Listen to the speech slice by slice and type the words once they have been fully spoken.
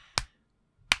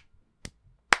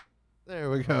There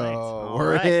we go. All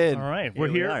We're right. in. All right, Here we're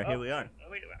we here. are, here we are.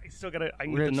 Oh, wait, I still gotta. I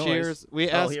can We're get the in noise. cheers. We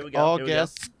Oh, ask here we go, all here we go.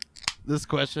 guests this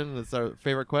question. It's our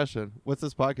favorite question. What's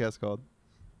this podcast called?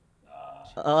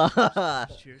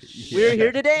 Cheers. We're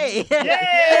here today. Yay!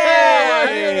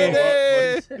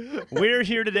 We're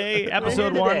here today,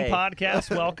 episode here 1 today.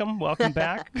 podcast. Welcome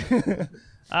back.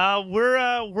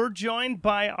 We're joined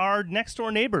by our next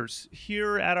door neighbors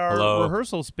here at our Hello.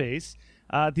 rehearsal space.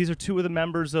 These are two of the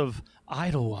members of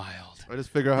Idlewild. I just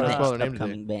figure out how to spell their name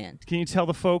upcoming today. band. Can you tell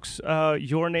the folks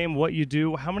your name, what you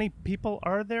do? How many people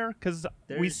are there? Because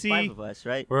we There's see 5 of us,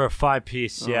 right? We're a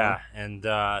 5-piece, Uh-huh. yeah. And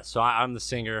so I'm the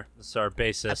singer. This is our I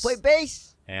bassist. play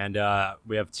bass. And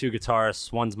we have 2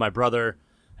 guitarists. One's my brother,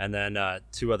 and then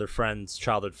 2 other friends,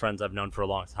 childhood friends I've known for a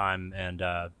long time. And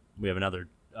we have another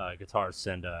guitarist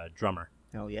and drummer.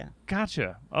 Oh yeah.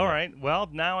 Gotcha. All right. Well,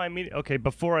 now I mean, okay,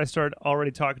 before I start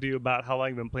already talking to you about how long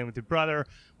you've been playing with your brother,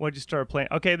 when'd you start playing?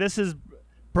 Okay, this is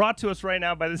brought to us right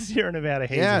now by the Sierra Nevada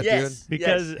Hazy. Yeah, Yes. dude.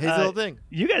 Because Hazy little thing.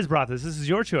 you guys brought this. This is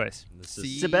your choice. This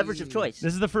See? It's a beverage of choice.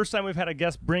 This is the first time we've had a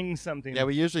guest bring something Yeah,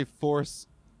 we usually force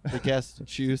the guest to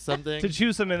choose something. to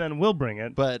choose something, and then we'll bring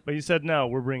it. But you said no,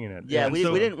 we're bringing it. Yeah, And we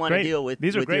so- didn't want to great. deal with,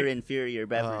 These are with great. your inferior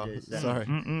beverages. so- sorry,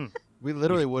 Mm-mm. we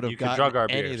literally would have you could gotten drug our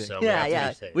beer, anything. so we Yeah, have to yeah.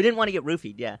 be safe. We didn't want to get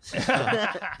roofied. Yeah.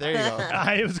 There you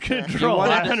go. It was good You control. I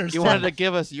wanted, understand. you wanted to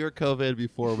give us your COVID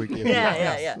before we give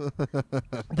Yeah, you yeah, yeah.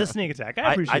 the sneak attack.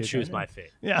 I appreciate I that. choose my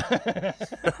fate. Yeah.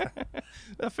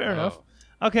 Fair enough.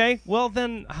 Okay, well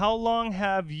then, how long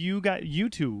have you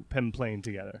two been playing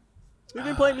together? We've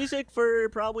been playing music for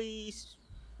probably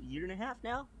a year and a half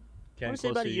now. I want to say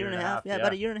Close about to a year and a half. Yeah,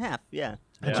 about a year and a half. Yeah.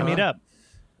 How'd Yeah. you meet up?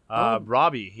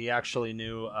 Robbie, he actually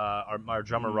knew our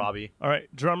drummer, Robbie. All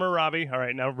right, drummer Robbie. All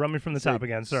right, now run me from the top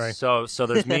again. Sorry. So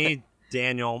there's me,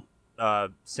 Daniel,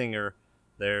 singer.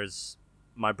 There's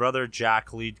my brother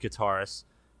Jack, lead guitarist.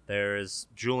 There's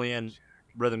Julian,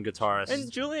 rhythm guitarist.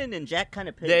 And Julian and Jack kind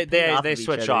of they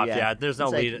switch off. Yeah, there's no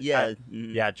It's like, lead. Yeah.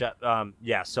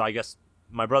 Yeah. So I guess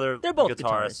my brother, They're both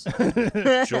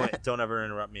guitarist. Julian, don't ever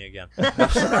interrupt me again.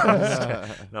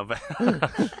 No,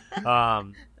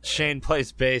 but Shane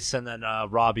plays bass, and then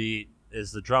Robbie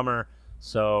is the drummer.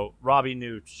 So Robbie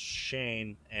knew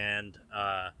Shane, and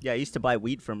Yeah, I used to buy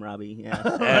weed from Robbie. Yeah.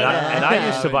 and I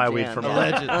used to buy weed from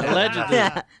Allegedly.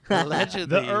 Yeah. Allegedly,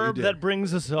 The you herb did. that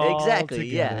brings us all Exactly,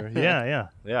 yeah. together. Yeah.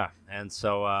 yeah. And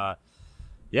so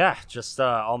just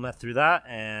all met through that,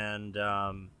 and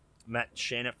met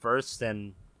Shane at first.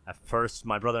 And at first,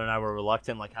 my brother and I were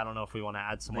reluctant. Like, I don't know if we want to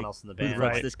add someone else in the Who band.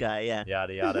 fucks Like, this guy? Yeah.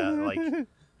 yada yada. Like,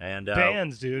 and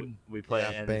Bands, dude. we play,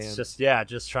 Yeah, and bands. it's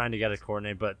just trying to get it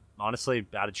coordinated. But honestly,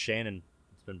 added Shane, and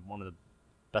it's been one of the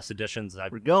best additions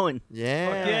We're going.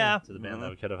 Yeah. Yeah. to the band that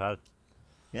we could have had.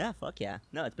 Yeah. Fuck yeah.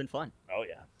 No, it's been fun. Oh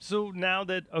yeah. So now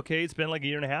that it's been like a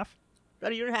year and a half.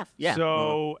 About a year and a half. Yeah.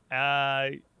 So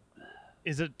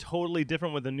is it totally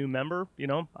different with a new member? You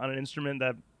know, on an instrument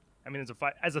that, I mean,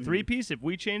 as a 3-piece, if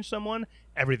we change someone,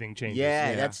 everything changes.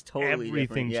 Yeah, Yeah. that's totally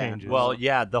Everything different. Yeah. changes. Well,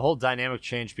 yeah, the whole dynamic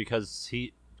changed because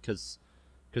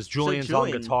Julian's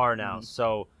Julian- on guitar now.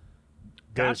 So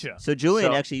there's- Gotcha. So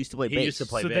Julian So, actually used to play he bass. used to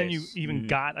play So then you bass. even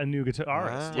got a new guitarist.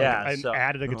 Wow. Like, Yeah, and so-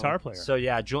 added a guitar player. So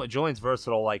yeah, Julian's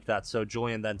versatile like that. So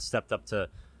Julian then stepped up to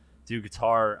do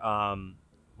guitar,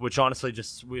 which honestly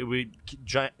just we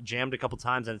jammed a couple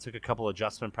times, and it took a couple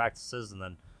adjustment practices, and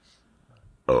then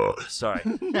sorry,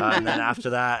 and then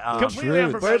after that, Completely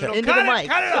Truth. unprofessional. Into Cut the it, mic.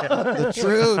 cut it off. The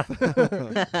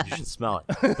truth. you should smell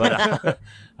it. But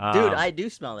Dude, I do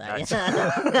smell that.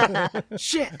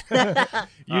 shit.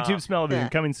 YouTube smell of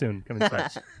it coming soon. Coming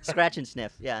soon. Scratch and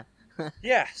sniff. Yeah.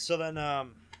 Yeah. So then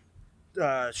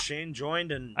Shane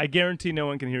joined, and I guarantee no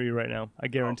one can hear you right now. I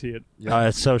guarantee it.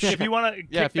 so If you want to,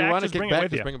 Yeah, if you want to just kick bring back, it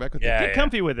with just you. bring it back with Yeah. Get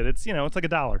comfy with it. It's it's like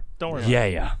 $1. Don't worry.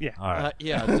 yeah. Yeah. All right.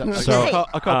 Yeah, So,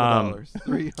 a couple dollars.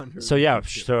 300. So yeah,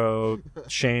 so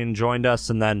Shane joined us,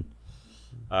 and then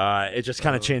it just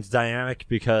kind of changed the dynamic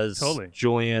because Totally.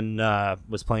 Julian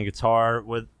was playing guitar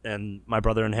and my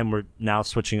brother and him were now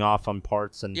switching off on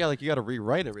parts, and Yeah, like you got to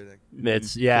rewrite everything.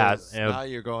 it's 'Cause you know, now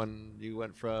you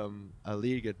went from a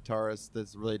lead guitarist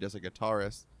that's really just a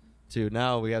guitarist to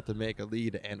now we have to make a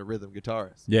lead and a rhythm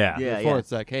guitarist. yeah, Yeah. Before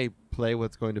it's like, hey, play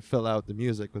what's going to fill out the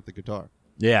music with the guitar.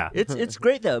 yeah. It's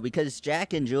great though because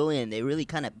Jack and Julian they really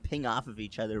kind of ping off of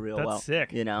each other real That's well.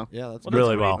 sick. You know. Yeah, that's Well, that's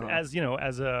Really great. well. As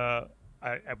as a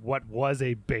what was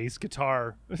a bass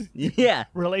guitar Yeah.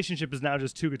 relationship is now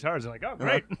just 2 guitars. And like, oh,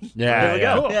 great. Yeah, There we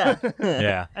yeah. go. Cool. Yeah.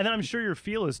 Yeah. And then I'm sure your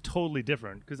feel is totally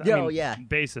different because Yo, yeah.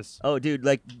 bassist. Oh, dude,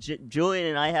 like Julian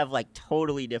and I have like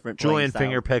totally different. Julian playing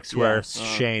finger styles. picks where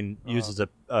Yeah. Shane uses a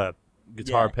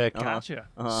guitar Yeah. pick. Gotcha.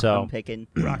 So- I'm picking,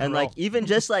 Rock and and like roll. even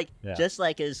just like Yeah. as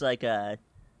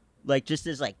like just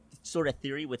as like sort of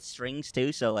theory with strings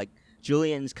too. So like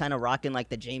Julian's kind of rocking like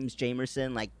the James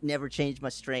Jamerson, like never change my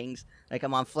strings, like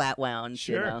I'm on flat wound,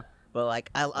 Sure. you know. But like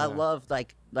I love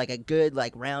like a good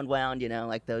like round wound, you know,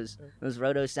 like those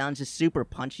roto sounds, just super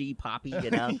punchy, poppy,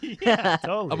 you know. Yeah,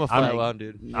 totally. I'm a flat wound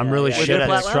dude. I'm really Yeah. shit With at the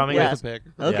flat wound? strumming. Yeah. With a pick.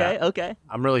 Okay, okay.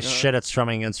 I'm really shit at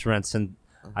strumming instruments, and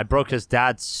I broke his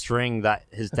dad's string that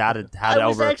his dad had I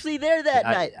was over. actually there that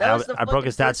night. That was the I broke fucking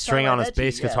his dad's first time string I on his met you,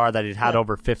 bass yeah. guitar that he'd had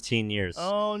over 15 years.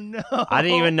 Oh no! I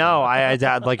didn't even know. I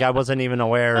wasn't even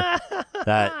aware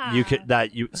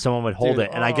that someone would hold Dude,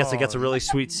 it, and I guess it gets a really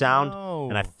sweet sound, no.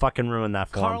 and I fucking ruined that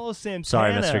for him. Carlos Santana.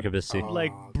 Sorry, Mr. Kabissi.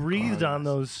 Like breathed on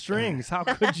those strings. How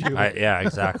could you? Yeah,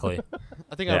 exactly.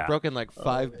 I think Yeah. I've broken like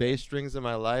 5 bass strings in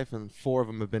my life, and 4 of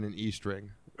them have been an E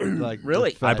string. Like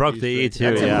Really? just fat I broke the E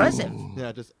string. too. That's yeah. impressive.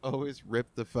 Yeah, just always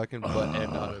ripped the fucking butt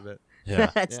end out of it. Yeah.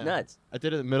 That's Yeah. nuts. I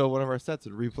did it in the middle of one of our sets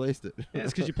and replaced it. Yeah,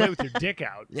 it's because you play with your dick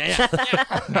out.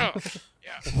 yeah.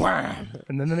 Wham!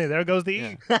 And then there goes the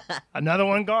E. Another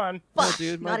one gone. Fuck,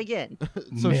 dude, not again.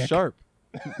 It's so Nick. sharp.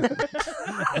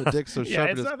 The dick's so Yeah, sharp.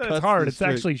 it's it not just that it's cuts hard. the It's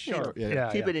string. actually sharp.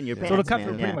 Yeah. Keep it in your So it'll pants, cut man.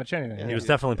 through Yeah. pretty much anything. Yeah. He was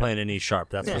definitely playing an E sharp.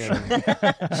 That's for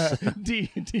sure. D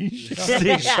sharp.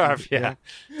 D sharp. Yeah.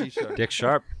 D sharp. Dick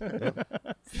sharp.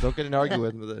 Don't get in an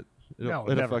argument with it. No,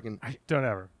 It'll never. fucking. Don't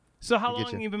ever. So how I'll get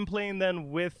long you. have you been playing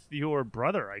then with your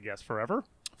brother? I guess forever.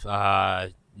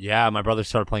 Yeah. My brother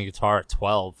started playing guitar at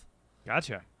 12.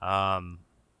 Gotcha.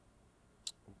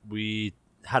 We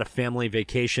had a family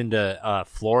vacation to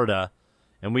Florida,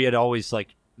 and we had always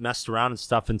like messed around and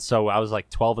stuff. And so I was like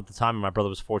 12 at the time, and my brother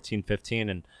was 14, 15,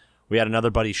 and we had another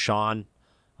buddy, Sean,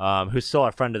 who's still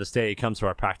our friend to this day. He comes to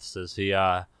our practices. He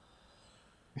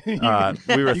we were You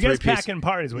three guys piece. packing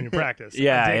parties when you practice.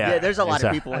 Yeah, I dig yeah. it. Yeah, there's a lot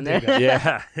of people in there.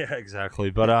 yeah, yeah, exactly.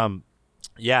 But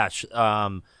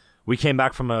we came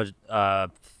back from a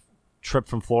trip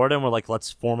from Florida, and we're like,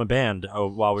 let's form a band.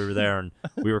 While we were there, and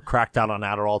we were cracked out on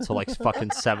Adderall till like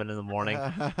fucking 7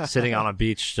 a.m, sitting on a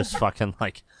beach, just fucking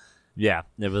like, yeah,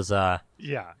 it was.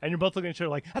 Yeah, and you're both looking at each other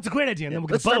like, that's a great idea. And then we'll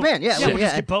get Let's a boat. start a band. Yeah, we'll yeah.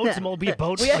 just get boats, and we'll be a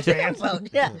boat We like actually band. well,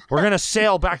 yeah. We're gonna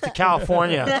sail back to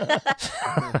California,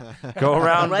 go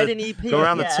around, Write the, an EP, go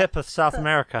around the yeah. tip of South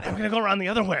America. We're gonna go around the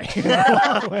other way.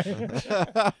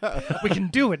 We can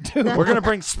do it too. We're gonna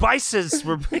bring spices.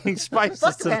 We're bringing spices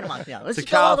Fuck the to, Panama Canal. Let's to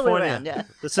just go all the way California. around. Yeah.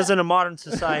 This isn't a modern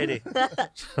society.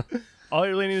 All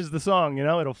you really need is the song. You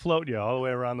know, it'll float you all the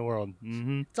way around the world.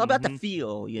 Mm-hmm. It's all about the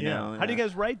feel, you know. How do you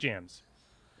guys write jams?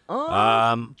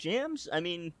 Jams? I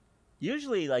mean,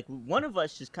 usually like one of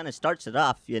us just kind of starts it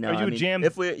off, you know. Are you I a mean, jam-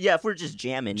 if we're just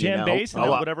jamming, you Jam know. bass, and then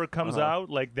Oh, whatever comes out,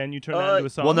 like then you turn that Uh, into a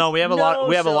song. Well, no, we have a lot. No,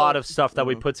 We have a so- lot of stuff that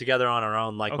we put together on our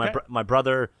own. Like Okay. my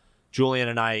brother Julian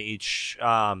and I each.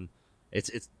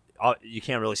 It's you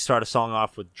can't really start a song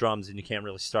off with drums, and you can't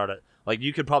really start it. Like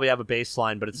you could probably have a bass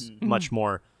line, but it's much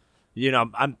more. You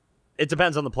know, It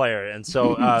depends on the player, and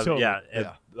so Totally.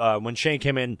 when Shane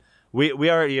came in, we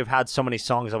already have had so many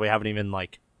songs that we haven't even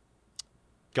like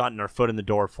gotten our foot in the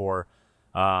door for.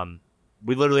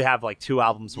 We literally have like 2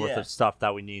 albums worth Yeah. of stuff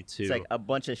that we need to It's like a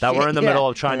bunch of that shit. we're in the yeah. middle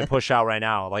of trying to push out right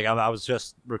now. Like I was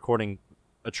just recording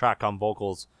a track on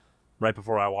vocals right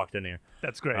before I walked in here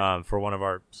That's great. for one of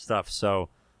our stuff. So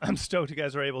I'm stoked you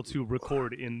guys are able to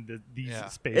record in these Yeah.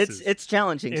 spaces. It's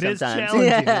challenging It is sometimes. challenging.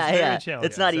 Yeah, It's very yeah. challenging,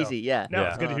 It's not so- easy. Yeah. No, Yeah.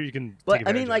 it's good to hear you can. But take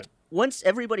I mean, advantage like of once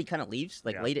everybody kind of leaves,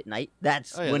 like Yeah. late at night,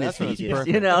 that's Oh, yeah, when that's it's when it's easiest.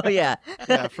 perfect. You know, yeah.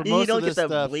 Yeah, for you most don't of get this to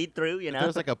stuff, bleed through. You If know.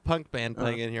 there's like a punk band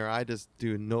playing in here, I just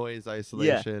do noise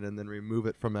isolation and then remove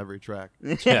it from every track.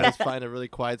 Yeah. Just find a really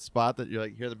quiet spot that you're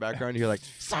like hear the background. You're like,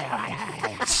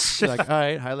 you're like, all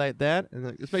right, highlight that, and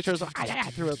then just make sure it's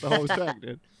throughout the whole track,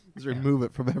 dude. Just remove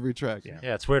it from every track. Yeah.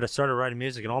 yeah, it's weird. I started writing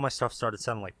music, and all my stuff started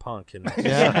sounding like punk, and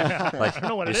Yeah. I don't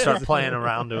know what you it start is. playing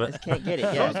around to it. Can't get it.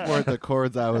 Those Yeah. weren't the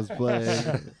chords I was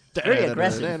playing. Very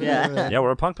aggressive, yeah. Yeah,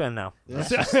 we're a punk band now. Yeah.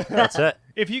 That's it.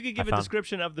 If you could give a found-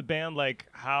 description of the band, like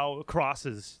how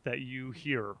crosses that you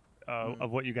hear of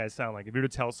what you guys sound like, if you were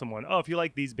to tell someone, oh, if you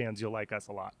like these bands, you'll like us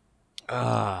a lot.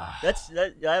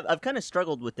 I've kind of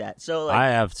struggled with that. So like, I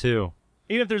have too.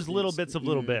 Even if there's little bits of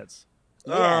little bits.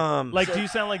 yeah. Like, do you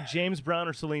sound like James Brown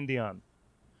or Celine Dion?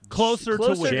 Closer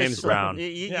to which? James Celine- Brown. You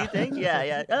Yeah. think?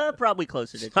 Yeah, yeah. Probably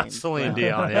closer to Not James. Celine Brown.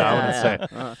 Dion. Yeah, I wouldn't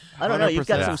say. I don't know. You've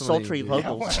got 100% some Celine sultry Dion.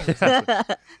 vocals.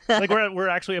 Like we're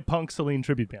actually a punk Celine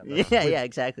tribute band. though. Yeah,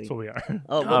 exactly. That's what we are.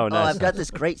 Oh, well, nice. I've got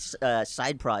this great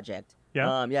side project.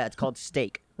 Yeah? Yeah, it's called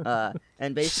Steak.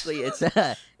 And basically,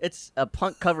 it's a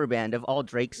punk cover band of all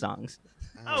Drake songs.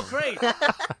 Oh, great. Do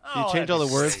Oh, you change all the that'd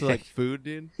be words to sick. like food,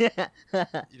 dude? Yeah.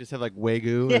 You just have like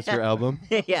Wagyu as your album.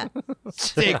 Yeah.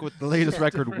 Steak with the latest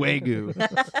record Wagyu.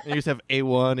 And you just have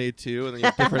A1, A2, and then you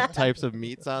have different types of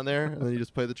meats on there, and then you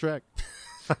just play the track.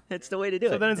 It's the way to do it.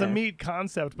 So then it's yeah. a meat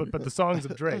concept, but the songs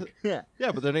of Drake. Yeah.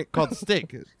 Yeah, but they're not called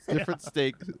steak. It's different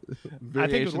steak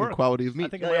variation work. and quality of I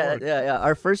meat. think Oh, it might yeah, work. yeah.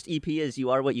 Our first EP is "You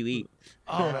Are What You Eat."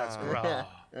 Oh, that's gross.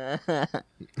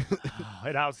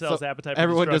 It outsells So Appetite for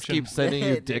Everyone just Destruction. keeps sending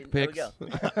you There dick we pics. go.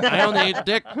 I only eat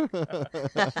dick.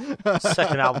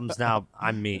 Second album's now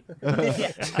I'm meat.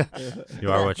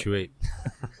 You are what you eat.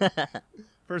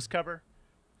 First cover,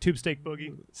 Tube Steak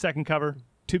Boogie. Second cover,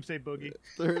 Tube Steak Boogie.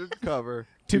 Third cover.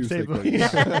 Tube Tuesday Steak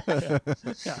Boogie.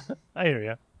 cookies. Yeah, I hear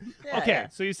you. Yeah, Okay, yeah.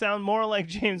 so you sound more like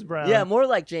James Brown. Yeah, more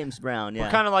like James Brown. Yeah.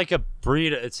 We're kind of like a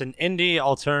breed. It's an indie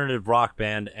alternative rock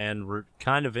band, and we're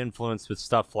kind of influenced with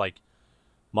stuff like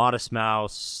Modest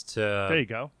Mouse There you to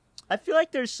go. I feel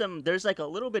like there's like a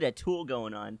little bit of Tool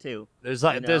going on too. there's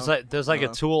like you know? there's like a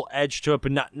Uh-huh. Tool edge to it,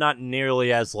 but not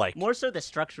nearly as like More so the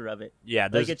structure of it. yeah.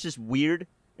 Like There's it's just weird,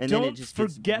 and then it Don't just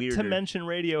gets forget to weirder. mention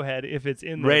Radiohead if it's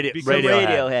in there. Radio- because, Radiohead.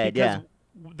 Radiohead. because Yeah.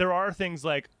 there are things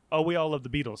like, oh, we all love the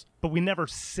Beatles, but we never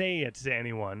say it to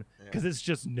anyone because it's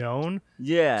just known.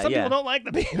 Yeah. Some yeah. people don't like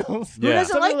the Beatles. Who Yeah.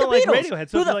 doesn't Some like the people Beatles? don't Radiohead,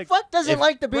 so Who if the you're like, fuck doesn't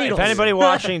like the Beatles? if anybody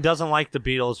watching doesn't like the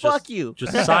Beatles, just Fuck you.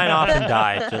 just sign off and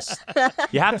die. Just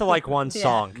you have to like one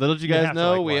song. Little did you You guys have to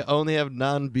know, like we one. only have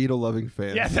non-Beatle loving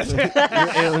fans. Yeah, that's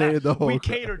You alienated the whole we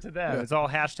crowd. cater to them. It's all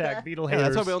hashtag Beatle Yeah,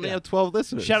 haters. that's why we only Yeah. have 12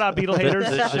 listeners. Shout out Beatle haters.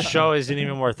 The show isn't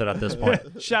even worth it at this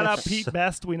point. Shout out Pete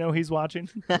Best. We know he's watching.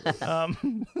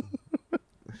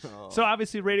 So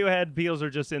obviously Radiohead, Beatles are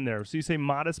just in there. So you say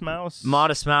Modest Mouse?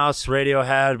 Modest Mouse,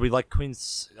 Radiohead. We like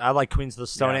Queens. I like Queens of the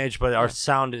Stone Yeah. Age, but our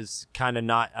sound is kind of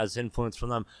not as influenced from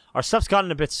them. Our stuff's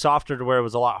gotten a bit softer to where it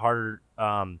was a lot harder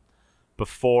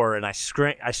before, and I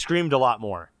screamed a lot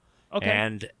more. Okay.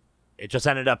 And it just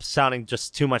ended up sounding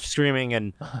just too much screaming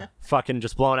and fucking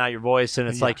just blowing out your voice. And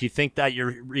it's Yeah. like you think that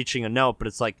you're reaching a note, but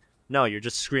it's like no, you're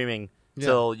just screaming Yeah,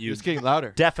 till you it's getting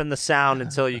louder. deafen the sound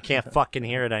until you can't fucking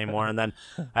hear it anymore. And then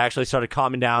I actually started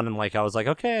calming down and like I was like,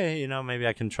 okay, maybe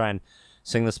I can try and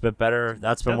sing this a bit better.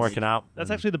 That's been working out. That's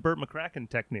actually the Burt McCracken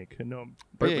technique. No,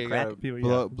 But Burt yeah, you gotta McCracken. people,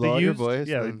 blow, The blow out your used- voice.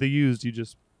 Yeah, and- the used. You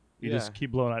just Yeah.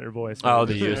 keep blowing out your voice. Oh,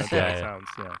 the Yeah, used, that's how it yeah. sounds.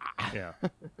 Yeah.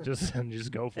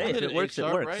 Just go for Hey, it. if it works, it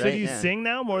sharp, works. right? So Right? do you Yeah. sing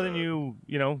now more than you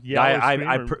yell I, or I, scream,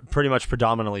 I or- pretty much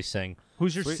predominantly sing.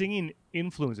 Who's your Sweet. singing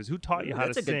influences? Who taught you how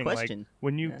That's to a good sing? question. Like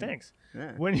when you Yeah. thanks.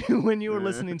 Yeah. When you were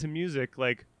listening to music,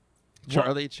 like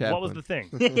Charlie Chaplin. what was the thing?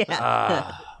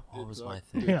 Yeah. What was my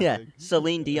thing? Yeah. Yeah.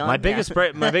 Celine Dion. My yeah. biggest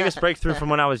breakthrough from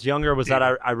when I was younger was that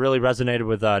I really resonated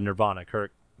with Nirvana,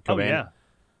 Kurt Cobain. Oh yeah.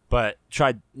 But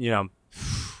tried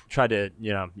to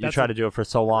you That's try a- to do it for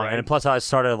so long, right. and plus I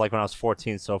started like when I was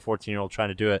 14, so a 14-year-old trying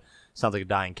to do it sounds like a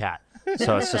dying cat.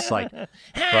 So it's just like, but,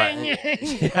 yeah,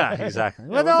 exactly. Yeah,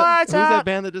 who's that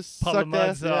band that just Puddle of sucked ass?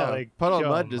 Mud's, Yeah. like, Puddle of oh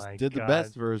Mud just my did the God.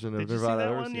 best version of Did you see Nirvana that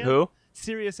I've ever one seen. yet? Who?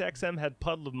 Sirius XM had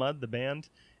Puddle of Mud, the band,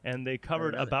 and they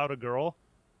covered know that. About a Girl.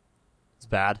 It's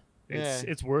bad.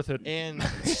 It's worth it. And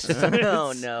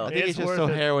Oh no. I think It's he's just worth so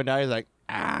it. heroin now. He's like,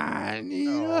 I need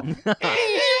a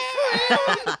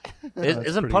Isn't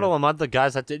pretty Puddle of Mud the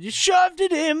guys that did? You shoved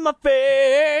it in my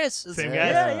face. Same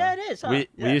guys? Yeah, yeah, it is. Huh? We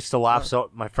yeah. used to laugh. So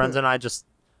my friends and I just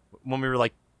when we were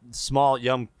like small,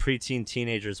 young, preteen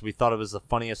teenagers, we thought it was the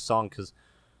funniest song because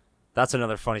that's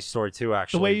another funny story too.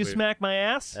 Actually, The way you We- smack my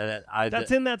ass? and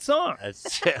That's in that song.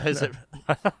 Is it?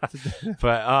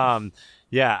 But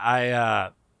yeah,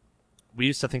 we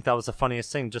used to think that was the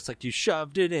funniest thing. Just like you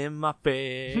shoved it in my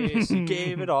face, you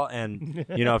gave it all, and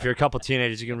if you're a couple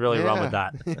teenagers, you can really run with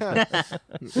that.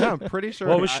 Yeah, I'm pretty sure.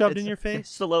 What was shoved it's- in your face?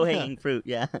 It's the low hanging fruit.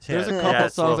 Yeah. There's a Yeah, couple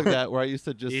it's songs little- like that where I used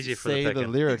to just Easy for the say the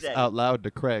picking. lyrics Exactly. out loud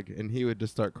to Craig, and he would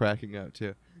just start cracking out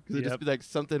too. Because it'd Yep. just be like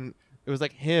something. It was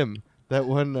like him. That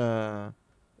one.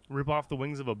 Rip off the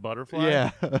wings of a butterfly?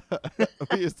 Yeah.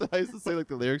 I used to say like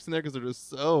the lyrics in there because they're just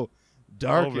so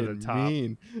dark Over the and top.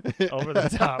 mean. Over the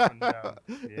top and down.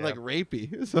 And, Yeah. like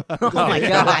rapey. So I Oh my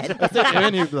God.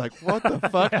 and he'd be like, "What the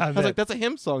fuck?" Yeah, I was man. like, "That's a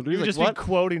him song, dude." You He's would like, just "What?" be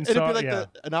quoting And it'd be songs. like Yeah.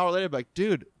 an hour later, I'd be like,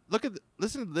 "Dude,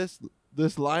 listen to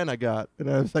this line I got," and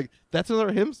I was like, "That's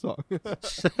another him song."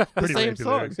 The Pretty same rapey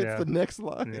song. lyrics, It's yeah. the next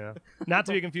line. Yeah. Not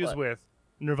to be confused with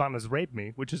Nirvana's Rape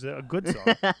Me, which is a good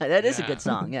song. That is a Yeah. good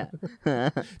song. Yeah.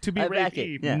 To be I back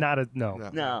rapey, it, yeah. not a no. No.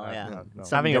 No, yeah. no.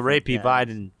 Something Having a different, rapey yeah.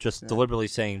 vibe and just deliberately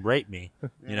saying "rape me,"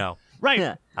 Right.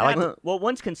 Yeah. I like well,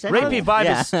 one's consensual. rapey vibe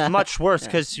yeah. is much worse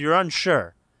because you're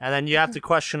unsure. And then you have to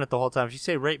question it the whole time. If you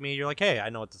say "rate me," you're like, "Hey, I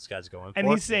know what this guy's going for." And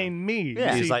he's saying me.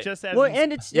 Yeah. You He's see, like- just as Well, in-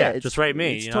 and it's Yeah, it's, just write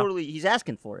me, It's you know? totally he's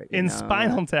asking for it. you in know?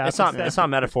 Spinal Tap. it's not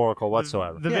metaphorical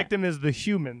whatsoever. The Yeah. victim is the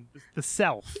human, the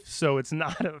self, so it's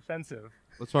not offensive.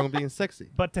 What's wrong with being sexy?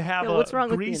 But to have Yeah, a what's wrong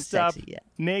with being greased up, sexy? Yeah.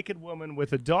 naked woman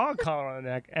with a dog collar on her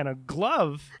neck and a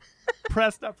glove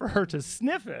pressed up for her to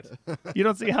sniff it, you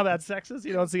don't see how that's sexist?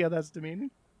 You don't see how that's demeaning?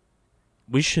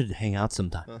 We should hang out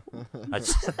sometime.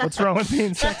 What's wrong with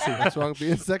being sexy? What's wrong with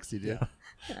being sexy, dude?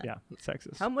 Yeah,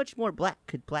 sexist. How much more black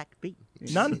could black be?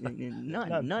 None.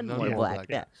 None None more more black. black.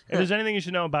 Yeah. If there's anything you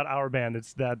should know about our band,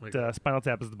 it's that Spinal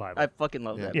Tap is the Bible. I fucking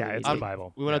love that. Yeah, movie. it's the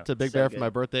Bible. We went up Yeah. to Big So Bear for good. my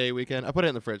birthday weekend. I put it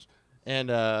in the fridge.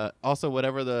 And also,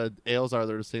 whatever the ales are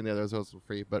that are sitting there, those are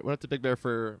free. But went up to Big Bear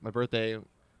for my birthday,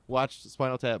 watched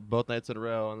Spinal Tap both nights in a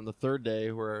row. And then the third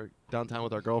day, we're downtown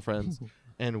with our girlfriends.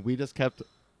 And we just kept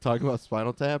talking about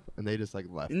Spinal Tap, and they just like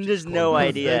left. And there's no They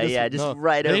idea. just- Yeah, just no,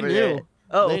 right they over knew. there.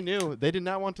 Oh, They knew. They did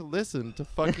not want to listen to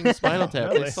fucking Spinal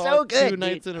Tap. Really? They saw So it good, 2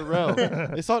 nights in a row.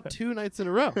 They saw it 2 nights in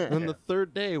a row. And then the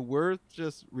third day, we're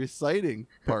just reciting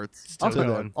parts Still to going.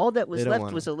 them. all that They was don't left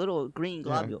want was it. a little green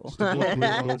globule. just a little green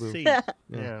Little globule. seed.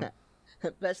 Yeah.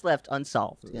 Best left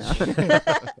unsolved. Yeah.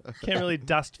 Can't really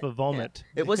dust for vomit.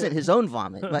 It wasn't his own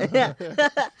vomit, but yeah.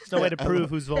 There's no way to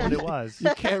prove whose vomit it was. You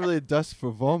can't really dust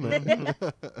for vomit.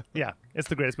 Yeah, it's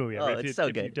the greatest movie ever. Oh, If you- it's so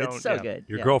if you good. don't- It's so yeah. good.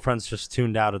 Your yeah. girlfriend's just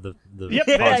tuned out of the Yep,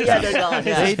 Yeah, podcast. yeah, they're gone.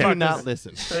 Yeah. They do Fuck not this.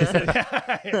 listen.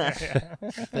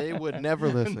 They would never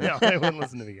listen. No, they wouldn't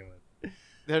listen to begin with.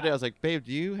 The other day, I was like, "Babe,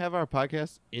 do you have our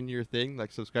podcast in your thing?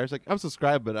 Like, subscribe?" She's like, "I'm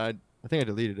subscribed, but I think I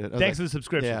deleted it." I was Thanks for like, the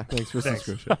subscription. Yeah, thanks for Thanks.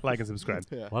 subscription. Like and subscribe.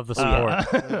 Yeah. Love the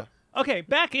support. Okay,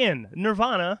 back in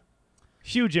Nirvana,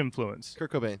 huge influence.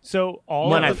 Kurt Cobain. So all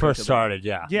when of I the- first started,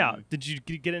 yeah. yeah, did you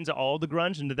get into all the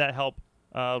grunge, and did that help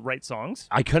write songs?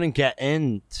 I couldn't get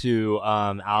into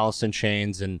Alice in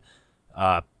Chains and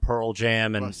Pearl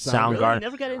Jam and Well, Really? You Soundgarden.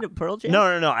 never got into Pearl Jam? No.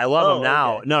 I love Oh, them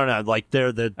now. okay. No. Like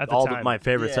they're the At the all time. my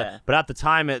favorites. Yeah. But at the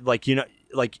time, it like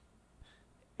like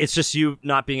it's just you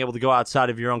not being able to go outside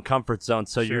of your own comfort zone.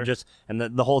 So Sure. you're just and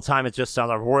the whole time it just sounds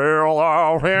like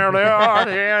well, here they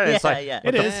are. It's like yeah.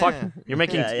 what It the is. fuck? You're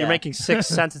making Yeah, yeah. you're making 6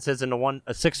 sentences into one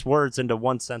 6 words into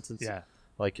one sentence. Yeah.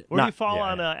 Like Where do you not- fall yeah,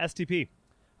 on yeah. STP?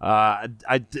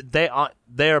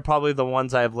 They are probably the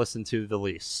ones I have listened to the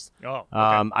least. Oh,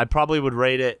 okay. I probably would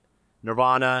rate it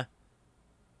Nirvana,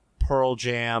 Pearl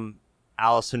Jam,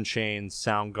 Alice in Chains,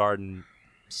 Soundgarden,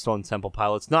 Stone Temple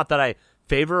Pilots. Not that I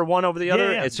favor one over the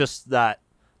other. yeah. It's just that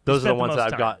those are the spent the ones most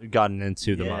that I've gotten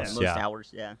into the Yeah, most. Most Yeah,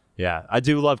 hours, yeah. yeah. I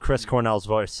do love Chris Cornell's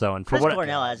voice though, and for Chris what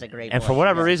Cornell has a great and voice. for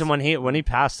whatever yes. reason when he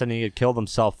passed and he had killed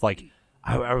himself, like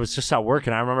I was just at work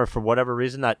and I remember for whatever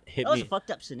reason that hit That was me. a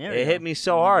fucked up scenario. It hit me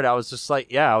so hard. I was just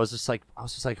like,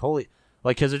 holy,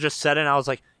 like, because it just set in. I was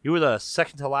like, you were the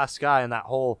second to last guy in that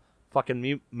whole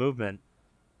fucking movement,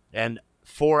 and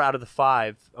 4 out of the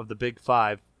 5 of the big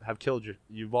 5 have killed you.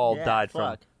 You've all Yeah, died from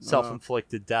fuck.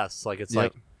 self-inflicted deaths. Like it's Yep.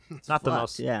 like it's not the Fucked,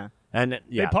 most. Yeah. And They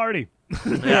yeah, party.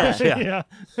 yeah,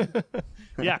 yeah.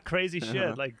 Yeah, crazy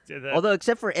shit. Like that, Although,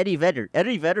 except for Eddie Vedder.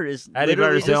 Eddie Vedder is Eddie literally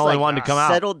Vedder's the just, only like, one to come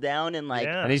out. settled down and like.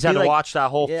 Yeah. And he's had he, to like- watch that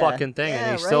whole yeah. fucking thing, and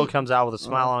Yeah, he still right. comes out with a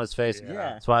smile on his face. Yeah.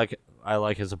 That's why I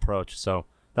like his approach. So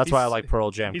that's why I He's- like Pearl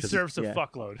Jam. he 'cause serves a yeah.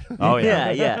 fuckload. Oh yeah.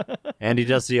 Yeah, yeah. And he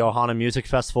does the Ohana Music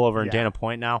Festival over in Yeah. Dana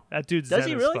Point now. That dude's Does zen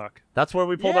he as really? fuck. That's where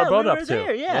we pulled Yeah, our boat we up were to.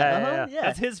 there, yeah, yeah.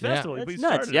 That's his Yeah. festival. That's We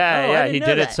nuts. started it. Yeah, Oh, I yeah. didn't He know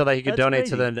did it that. so that he could That's donate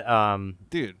to crazy. the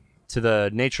Dude,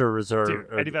 nature reserve. Dude,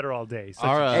 or- Eddie Vedder all day. Such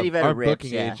our a- Eddie Vedder our rips,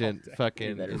 booking yeah. agent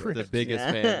fucking Vedder is rips, the biggest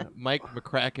yeah. fan. Mike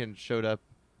McCracken showed up.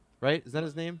 Right? Is that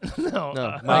his name? no, No,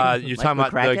 uh, Mike- you're Mike talking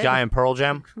about the McCracken? guy in Pearl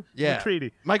Jam? Yeah.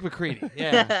 McCready. Mike McCready.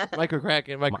 Yeah. Mike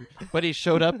McCracken. But he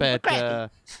showed up at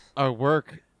our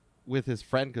work with his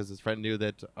friend because his friend knew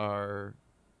that our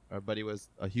buddy was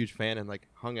a huge fan and like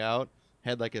hung out,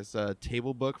 had like his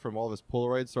table book from all of his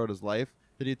Polaroids throughout his life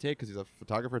that he'd take because he's a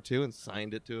photographer too, and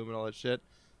signed it to him and all that shit.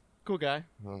 Cool guy.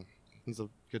 He's a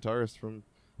guitarist from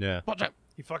Yeah. Pearl Jam.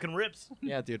 He fucking rips.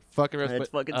 Yeah, dude. Fucking rest. That's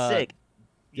but, fucking sick.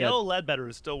 Yeah. Yellow Ledbetter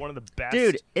is still one of the best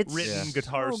Dude, it's written Yeah.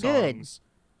 guitar so good. songs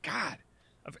God.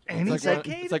 of It's any like,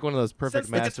 decade. it's like one of those perfect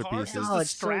since the guitar, masterpieces. since Oh, the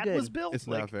it's so Strat good. was built. It's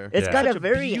like, not fair. It's Yeah. got Such a a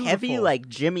very heavy, beautiful- like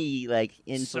Jimmy, like So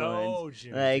influence.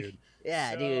 Jimmy, like, dude.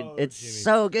 yeah, So dude, it's Jimmy.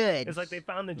 so good. It's like they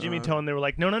found the Jimmy Uh-huh. tone. They were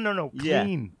like, no, Yeah.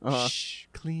 clean. Uh-huh. Shh,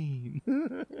 clean.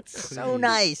 It's so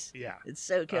nice. Yeah. It's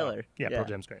so killer. Yeah, Pearl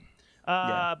Jam's great.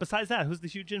 Yeah. Besides that, who's the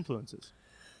huge influences?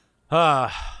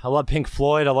 I love Pink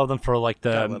Floyd. I love them for like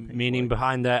Gotta the love Pink meaning Floyd.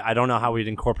 behind that. I don't know how we'd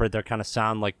incorporate their kind of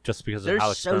sound, like just because They're of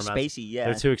how so experimental. spacey. Yeah,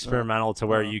 They're too experimental to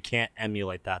where Uh-huh. you can't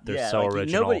emulate that. They're yeah, so like,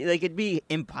 original. Nobody, like, it'd be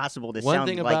impossible to One sound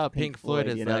thing like about Pink Floyd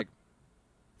is you know? like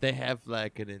they have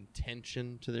like an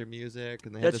intention to their music,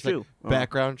 and they That's have this true. like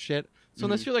background shit. So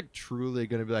unless you're like truly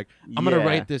gonna be like, I'm Yeah. gonna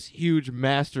write this huge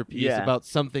masterpiece Yeah. about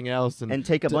something else, And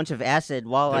take a bunch of acid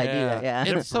while I do that. Yeah.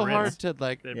 it's so hard to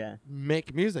like yeah.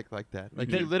 make music like that. Like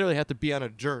They- you literally have to be on a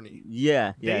journey.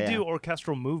 Yeah. They Yeah. do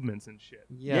orchestral movements and shit.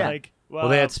 Yeah. Like, Well,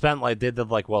 they had spent like they did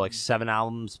like 7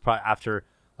 albums after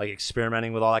like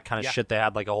experimenting with all that kind of Yeah. shit. They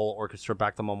had like a whole orchestra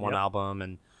back them on one Yep. album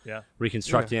and Yeah.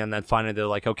 reconstructing, and then finally they're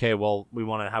like, okay, well, we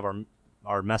want to have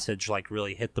our message like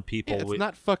really hit the people. It's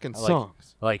not fucking like-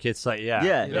 songs. like it's like Yeah.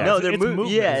 Yeah, No, it's- they're it's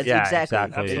movements. Yeah. It's Yeah, exactly.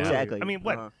 exactly, yeah. Exactly. I mean,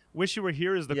 what? Uh-huh. Wish You Were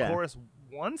Here is the Yeah. chorus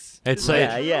once? It's Is like- that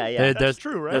Yeah. true? Yeah. Yeah. That's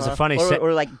true, right? There's a funny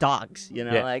or like dogs. You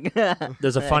know, Yeah. like.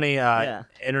 there's a funny Yeah.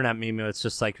 internet meme. It's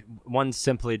just like one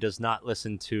simply does not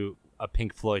listen to a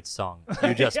Pink Floyd song.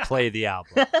 You just Yeah. play the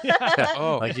album.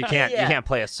 Oh, Like you can't Yeah. you can't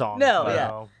play a song. No, Like,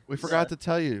 yeah. we forgot to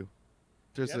tell you.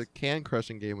 There's Yes? a can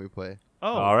crushing game we play.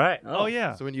 Oh. All right. Oh,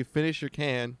 yeah. So when you finish your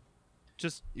can,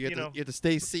 Just, you have, you know, to, you have to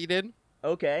stay seated.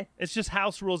 Okay. it's just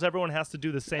house rules. Everyone has to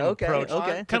do the same Okay, approach.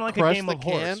 okay. Kind of like a Crush game the of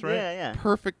horse, can? right? Yeah. Yeah.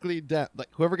 Perfectly like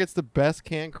whoever gets the best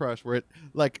can crush, where it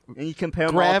like And you compare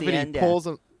them all at the gravity end. pulls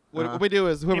them. What Uh-huh. we do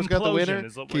is whoever's got the Implosion winner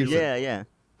is what keeps we're it. Yeah.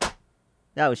 Yeah.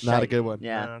 That was Not a shite. good one.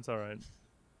 Yeah. That's all right.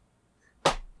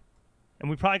 And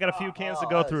we probably got a few cans to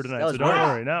go through tonight, that so was don't worse.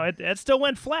 worry. No, it still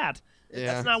went flat.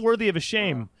 Yeah. That's not worthy of a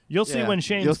shame. You'll see Yeah. when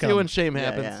shame You'll comes. see when shame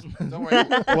Yeah, happens. Don't worry.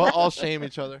 We'll all shame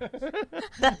each other.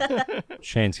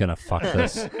 Shane's gonna fuck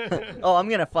this. Oh, I'm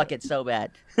gonna fuck it so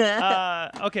bad.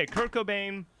 Okay, Kurt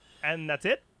Cobain, and that's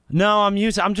it. No, I'm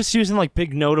just using like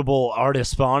big notable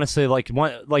artists, but honestly, like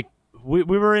we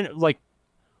were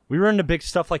into big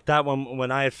stuff like that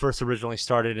when I had first originally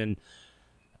started, and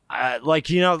like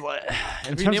in If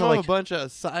you terms name of off like a bunch of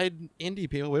side indie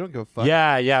people, we don't give a fuck.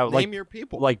 yeah, Name like your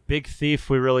people. like Big Thief,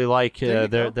 we really like. There you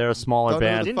They're go. they're a smaller Don't know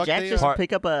who band. the Didn't fuck Jack they just are.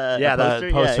 pick up a Yeah, poster?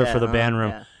 the poster for the uh-huh, band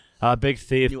room. yeah. Big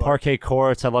Thief, New art. Parquet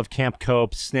Courts. I love Camp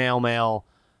Cope, Snail Mail,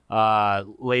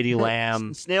 Lady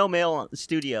Lamb. Snail Mail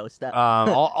Studio stuff.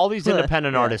 All these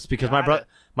independent Yeah. artists, because Got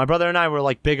my brother and I were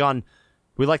like big on.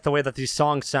 We liked the way that these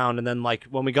songs sound, and then like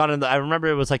when we got into, I remember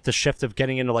it was like the shift of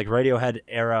getting into like Radiohead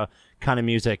era kind of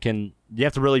music, and you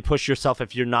have to really push yourself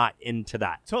if you're not into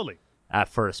that Totally. at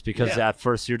first, because Yeah. at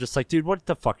first you're just like, dude, what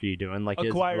the fuck are you doing? Like,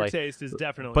 Acquired like, taste is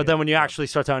definitely. but then when you actually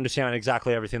start to understand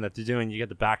exactly everything that they're doing, you get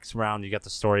the background, you get the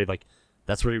story, like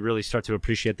that's where you really start to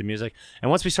appreciate the music. And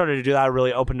once we started to do that, it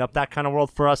really opened up that kind of world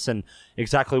for us and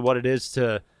exactly what it is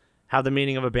to have the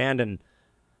meaning of a band. And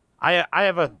I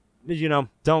have a,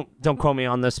 don't quote me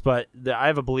on this, but I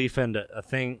have a belief in a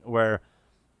thing where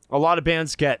a lot of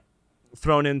bands get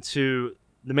thrown into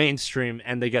the mainstream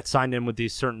and they get signed in with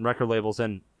these certain record labels.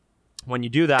 And when you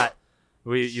do that,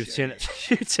 you've seen it.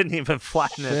 You didn't even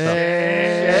flatten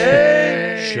it.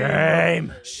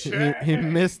 Shame. He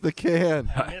missed the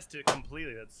can. I missed it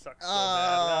completely. That sucks so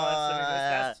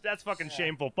bad. No, that's fucking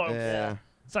shameful, folks. Yeah.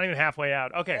 It's not even halfway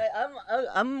out. Okay.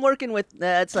 I'm working with.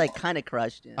 It's like kind of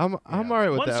crushed. Yeah. I'm alright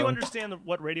with Once that you one. understand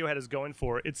what Radiohead is going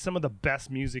for, it's some of the best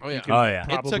music Oh, you yeah. can Oh, yeah. It It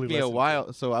probably took me a listen to.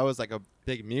 while. So I was like a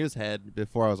big Muse head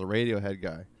before I was a Radiohead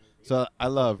guy. So I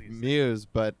love Muse,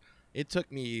 but it took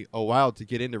me a while to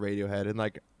get into Radiohead, and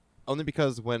like only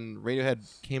because when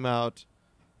Radiohead came out,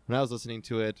 when I was listening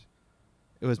to it,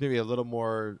 it was maybe a little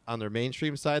more on their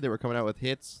mainstream side. They were coming out with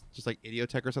hits, just like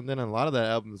Idiotech or something, and a lot of that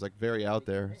album is like very out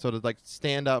there. So to like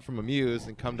stand out from a Muse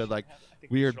and come to like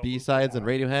weird B-sides and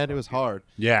Radiohead, it was hard.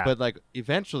 Yeah. But like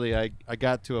eventually I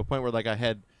got to a point where like I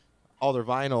had all their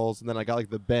vinyls, and then I got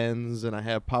like the Benz, and I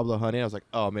had Pablo Honey. I was like,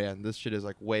 oh man, this shit is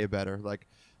like way better. Like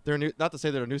their new, not to say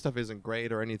their new stuff isn't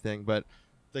great or anything, but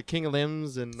the King of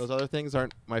Limbs and those other things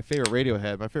aren't my favorite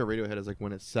Radiohead. My favorite Radiohead is like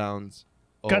when it sounds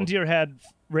old. Gun to your head,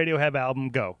 Radiohead album,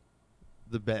 go.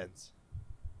 The Benz.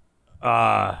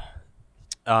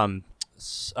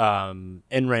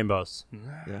 In Rainbows,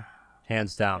 Yeah.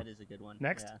 hands down. That is a good one.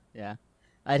 Next. Yeah.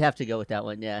 I'd have to go with that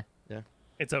one. Yeah.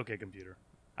 It's okay, computer.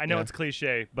 I know Yeah. it's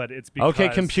cliche, but it's because Okay,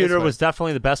 Computer This way. was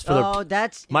definitely the best for the. Oh,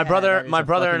 that's My yeah, brother, that is my a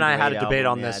brother and fucking I had a great debate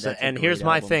album. on Yeah, this, that's a and great here's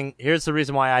my album. thing. Here's the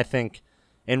reason why I think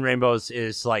In Rainbows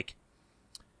is like,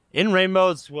 In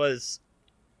Rainbows was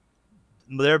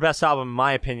their best album in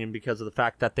my opinion because of the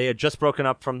fact that they had just broken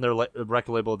up from their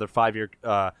record label, their 5-year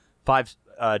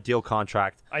deal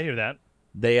contract. I hear that.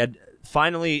 They had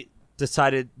finally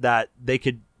decided that they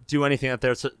could do anything at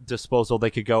their disposal. They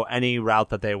could go any route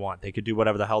that they want. They could do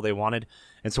whatever the hell they wanted.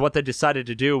 And so what they decided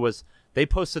to do was they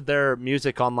posted their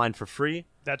music online for free,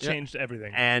 That changed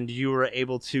everything. and you were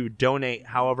able to donate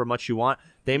however much you want.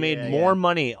 They made Yeah, more yeah.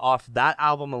 money off that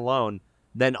album alone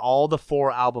than all the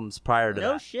 4 albums prior to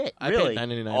No that. shit. I Really? paid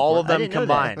 $9.99 All for of it. I them didn't know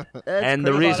combined. that. That's And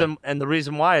the crazy.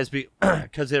 reason why is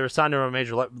because they were signed to a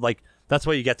major like that's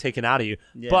what you get taken out of you.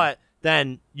 Yeah. But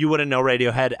then you wouldn't know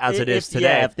Radiohead as it is If-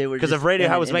 today. yeah, if they were Because if just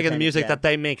Radiohead was making the independent, music yeah. that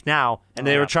they make now, and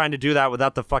Oh, they were yeah. trying to do that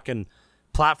without the fucking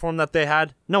platform that they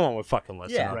had, no one would fucking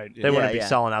listen. Yeah. Right. They wouldn't Yeah, be yeah.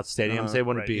 selling out stadiums. Uh-huh. They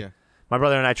wouldn't Right. be. Yeah. My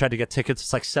brother and I tried to get tickets.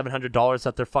 It's like $700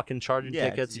 that they're fucking charging Yeah,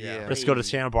 tickets yeah. just to go to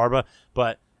crazy. Santa Barbara.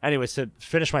 But anyways, to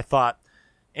finish my thought,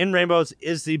 In Rainbows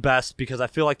is the best because I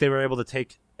feel like they were able to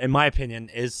take, in my opinion,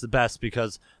 is the best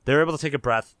because they were able to take a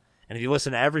breath. And if you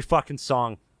listen to every fucking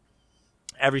song,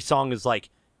 every song is like,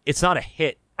 it's not a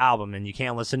hit album and you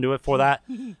can't listen to it for that,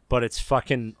 but it's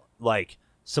fucking like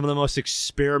some of the most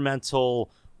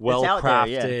experimental, well It's out there,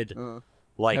 yeah. crafted.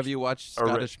 Like, Have you watched or-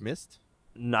 Scottish Mist?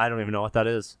 No, I don't even know what that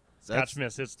is. Scotch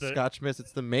Mist. It's the Scotch Mist.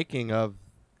 It's the making of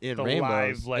In the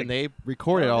Rainbows, live, like- and they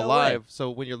record it Oh, all no way. live. So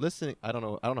when you're listening, I don't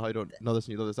know how you don't know this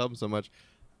and you love this album so much.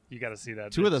 you got to see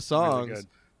that. Two of the It's really songs, good.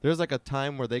 there's like a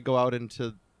time where they go out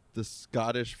into the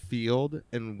Scottish field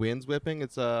and wind's whipping.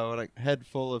 It's like head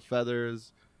full of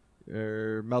feathers,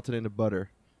 melted into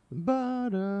butter.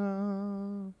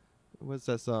 Butter. What's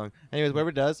that song? Anyways, whatever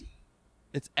it does,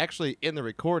 it's actually in the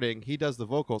recording. He does the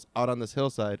vocals out on this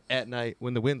hillside at night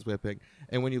when the wind's whipping,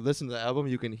 and when you listen to the album,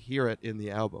 you can hear it in the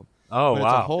album. Oh, But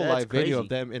it's a wow. whole That's live video of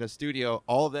crazy. them in a studio,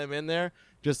 all of them in there,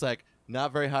 just like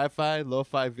not very hi-fi,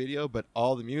 lo-fi video, but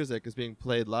all the music is being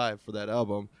played live for that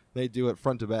album. They do it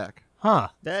front to back. Huh.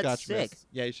 That's Scotch sick. Mist.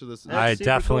 Yeah, you should listen. That's I super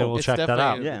definitely cool. will It's check that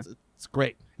out. definitely- Yeah. It's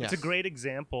great. Yeah. It's a great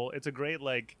example. It's a great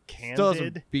like Still candid.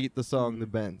 doesn't beat the song "The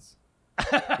Bends,"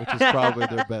 which is probably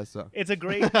their best song. It's a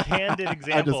great candid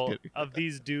example kidding. of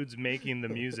these dudes making the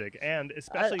music, and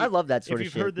especially I love that sort if of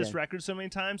you've shit. heard this yeah. record so many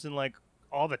times and like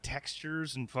all the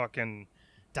textures and fucking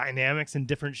dynamics and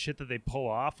different shit that they pull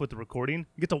off with the recording,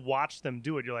 you get to watch them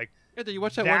do it. You're like, Yeah, did you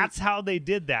watch that that's how they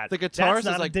did that. one? The That's guitarist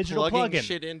not is a like digital plugging plugin.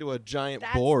 shit into a giant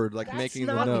That's- board, like that's making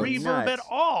not the notes. reverb at Nuts.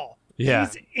 all. Yeah.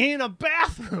 He's in a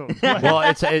bathroom.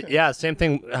 Well, yeah, same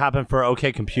thing happened for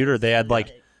OK Computer. They had like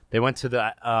they went to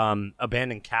the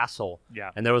abandoned castle.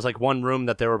 Yeah. And there was like one room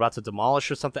that they were about to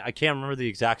demolish or something. I can't remember the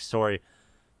exact story.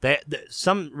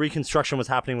 Some reconstruction was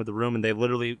happening with the room, and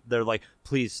they're like,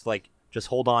 please, like, just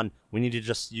hold on. We need to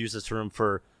just use this room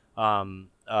for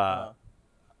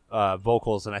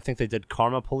vocals. And I think they did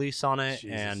Karma Police on it.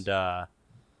 Jesus. And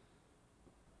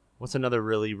what's another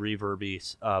really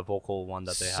reverby vocal one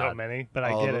that they so had? many, but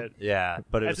I All get of it. Yeah,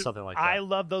 but it was As- something like that. I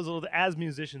love those little. As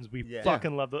musicians, we Yeah.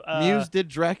 fucking love those. Muse did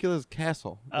Dracula's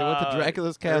Castle. They went to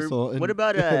Dracula's Castle. And what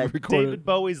about, and recorded. David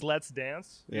Bowie's "Let's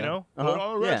Dance." You Yeah. know, Uh-huh.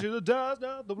 All right, Yeah. to the dance,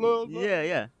 now the blood. Yeah,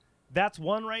 yeah. That's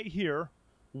one right here,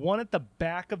 one at the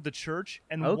back of the church,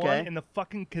 and Okay. one in the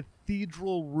fucking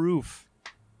cathedral roof.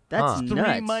 That's Huh. Three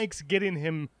nuts. mics getting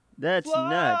him. That's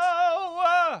nuts.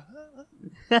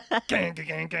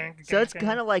 So it's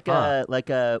kind of like Huh.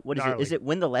 what is it? Gnarly. Is it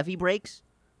When the Levee Breaks?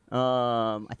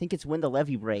 I think it's When the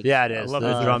Levee Breaks. Yeah, it I is. love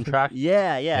The that drum stuff. track.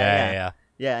 Yeah, yeah. yeah.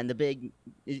 Yeah, and the big.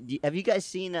 Have you guys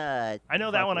seen? I know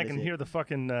that fuck, one. what I is can it? hear the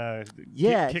fucking.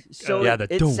 Yeah, kick, so Yeah, it,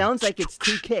 the it doom. sounds like it's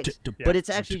 2 kicks, Yeah. but it's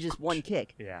actually just 1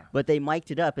 kick. yeah. But they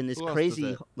mic'd it up in this Who else does crazy.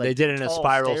 that? Like, They did it in a tall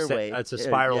spiral. stairway. It's a Yeah,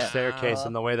 spiral yeah. staircase,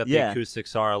 and the way that Yeah. the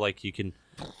acoustics are, like you can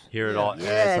hear it Yeah. all. Yeah,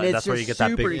 and and it's that's where you just get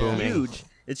that super big booming. huge.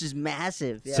 It's just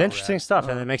massive. It's Yeah. interesting stuff,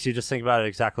 and Uh-huh. it makes you just think about it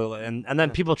exactly. And then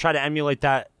people try to emulate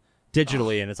that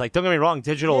digitally, and it's like, don't get me wrong,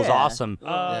 digital is Yeah. awesome,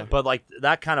 Uh, but like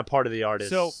that kind of part of the art is.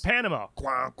 So Panama,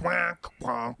 quang, quang,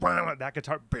 quang, quang, that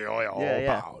guitar,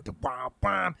 Yeah.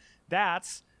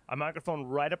 that's a microphone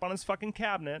right up on his fucking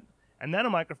cabinet, and then a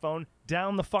microphone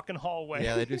down the fucking hallway.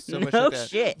 Yeah, they do so much No like that.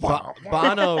 shit.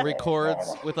 Bono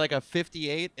records with like a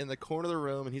 58 in the corner of the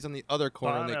room, and he's on the other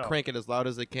corner, and they Bono. crank it as loud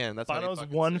as they can. That's how Bono's he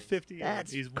fucking 158.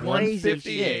 That's He's crazy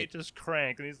 158, shit. just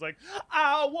cranked, and he's like,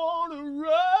 I wanna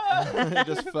run. sings.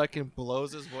 He just fucking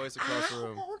blows his voice across the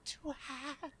room.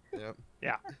 Yep.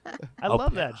 Yeah, I Oh.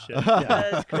 love that shit. That's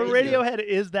Yeah. But crazy. Radiohead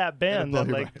is that band blow that,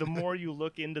 your like, the more you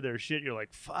look into their shit, you're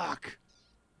like, fuck,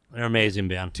 They're amazing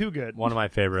band. too good. One of my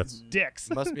favorites. Dicks.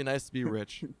 Must be nice to be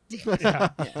rich Yeah.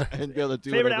 and be able to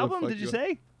do Favorite whatever the album? fuck Did you want.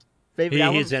 say? Favorite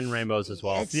album? He's in Rainbows as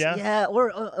well. It's- Yeah? yeah,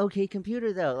 or OK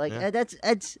Computer though. Like Yeah.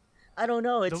 that's I don't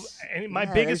know. It's And my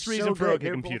yeah, biggest they're reason so for good. OK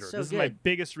They're both Computer. so This is my good.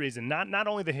 biggest reason. Not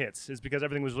only the hits, is because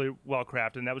everything was really well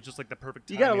crafted, and that was just like the perfect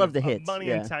You timing gotta love of- the of hits, money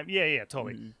yeah. and time. Yeah,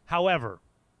 totally. Mhm. However,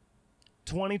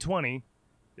 2020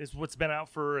 is what's been out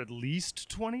for at least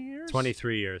 20 years.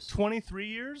 23 years. 23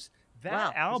 years. That Wow,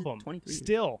 is it album 23 years?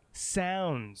 still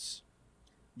sounds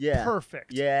yeah,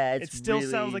 perfect. yeah. It's it still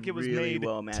really, sounds like it was really made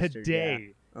well mastered,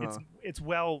 today. It's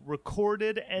well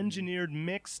recorded, engineered,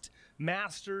 mixed,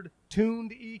 mastered,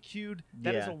 tuned, EQ'd.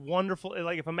 That is Yeah. a wonderful.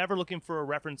 Like if I'm ever looking for a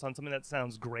reference on something that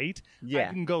sounds great, I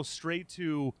Yeah. can go straight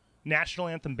to National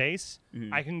Anthem bass.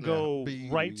 I can go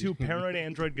right to Paranoid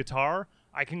Android guitar.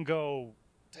 I can go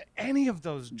to any of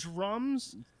those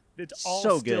drums. It all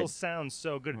So still good. sounds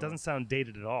so good. It doesn't sound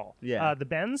dated at all. Yeah. The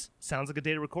Benz sounds like a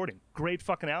dated recording. Great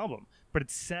fucking album. But it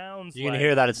sounds You like can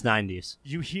hear that it's 90s.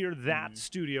 you hear that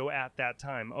studio at that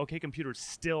time. OK Computer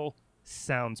still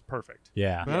sounds perfect.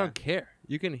 Yeah. But I don't care.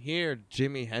 You can hear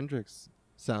Jimi Hendrix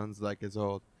sounds like it's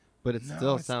old, but it No,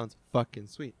 still it's- sounds fucking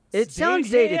sweet. It sounds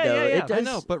dated. dated Yeah, though. yeah, yeah. It does. I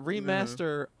know, but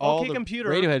remaster all OK the Computer-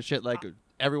 Radiohead shit like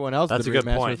everyone else That's did a good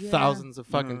remaster point. thousands of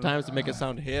fucking times to make it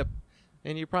sound hip,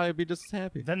 and you'd probably be just as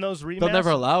happy. Then those remasters. They'll never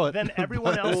allow it. Then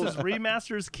everyone else's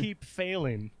remasters keep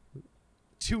failing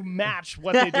to match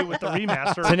what they do with the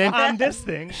remaster on this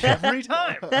thing every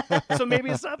time. So maybe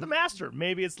it's not the master.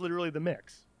 Maybe it's literally the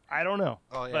mix. I don't know.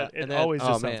 Oh, yeah. But it And then- always oh,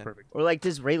 just sounds man. perfect. Or like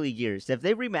Disraeli Gears. Have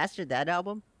they remastered that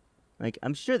album? Like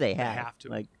I'm sure they have. have to.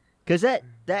 Like, cause that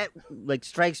like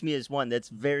strikes me as one that's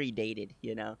very dated.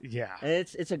 You know, Yeah. and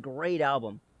it's a great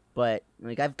album. But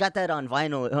like I've got that on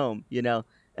vinyl at home. You know,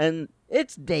 and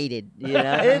it's dated. You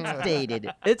know, it's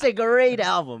dated. It's a great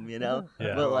album. You know,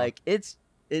 Yeah. but like it's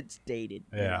dated.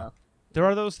 You Yeah. know? There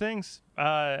are those things.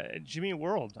 Jimmy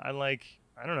World. I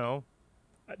don't know.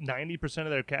 90% of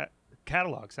their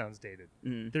catalog sounds dated.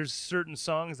 Mm. There's certain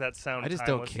songs that sound I just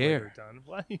don't timeless the way they're care. done.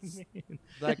 What do you mean?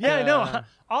 Like, Yeah, I know.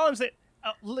 All I'm saying,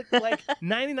 like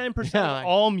 99% Yeah, of like-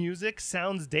 all music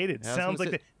sounds dated. Yeah, I was sounds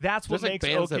gonna like say, that's what There's like makes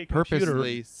bands OK that Computer.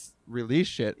 purposely release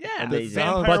shit. Yeah, and Amazing. it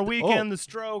sounds Vampire old. Weekend, The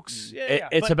Strokes. Yeah,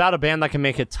 It's but about a band that can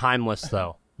make it timeless,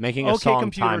 though. Making a OK song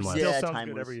Computer timeless. still Yeah, sounds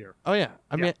timeless. good every year. Oh yeah,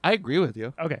 I mean I agree with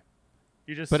you, Okay,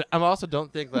 you just. but I also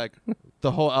don't think like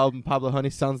the whole album Pablo Honey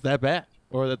sounds that bad,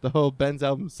 or that the whole Benz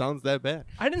album sounds that bad.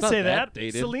 I didn't It's not say that that.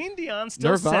 dated. Celine Dion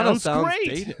still Nirvana sounds great.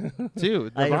 dated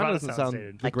too. I- Nirvana Nirvana doesn't sounds sound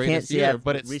dated. the I can't greatest see either, I've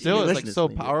but it recently still is like listened to so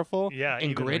Celine Dion. powerful Yeah, and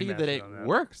even gritty that remastered it on that.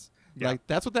 works. Yeah. Like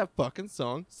that's what that fucking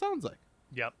song sounds like.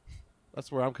 Yep.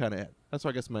 That's where I'm kind of at. That's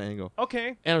where I guess my angle.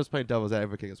 Okay. And I was playing devil's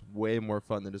advocate. It's way more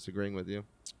fun than disagreeing with you.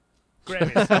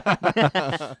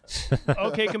 Grammys.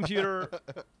 OK Computer.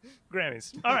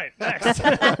 Grammys. All right. Next.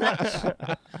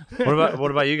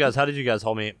 What about you guys? How did you guys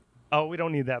hold me? Oh, we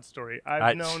don't need that story. I've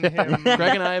I- known him.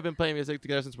 Greg and I have been playing music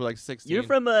together since we're like 16. You're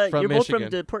from From you're both from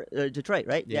Michigan. Detroit,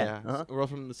 right? Yeah, Uh-huh. we're all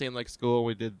from the same like school.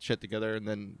 We did shit together, and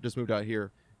then just moved out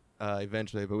here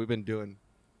eventually. But we've been doing.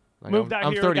 Like, Moved out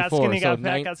I'm here, 34, got skinny, so got fat,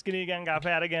 nine- got skinny again, got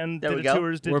fat again. There did we the go.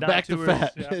 tours, did we're not back to tours.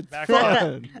 fat. Yeah, It's back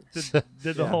fun.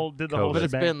 did the whole COVID. whole But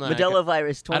it's shebang. been like Medela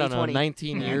virus I don't know, 2020.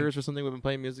 19 years or something. We've been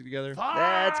playing music together.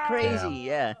 That's crazy.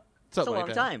 Yeah. It's a Something like long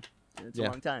that. time. It's a Yeah.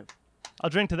 long time.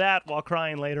 I'll drink to that while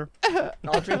crying later.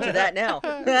 I'll drink to that now.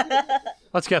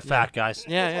 Let's get fat, guys.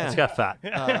 Yeah, Let's yeah. get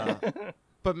fat.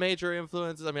 But major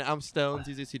influences. I mean, I'm Stones,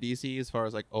 DC as far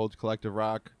as like old collective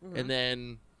rock, and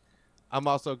then I'm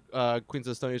also Queens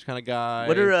of the Stone Age kind of guy.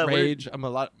 What are, what are- Rage. I'm a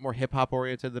lot more hip hop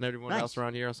oriented than everyone Nice. else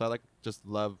around here, so I like just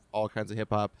love all kinds of hip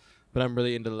hop. But I'm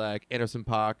really into like Anderson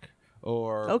 .Paak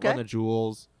or Okay. Run the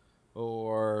Jewels,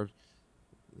 or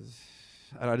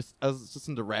I don't know, I was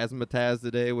listening to Razzmatazz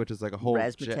today, which is like a whole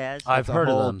Razzmatazz? I've it's a heard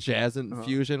of whole them. jazz Uh-huh.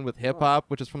 infusion with hip hop,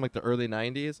 which is from like the early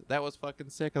 '90s. That was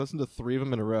fucking sick. I listened to 3 of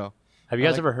them in a row. Have you I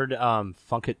guys like- ever heard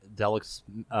Funkadelic's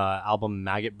album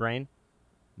Maggot Brain?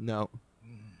 No.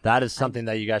 That is something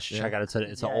that you guys should check out. It's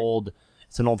Yeah.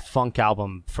 an old funk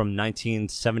album from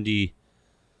 1970.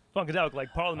 Funkadelic,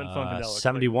 like Parliament Funkadelic.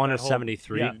 71 like or that whole-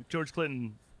 73. Yeah, George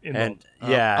Clinton And involved.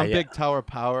 yeah, I'm a yeah. big Tower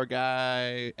Power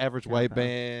guy. Average White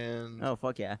Band. Oh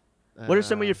fuck yeah! What are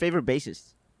some of your favorite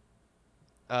bassists?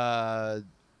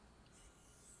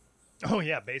 Oh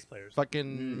yeah, bass players.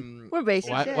 Fucking. We're bassists.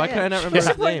 Why, yeah, why yeah. can I not remember You're his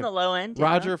supporting name? the low end. you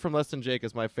Roger know? from Less Than Jake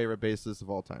is my favorite bassist of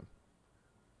all time.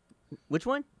 Which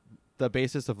one? The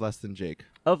bassist of Less Than Jake.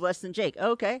 Of Less Than Jake.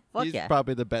 Okay. Fuck He's yeah.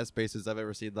 probably the best bassist I've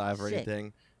ever seen live or Sick.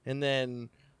 anything. And then,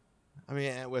 I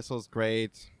mean, Ant Whistle's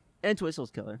great. And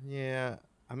Whistle's killer. Yeah.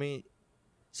 I mean,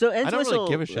 So I don't Whistle, really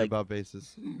give a shit like, about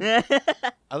basses.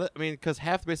 I mean, because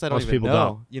half the bass I don't Most even people know.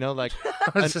 don't. You know, like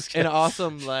was just an kidding.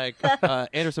 awesome like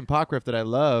Anderson .Paak riff that I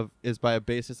love is by a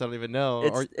bassist I don't even know.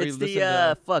 It's, or you it's listen the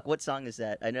to fuck. What song is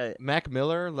that? I know it. Mac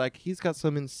Miller. Like he's got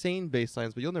some insane bass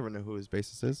lines, but you'll never know who his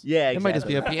bassist is. Yeah, It might just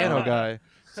be a exactly. piano guy.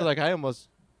 So like I almost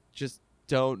just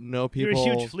don't know people.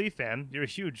 You're a huge Flea fan. You're a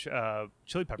huge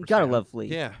Chili Peppers You gotta fan. love Flea.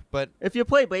 Yeah, but If you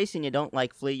play bass and you don't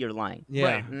like Flea, you're lying. yeah,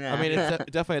 Right. Yeah. I mean, it's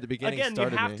definitely at the beginning. Again, you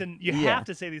started have me. to you Yeah. have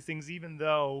to say these things even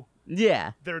though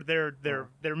Yeah.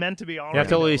 they're meant to be all. You have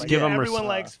to at least give 'em everyone res-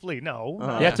 likes Flea. No,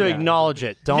 Uh-huh. You have to Yeah. acknowledge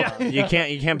it. Don't Yeah. you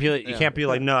can't be Yeah.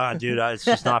 like, nah, dude, it's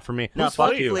just not for me. No, Who's fuck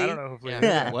Flea? Flea. I don't know who Flea Yeah. is.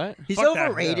 Yeah. What? He's Fuck that, yeah.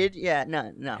 overrated. Yeah.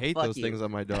 No. I hate fuck those you. things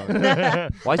on my dog.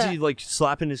 Why is he like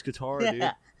slapping his guitar,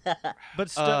 dude? But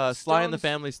Sly and the Stones-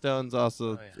 Family Stone's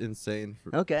also Oh, yeah. insane.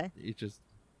 For, Okay. he just,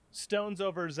 Stones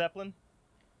over Zeppelin.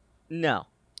 No.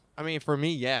 I mean, for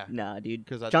me, yeah, No, dude.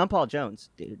 'Cause I- John Paul Jones,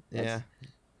 dude. yeah. That's-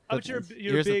 Oh, but you're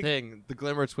Here's big. the thing: the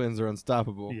Glimmer Twins are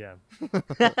unstoppable. Yeah,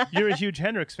 you're a huge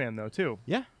Hendrix fan though too.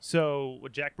 Yeah. So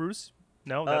what, Jack Bruce?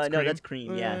 No, that's no, Cream. that's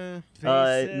Cream. Yeah.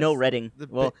 Eh, No Redding. The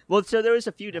Well, so there was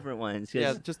a few different ones. 'cause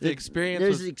yeah, just the experience.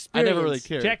 There's Was, the I never really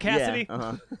experience. cared. Jack Cassidy. Yeah.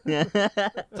 Uh-huh.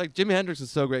 It's like Jimi Hendrix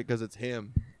is so great because it's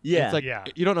him. yeah. It's like Yeah.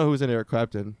 you don't know who's in Eric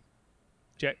Clapton.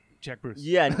 Jack Bruce.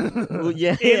 yeah. Well,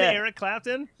 yeah. In yeah. Eric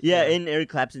Clapton. Yeah, in Eric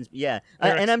Clapton's. Yeah,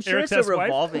 Eric's- and I'm sure Eric's it's a ex-wife?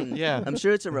 revolving. Yeah. I'm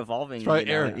sure it's a revolving. probably you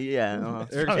know, Eric. Yeah,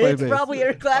 Eric's it's playing bass. probably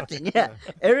Eric Clapton. Yeah,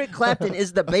 Eric Clapton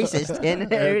is the bassist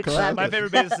in Eric Clapton. My Clapton.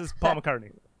 favorite bassist is Paul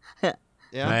McCartney.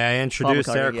 Yeah. May I introduce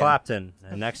Paul McCartney, Eric yeah. Clapton?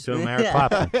 And next to him, Eric Yeah.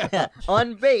 Clapton. Yeah.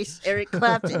 On bass, Eric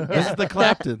Clapton. This Yeah. is the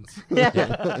Claptons.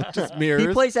 Yeah. Just He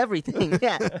mirrors. plays everything.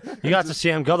 Yeah. You got to see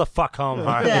him. Go the fuck home. All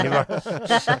right.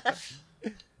 Yeah.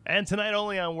 And tonight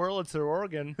only on Wurlitzer,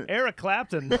 Oregon, Eric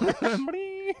Clapton.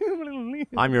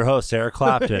 I'm your host, Eric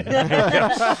Clapton.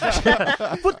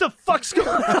 What the fuck's going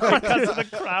on? Because of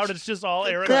the crowd, it's just all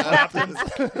Eric Clapton.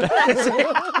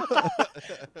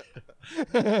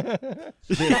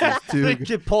 Too The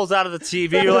kid pulls out of the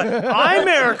TV. You're like, I'm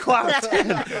Eric Clapton.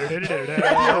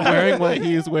 wearing what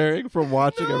he's wearing from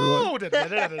watching everyone.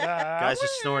 Guys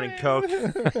just snorting coke.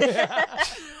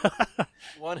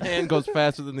 One hand goes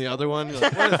faster than the other one. You're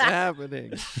like, what is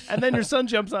happening? And then your son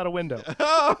jumps out a window.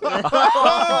 Oh,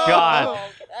 God.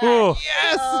 Ooh.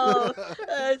 Yes. Oh,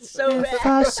 it's so bad.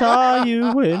 I saw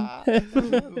you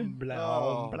in.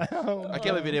 Blow, blow. I can't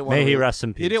believe he didn't want May to he rest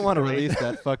in peace. He didn't want to release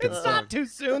that fucking It's song. not too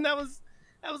soon. That was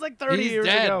like 30 He's years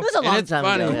dead. ago. It was a And long it's time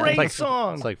funny. ago. Yeah. Great Like,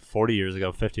 song. It's like 40 years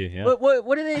ago, 50. Yeah.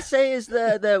 What do they say is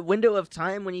the window of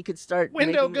time when you could start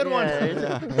Window, making, good one.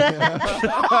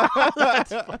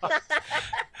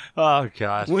 Oh,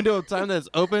 God. Window of time that's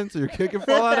open so your kid can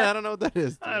fall out. I don't know what that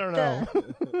is. I don't know.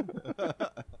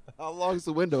 How long's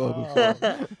the window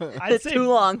open? I'd say too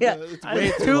long. Yeah, It's I-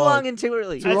 way too long and too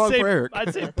early. Too long say, for Eric.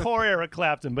 I'd say poor Eric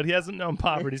Clapton, but he hasn't known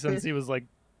poverty since he was like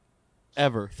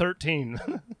Ever. 13.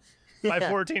 By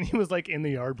 14, he was like in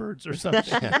the Yardbirds or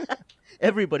something.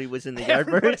 Everybody was in the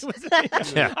Everybody Yardbirds. was in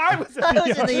the Yeah. I was in I the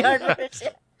was in the Yardbirds.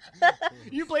 Yardbirds.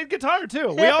 You played guitar too.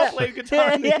 We all played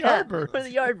guitar in the Yeah, Yardbirds. we're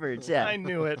the Yardbirds. Yeah, I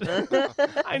knew it.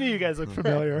 I knew you guys looked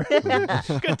familiar.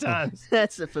 Good times.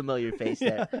 that's a familiar face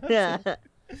there. Yeah.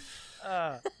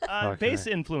 Bass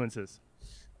influences.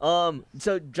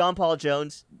 So John Paul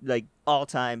Jones, like all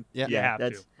time. Yeah. You have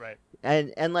that's to, right?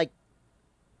 and like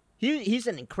he's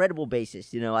an incredible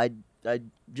bassist. You know,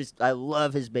 I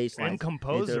love his bass lines. And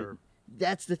composer.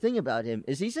 That's the thing about him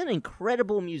is he's an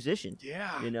incredible musician.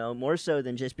 Yeah. You know, more so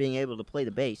than just being able to play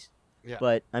the bass. Yeah.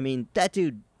 But I mean, that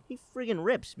dude, he friggin'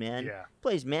 rips, man. Yeah.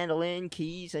 Plays mandolin,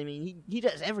 keys. I mean, he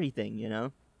does everything. You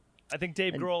know. I think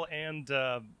Dave And- Grohl and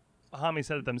Bahami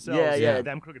said it themselves. Yeah, yeah.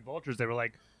 Them Crooked Vultures, they were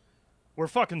like, we're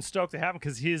fucking stoked to have him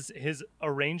because his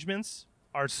arrangements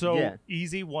are so Yeah.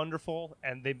 easy, wonderful,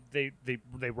 and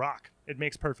they rock. It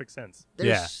makes perfect sense. They're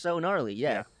Yeah. so gnarly.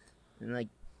 Yeah. Yeah. And like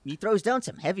he throws down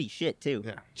some heavy shit too.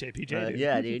 Yeah. JPJ, dude.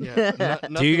 Yeah, dude. Yeah.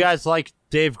 Do you guys like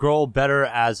Dave Grohl better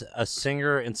as a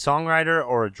singer and songwriter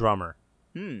or a drummer?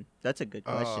 That's a good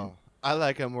question. Oh, I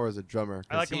like him more as a drummer.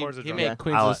 I like 'cause him more as a He drummer. made Yeah.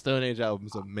 Queens I of like- the Stone Age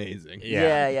albums amazing.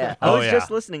 Yeah. I Oh, was yeah. just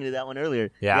listening to that one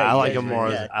earlier. Yeah, I like you him guys more.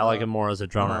 were- As, I like him more as a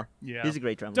drummer. Uh-huh. Yeah. He's a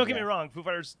great drummer. Don't get me yeah. wrong. Foo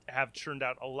Fighters have churned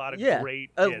out a lot of Yeah,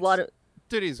 great a hits. lot of.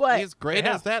 Dude, he's What? great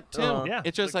Yeah. as that too. Uh-huh.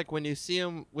 It's just like when you see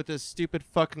him with his stupid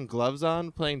fucking gloves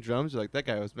on playing drums, you're like, that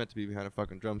guy was meant to be behind a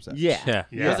fucking drum set. Yeah. Yeah.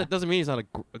 Yeah. Doesn't mean he's not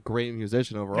a great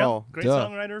musician Yeah, overall. great Duh.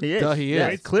 songwriter. He is. Duh, he Yeah,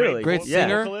 is. clearly. Great Yeah.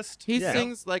 singer. Vocalist. He Yeah.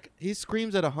 sings like he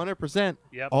screams at 100%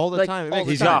 Yep. all the Like, time. It all makes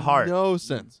the He's got heart. no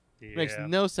sense. It makes Yeah.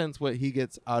 no sense what he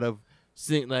gets out of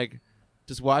sing like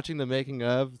just watching the making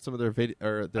of some of their video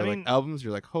or their I mean- like albums.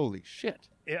 You're like, holy shit.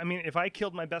 I mean, if I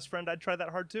killed my best friend, I'd try that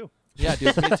hard too. Yeah,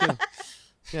 dude, me too.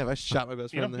 Yeah, if I shot my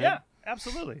best You friend know? in the Yeah, head.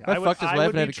 absolutely. I fucked his wife would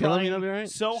and had be to kill him, you trying know, be all right?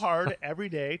 so hard every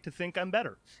day to think I'm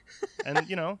better, and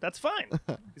that's fine.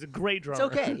 He's a great drummer.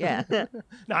 It's okay. Yeah.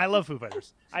 No, I love Foo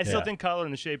Fighters. I still Yeah. think Color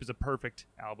and the Shape is a perfect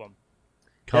album.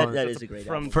 That is a great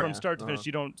from album. from Yeah. start to finish.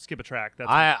 You don't skip a track. That's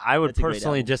I would That's a great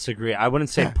personally album. disagree. I wouldn't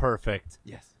say perfect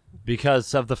Yes.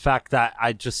 because of the fact that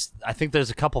I think there's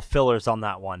a couple fillers on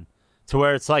that one, to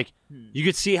where it's like you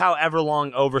could see how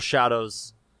Everlong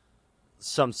overshadows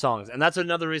some songs, and that's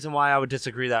another reason why I would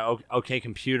disagree that OK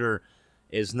Computer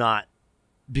is not,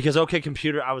 because OK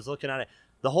Computer, I was looking at it,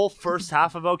 the whole first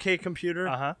half of OK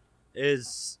Computer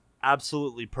is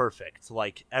absolutely perfect,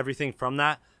 like everything from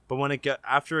that. But when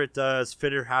after it does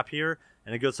Fitter Happier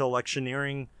and it goes to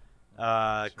Electioneering,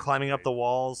 Climbing Up the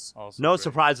Walls, Also No great.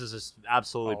 Surprises is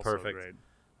absolutely Also perfect. great.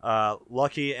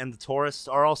 Lucky and the Tourist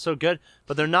are also good,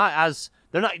 but they're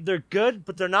good,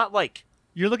 but they're not like,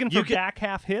 You're looking for You can- back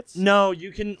half hits. no,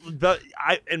 you can, but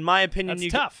in my opinion,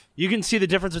 That's tough. You can see the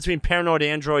difference between Paranoid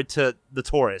Android to the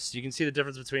Tourist. You can see the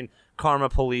difference between Karma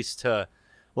Police to,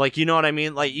 like, you know what I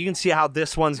mean? Like, you can see how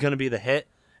this one's going to be the hit.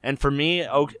 And for me,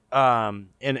 and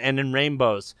in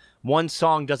Rainbows, one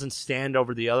song doesn't stand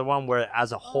over the other one, where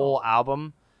as a whole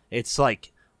album, it's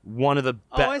like one of the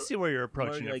Oh, I best. see where you're More,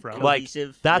 approaching it like, from. Like,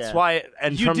 cohesive. that's Yeah. why,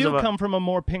 in You terms do of come from a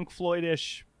more Pink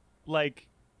Floyd-ish, like,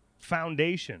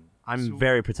 foundation. I'm So-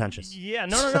 very pretentious. Yeah,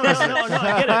 no,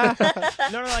 I get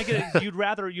it. No, I get it. You'd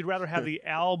rather have the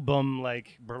album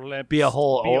like Be a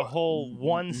whole-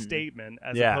 one statement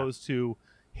as Yeah. opposed to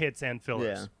hits and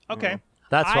fillers. Yeah. Okay,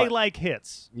 That's I what, like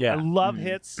hits. Yeah. I love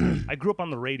hits. I grew up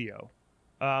on the radio,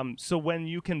 so when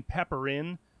you can pepper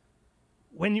in,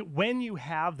 when you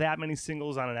have that many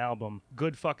singles on an album,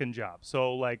 good fucking job.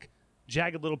 So like,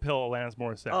 Jagged Little Pill, Alanis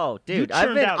Morissette. Oh, You dude, I've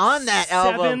churned been out on that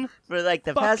 7 album for like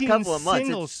the past fucking couple of months.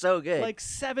 singles. It's so good. Like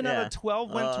 7 out Yeah. of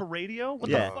 12 went to radio. What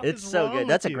yeah, the fuck it's is so wrong good.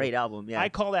 That's with a you? great album. Yeah. I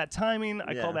call that timing. I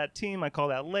call Yeah. that team. I call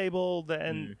that label,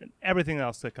 and everything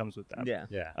else that comes with that. yeah.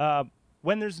 yeah.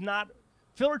 When there's not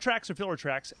filler tracks are filler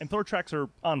tracks, and filler tracks are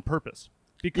on purpose.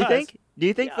 Because Do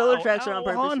you think filler tracks are on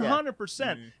purpose?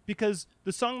 100%. Because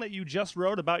the song that you just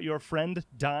wrote about your friend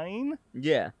dying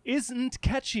Yeah. isn't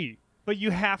catchy, but you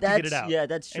have to That's get it out. yeah,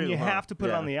 that's true. And you huh? have to put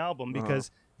it Yeah. on the album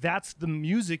because that's the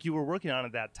music you were working on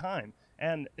at that time.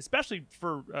 And especially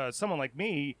for someone like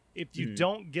me, if you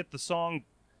don't get the song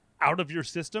out of your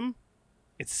system,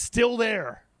 it's still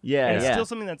there. Yeah, And it's yeah. still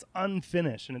something that's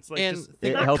unfinished. And it's like, And just, it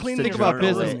they're not helps cleaning to Think your about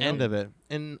journal business it. end of it.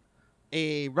 And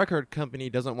a record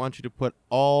company doesn't want you to put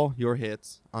all your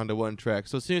hits onto one track.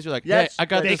 So as soon as you're like, hey, That's- I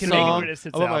got They this can make a song greatest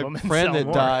hits about album my and friend sell that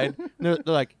more. died, they're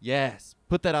like, yes,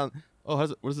 put that on. Oh,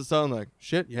 what does it sound like?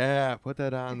 Shit, yeah, put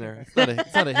that on there.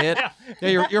 It's not a hit.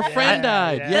 Yeah, your friend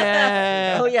died. yeah.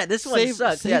 Yeah. Oh, yeah, this one save,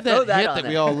 sucks. Save Yeah, that throw that hit on that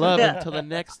there. we all love until the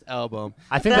next album.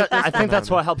 I think that's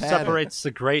what helps Pattern. separates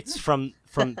the greats from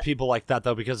people like that,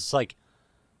 though, because it's like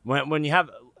when you have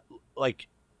like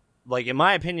in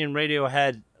my opinion,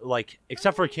 Radiohead, like,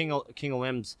 except for King of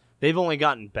Limbs, they've only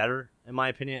gotten better in my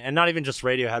opinion, and not even just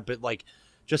Radiohead, but like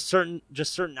just certain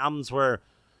albums where.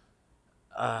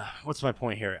 What's my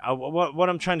point here? What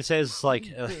I'm trying to say is like,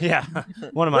 yeah.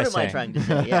 What am I What am saying? I trying to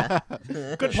say? Yeah.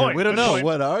 good point. We don't good know. point.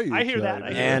 What are you? I hear trying that. to I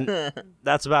say? hear And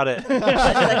that's about it.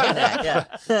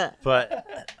 yeah. But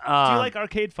Do you like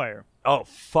Arcade Fire? oh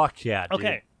fuck yeah, dude.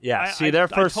 Okay. Yeah. I- See, I- their I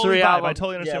first totally three vibe. albums. I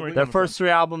totally understand Yeah, where you're Their coming first three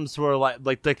albums were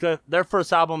like their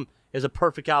first album is a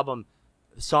perfect album,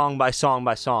 song by song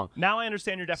by song. from. Now I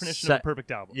understand your definition Se- of a perfect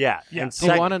album. Yeah. Yeah. And So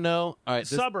You sec- want to know? All right. This,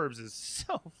 Suburbs is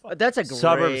so fucking That's a great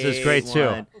Suburbs is great, too.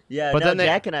 one. Yeah, But no, then they-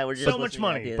 Jack and I were just so much listening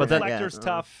money. to that But the then- other day. Reflector's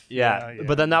Yeah. tough. yeah.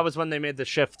 But then that was when they made the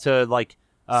shift to like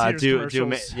Sears do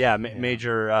commercials.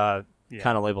 major Yeah.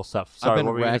 kind of label stuff. Sorry, I've been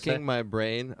what were you gonna racking say? my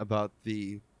brain about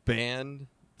the band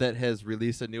that has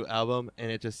released a new album, and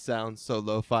it just sounds so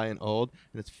lo-fi and old,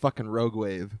 and it's fucking Rogue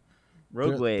Wave.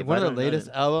 Rogue They're- Wave. One I of the don't know latest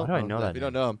that. albums. Why do I know that If you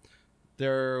don't name? know them,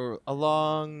 they're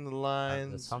along the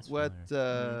lines. sounds What?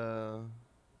 familiar.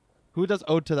 Who does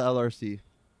Ode to the LRC?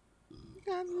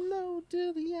 Got low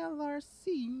to the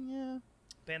LRC. Yeah.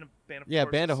 Band of Yeah,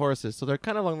 Horses. Band of Horses. So they're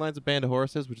kind of along the lines of Band of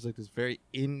Horses, which is like this very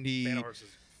indie. Band of Horses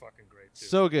is fucking great too.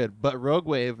 So good. But Rogue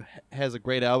Wave has a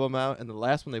great album out, and the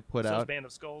last one they put So is out. Band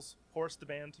of Skulls, Horse the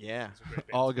band. Yeah, It's a great band.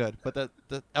 all good. But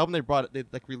the album they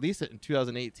like released it in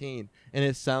 2018, and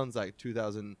it sounds like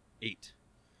 2008.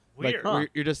 Weird. Like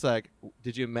you're just like,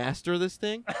 did you master this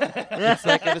thing? It's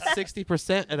like at a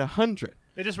 60% at 100.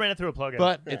 They just ran it through a plugin.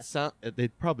 But it sound they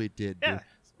probably did. Yeah. Dude.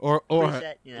 Or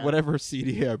Preset, you know. whatever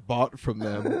CD I bought from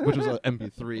them, which was an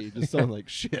MP3, just sounded like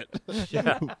shit.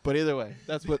 Yeah. But either way,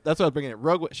 that's what I was bringing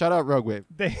it. Shout out Rogue Wave.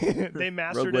 they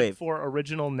mastered it Wave. for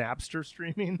original Napster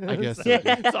streaming. I guess So so.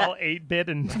 it's all 8-bit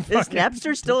and Is fucking-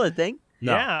 Napster still a thing?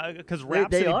 No. Yeah, because They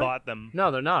Rhapsody are? bought them. No,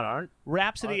 they're not, aren't.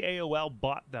 Rhapsody AOL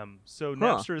bought them, so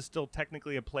Napster is still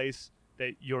technically a place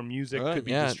that your music Right, could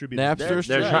be yeah. distributed. Napster's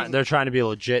They're Right. trying. They're trying to be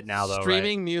legit now, though.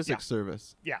 Streaming music Yeah.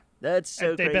 service. That's so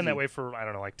And they've crazy. been that way for I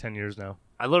don't know, like 10 years now. Right?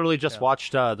 I literally just Yeah.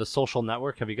 watched The Social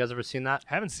Network. Have you guys ever seen that?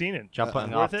 Haven't seen it.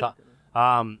 Jumping Worth off it? top.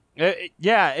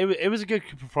 It was a good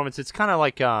performance. It's kind of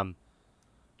like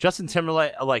Justin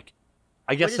Timberlake. Like,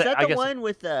 I Wait, guess is that I the guess one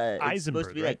with it's supposed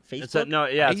to be Eisenberg, like Facebook?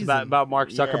 it's it's about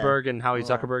Mark Yeah. Zuckerberg and how he Oh.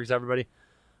 Zuckerberg's everybody.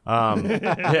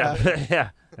 Yeah.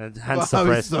 And hence the Wow,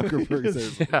 phrase. Zuckerberg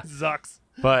says. Yeah. Zucks.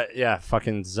 But yeah,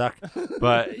 fucking Zuck.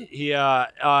 But he,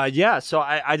 so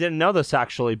I didn't know this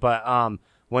actually, but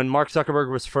when Mark Zuckerberg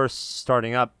was first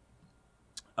starting up,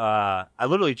 I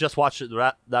literally just watched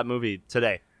that movie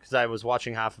today because I was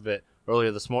watching half of it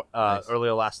earlier Nice.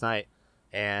 earlier last night,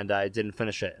 and I didn't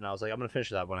finish it, and I was like, I'm gonna finish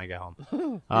that when I get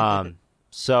home.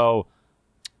 So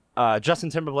Justin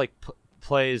Timberlake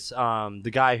plays the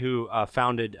guy who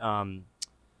founded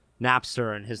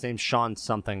Napster, and his name's Sean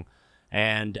something.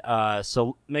 And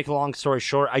so, make a long story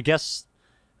short, I guess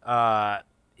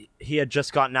he had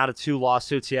just gotten out of 2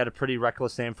 lawsuits. He had a pretty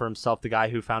reckless name for himself, the guy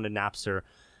who founded Napster.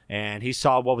 And he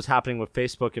saw what was happening with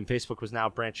Facebook, and Facebook was now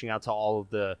branching out to all of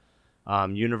the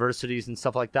universities and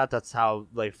stuff like that. That's how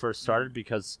they first started,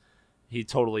 because he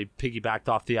totally piggybacked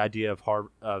off the idea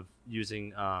of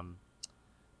using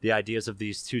the ideas of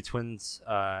these 2 twins.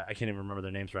 I can't even remember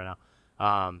their names right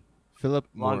now. Philip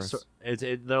Morris.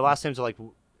 Their last names are like,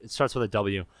 it starts with a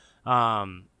W.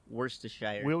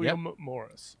 Worcestershire. William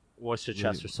Morris.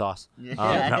 Worcestershire sauce. Yeah,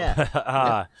 No.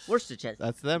 yeah. Worcestershire.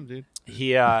 That's them, dude.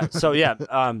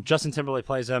 Justin Timberlake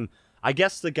plays him. I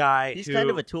guess the guy He's who kind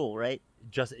of a tool, right?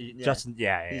 Justin, He's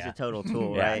a total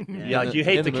tool, Yeah. right? Yeah, like you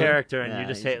hate In the the movie. character and Yeah, you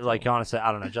just he's a hate, like, total. honestly,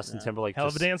 I don't know, Justin Yeah. Timberlake. Hell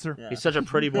of a just- dancer. Yeah. He's such a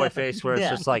pretty boy face where it's Yeah.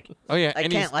 just like, Oh yeah, I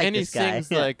and can't like he this guy.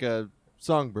 sings Yeah. like a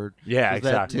songbird. yeah, Does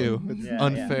that exactly. too. It's Yeah, yeah.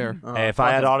 unfair. Oh, Hey, if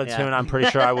I had fuck auto him. tune, Yeah. I'm pretty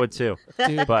sure I would too.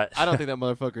 Dude, But I don't think that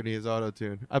motherfucker needs auto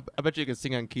tune. I bet you can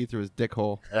sing on key through his dick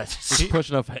hole. that's Just push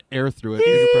enough air through it.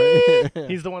 You could probably-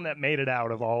 He's the one that made it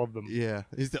out of all of them. yeah,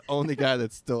 he's the only guy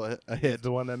that's still a He's hit.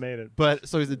 the one that made it. But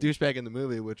so he's a douchebag in the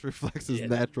movie, which reflects his Yeah.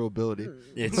 natural ability.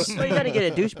 it's Well, you got to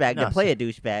get a douchebag No, to play a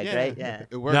douchebag, Yeah, right? Yeah.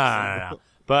 it works. no.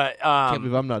 But Can't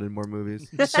believe I'm not in more movies.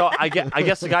 so I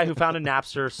guess the guy who founded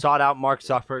Napster sought out Mark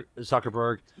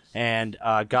Zuckerberg and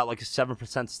got like a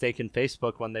 7% stake in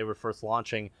Facebook when they were first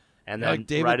launching, and then Like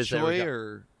David right as they Choi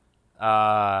were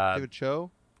or David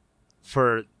Cho.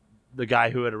 for the guy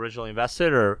who had originally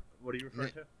invested, or what are you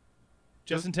referring to?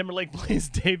 Justin Timberlake plays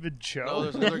David Cho.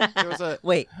 No, there was a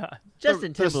Wait,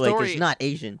 Justin the Timberlake story- is not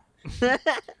Asian.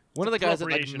 one of the guys that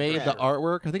like Appropriation. made the Yeah.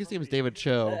 artwork. I think his name is David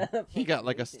Cho. He got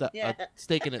like a Yeah.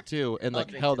 stake in it too, and I'll like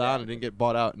drink held to on that. and didn't get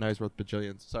bought out. And now he's worth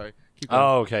bajillions. Sorry. Keep going.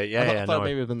 Oh, okay, yeah, I thought, yeah, I thought no,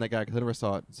 maybe it was that guy because I never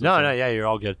saw it. So no, sorry. yeah, you're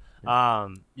all good.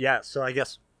 Yeah, so I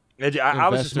guess I was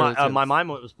just Investor my sense. mind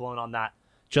was blown on that.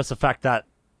 Just the fact that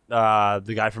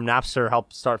the guy from Napster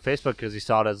helped start Facebook because he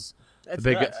saw it as a That's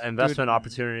big nuts. investment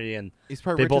opportunity, and He's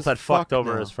probably they rich both as had fucked fuck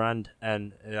over now. his friend.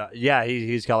 And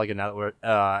he's got like a net worth.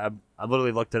 I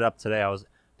literally looked it up today. I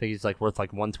think he's like worth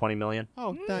like 120 million.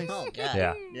 Oh, nice. Oh, God.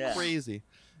 Yeah. Yeah. Crazy.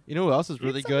 You know who else is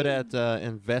really good at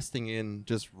investing in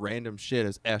just random shit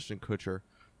is Ashton Kutcher.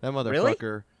 That Really?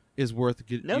 motherfucker is worth.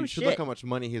 No you should look shit. how much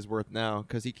money he's worth now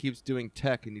because he keeps doing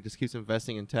tech and he just keeps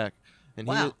investing in tech. And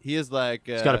Wow. he is like.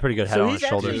 He's got a pretty good head So on he's his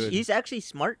shoulders. actually he's actually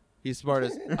smart. He's smart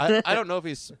as. I don't know if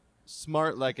he's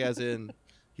smart like as in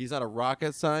he's not a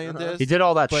rocket scientist. He did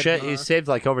all that But, shit. He saved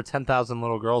like over 10,000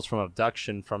 little girls from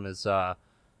abduction from his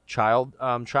child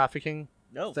trafficking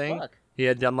No thing. fuck. He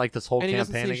had done like this whole and he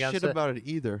doesn't campaign say against shit it. about it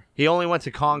either. He only went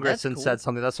to Congress That's and cool. said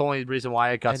something. That's the only reason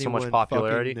why it got so much Anyone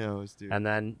popularity. fucking knows, dude. And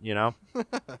then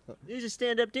He's a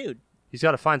stand-up dude. he's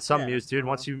got to find some Yeah. muse, dude.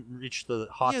 Once you reach the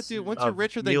hot, Yeah, dude. Once you're of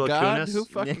richer than Mila God, Kunis, who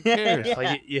fucking cares? Yeah.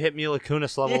 like you hit Mila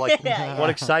Kunis level, like Yeah. what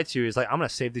excites you? He's like, I'm gonna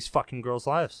save these fucking girls'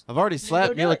 lives. I've already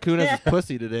slapped do Mila it. Kunis' Yeah.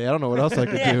 pussy today. I don't know what else I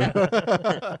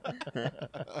could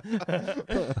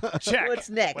Check. What's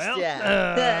next? Well,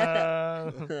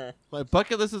 Yeah. do. My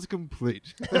bucket list is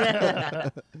complete.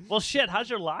 well, shit. How's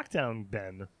your lockdown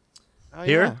been? Oh,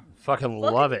 Here, yeah. fucking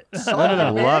love it. No,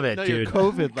 man. love it, No, your dude.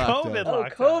 COVID lockdown. COVID Oh,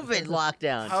 lockdown. COVID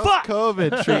lockdown. How's Fuck!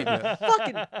 COVID treating you?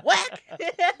 Fucking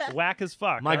whack. Whack as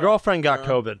fuck. My huh? girlfriend got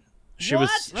COVID. She What?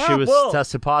 was Whoa.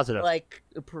 tested positive. like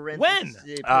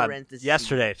parentheses. Parentheses.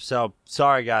 Yesterday. So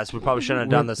sorry, guys. We probably shouldn't have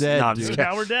done We're this. dead, no, I'm just dude.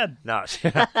 kidding. Now we're dead.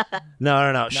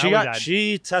 No. She we got died.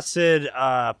 she tested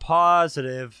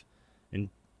positive in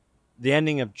the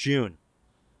ending of June,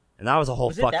 and that was a whole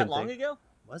Was it fucking that long thing. ago?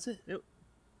 Was it? It-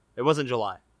 It wasn't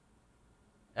July.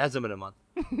 It hasn't been a month.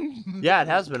 Yeah, it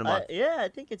has been a month. Yeah, I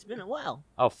think it's been a while.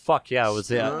 Oh fuck yeah, it was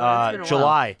It's been a while.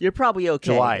 July. You're probably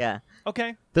okay. July. Yeah.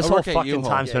 Okay. This I whole work at fucking U-Haul.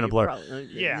 time's been a you blur.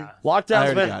 Yeah. I Lockdown's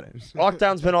already been got it.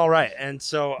 lockdown's been all right, and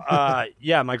so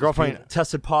yeah, my girlfriend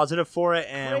tested positive for it,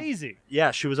 and Crazy.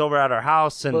 yeah, she was over at our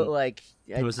house, and But like,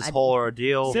 it was this whole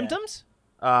ordeal. Symptoms?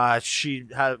 She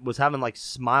was having like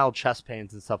mild chest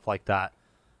pains and stuff like that.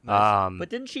 Nice. But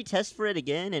didn't she test for it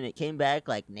again and it came back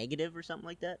like negative or something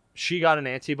like that? She got an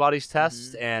antibodies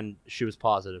test and she was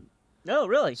positive. No,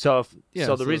 really. So, Yeah,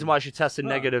 so the so- reason why she tested Huh.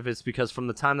 negative is because from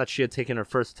the time that she had taken her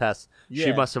first test, she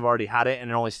Yeah. must have already had it, and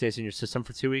it only stays in your system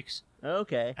for 2 weeks.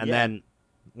 Okay. And yeah. then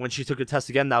when she took the test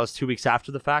again, that was 2 weeks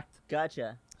after the fact.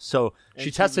 Gotcha. So And she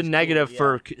she tested was cool, negative yeah.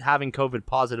 for having COVID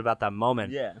positive at that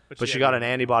moment. Yeah. But she got an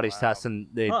antibodies Wow. test, and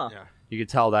they Huh. Yeah. you could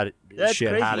tell that That's she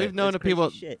had crazy. had We've it. known That's of people.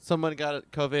 crazy shit. Someone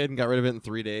got COVID and got rid of it in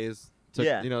 3 days. Took,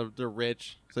 Yeah. You know, they're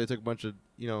rich, so they took a bunch of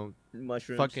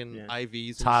Mushrooms. fucking yeah.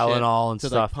 IVs, and Tylenol and shit to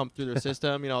stuff. like pump through their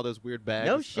system. You know, all those weird bags.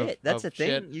 No of- shit. That's of a thing.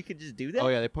 shit. You could just do that. Oh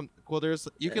yeah, they pump. Well, there's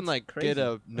you can That's like crazy. get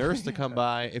a nurse to come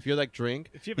by if you like drink.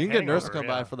 If you You have can a get a nurse to hangover, come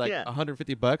by yeah. for like Yeah.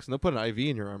 $150, and they'll put an IV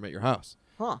in your arm at your house.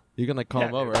 Huh. You can like call Yeah,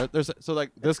 them over. dude. Right? There's so like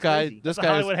this That's guy. crazy. This That's a guy.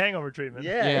 Hollywood hangover treatment.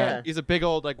 Yeah. Yeah, he's a big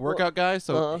old like workout guy.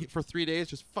 So uh-huh. for 3 days,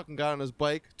 just fucking got on his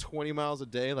bike 20 miles a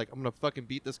day. Like I'm gonna fucking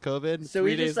beat this COVID. So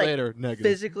 3 he days just, like, later, negative.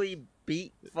 Physically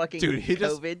beat fucking Dude, he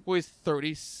just COVID. was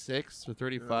 36 or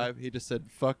 35. He just said,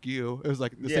 "Fuck you." It was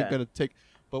like this ain't Yeah. gonna take.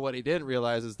 But what he didn't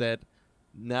realize is that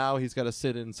now he's got to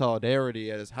sit in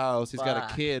solidarity at his house. He's got a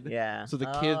Fuck. kid. Yeah. So the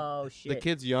kid- Oh The shit.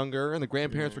 kid's younger, and the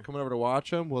grandparents were coming over to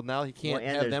watch him. Well, now he can't Well,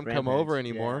 and have there's them come over grandparents.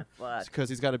 anymore Yeah, fuck. because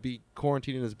he's got to be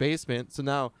quarantined in his basement. So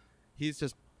now he's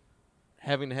just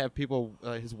having to have people,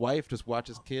 his wife, just watch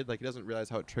his kid. Like he doesn't realize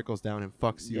how it trickles down and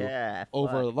fucks you Yeah.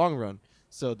 over fuck. the long run.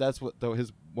 So that's what though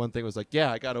his one thing was like,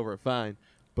 yeah, I got over it fine.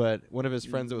 But one of his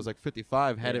friends that was like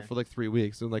 55 had Yeah. it for like 3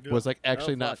 weeks and like Yeah. was like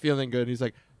actually not fuck. feeling good. And he's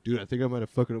like, dude, I think I might have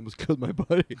fucking almost killed my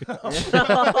buddy.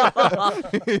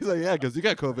 he's like, yeah, because he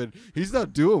got COVID. He's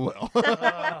not doing well.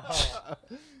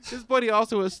 His buddy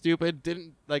also was stupid.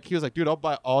 Didn't like. He was like, dude, I'll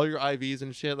buy all your IVs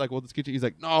and shit. Like, we'll just get you. He's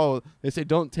like, no. They say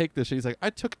don't take this shit. He's like,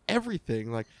 I took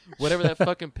everything. Like, whatever that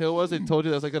fucking pill was, they told you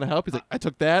that was like gonna help. He's like, I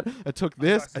took that. I took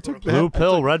this. I took that. Blue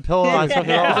pill, red pill. I took it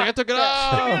I was all. like, I took it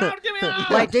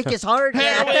all. My dick is hard.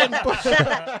 Heroin.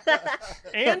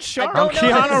 And sharp. don't know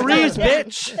Keanu this. Reeves,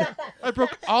 bitch. I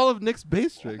broke all of Nick's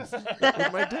bass strings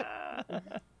with my dick.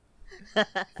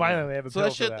 Finally, they have a So pill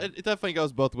that shit, for that. it definitely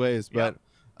goes both ways. But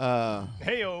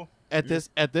Heyo. at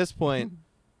this point,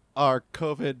 our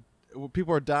COVID,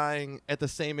 people are dying at the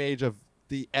same age of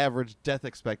the average death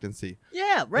expectancy.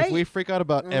 Yeah. Right. If we freak out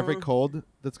about every Mhm. cold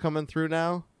that's coming through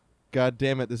now, god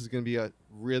damn it, this is going to be a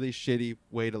really shitty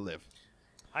way to live.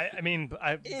 I mean,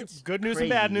 It's good news crazy, and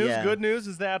bad news. yeah. Good news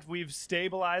is that we've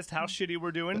stabilized how shitty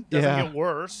we're doing. Doesn't Yeah. get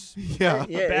worse. Yeah,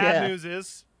 Yeah. Bad news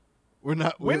is we're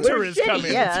not. winter We're is shitty,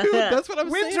 coming. yeah. Dude, that's what I'm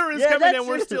Winter saying. is Yeah, coming, that's and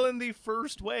we're it. still in the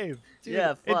first wave.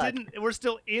 Yeah. It Fuck. didn't. We're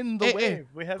still in the Hey, wave. hey,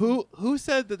 We have Who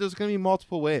said that there's going to be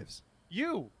multiple waves?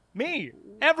 you, me,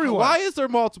 everyone. Why is there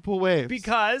multiple waves?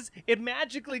 Because it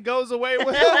magically goes away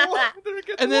when it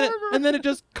gets and then warmer. and then it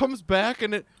just comes back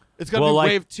and it's gonna Well, be like-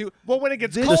 wave 2. well, when it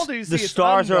gets This- colder, you see The it's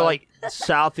stars are undone. like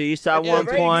southeast at Yeah, one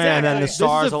right, point, and then the exactly.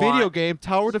 stars This is a video align. game,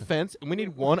 tower defense, and we need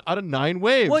 1 out of 9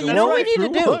 waves. Well, and you we're know what right we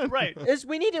need to through do? one. right. Is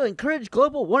we need to encourage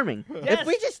global warming. Yes. If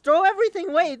we just throw everything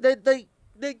away, the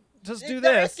Just the do Earth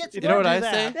this. gets If You know what do I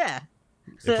that- say? yeah.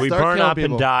 If we Start burn killing up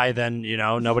people. and die, then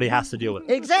nobody has to deal with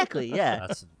it. Exactly. Yeah.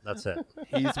 That's it.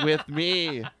 He's with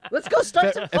me. Let's go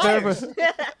start some If I ever- fires.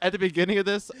 At the beginning of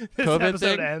this This COVID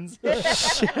episode thing, ends.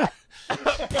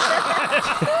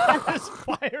 Just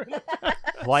firing.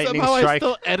 Lightning somehow I strike.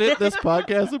 still edit this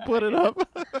podcast and put it up.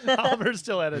 Oliver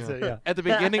still edits it. Yeah. At the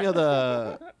beginning of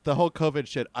the whole COVID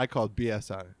shit, I called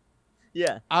BS on it.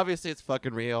 Yeah. Obviously, it's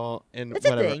fucking real and It's a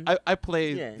whatever. thing. I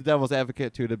play Yeah. the devil's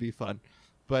advocate too to be fun,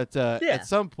 but Yeah. at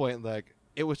some point, like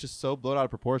it was just so blown out of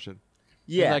proportion. And,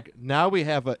 Yeah. like now we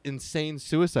have an insane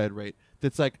suicide rate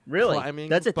that's like Really? climbing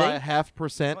That's a by thing?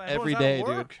 0.5% Well, every everyone's out day, of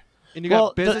dude. work. And you Well,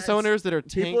 got business that's- owners that are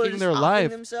People are tanking just their offing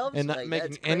life themselves? and not Like, making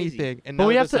that's crazy. anything. And But now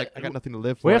we they're have just to- like, I got nothing to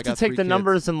live for. We I have to got take 3 the kids.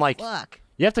 numbers and like Fuck.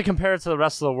 you have to compare it to the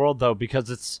rest of the world though, because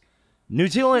it's New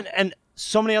Zealand and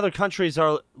so many other countries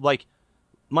are like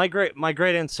my great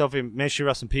aunt Sophie, may she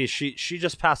rest in peace. She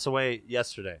just passed away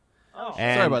yesterday. Oh.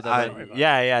 And Sorry about that, I- man. Sorry about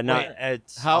yeah, no, Wait,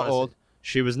 it's How honestly- old?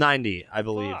 She was 90, I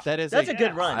believe. Fuck. That is That's a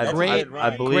good run. I- That's great, a good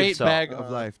run. I believe great so. bag of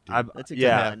life, dude. I, That's a good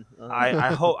yeah, run.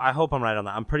 I hope I'm right on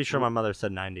that. I'm pretty sure my mother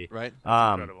said 90. right?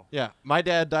 Incredible. Yeah, my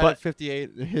dad died But- at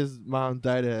 58. His mom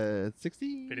died at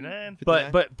 60. 59.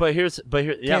 But here's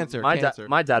yeah, Cancer, my cancer.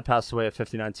 my dad passed away at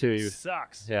 59 too. He was-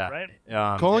 Sucks. Yeah.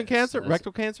 Right. colon yes, cancer, that's-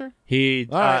 rectal cancer. He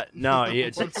All right. no,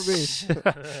 One for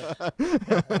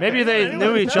me. maybe they Anyone knew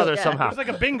who each knows. other Yeah. somehow. It's like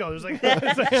a bingo. There's like,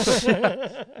 it's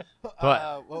like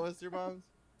But- what was your mom's?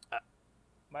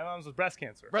 my mom's was breast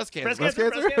cancer. Breast cancer. Breast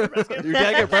cancer. Breast cancer. Breast cancer. Your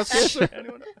dad get breast cancer?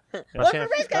 Anyone? What for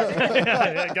breast cancer?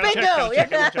 Yeah, gotta Bingo! check,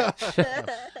 gotta check.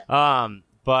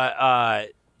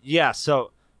 Yeah.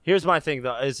 So here's my thing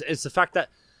though: is the fact that,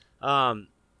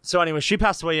 so anyway, she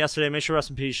passed away yesterday. May she rest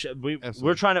in peace. We're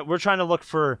Absolutely. trying to look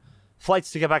for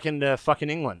flights to get back into fucking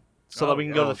England so that we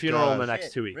can go to the funeral in the gosh.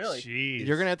 next 2 weeks. Really? Jeez.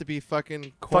 You're gonna have to be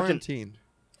fucking quarantined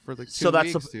for like 2 So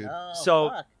that's weeks, the- dude. Oh, So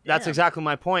fuck. that's Damn. exactly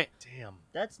my point. Damn.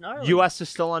 That's gnarly. U.S. is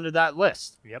still under that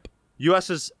list. Yep. U.S.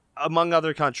 is, among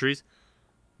other countries,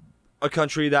 a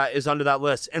country that is under that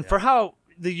list. And for how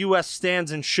the U.S.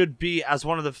 stands and should be as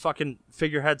one of the fucking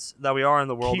figureheads that we are in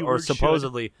the world, or Keyword should.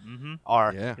 supposedly Mm-hmm.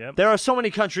 are, Yeah. Yep. there are so many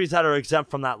countries that are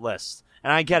exempt from that list.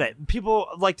 And I get it. People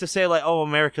like to say, like, oh,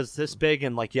 America's this big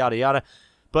and, like, yada, yada.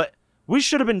 But we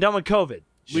should have been done with COVID.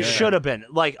 We Yeah. should have been.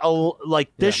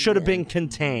 This should have Yeah. been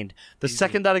contained. The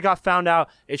second that it got found out,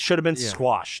 it should have been Yeah.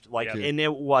 squashed. Like, Yeah. and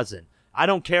it wasn't. I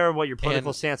don't care what your political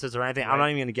And- stance is or anything. I'm Right. not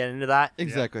even going to get into that.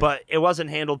 Exactly. But it wasn't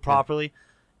handled properly.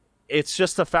 It's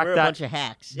just the fact We're a that bunch of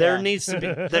hacks. there yeah. needs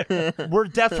to be. We're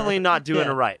definitely not doing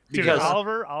Yeah. it right. Dude, Because,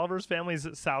 Oliver's family's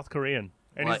South Korean,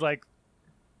 and he's What? like,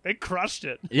 they crushed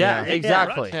it. yeah, Yeah.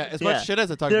 exactly. yeah, as Yeah. much shit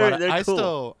as I talk They're- about it, they're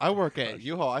cool. I work at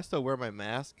U-Haul. I still wear my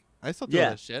mask. I still do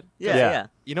Yeah. this shit. Yeah, Yeah. yeah.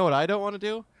 You know what I don't want to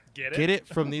do? Get it? Get it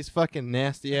from these fucking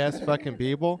nasty ass fucking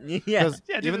people. Yeah. 'Cause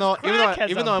Yeah, dude, even there's though even though crackheads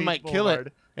even though I on might Beach kill Boulevard.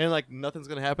 it and like nothing's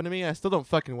gonna happen to me, I still don't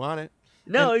fucking want it.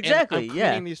 No, And exactly. I'm yeah.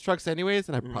 cleaning these trucks anyways,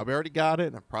 and I probably already got it,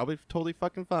 and I'm probably totally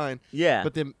fucking fine. Yeah.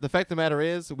 But the fact of the matter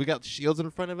is, we got shields in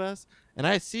front of us, and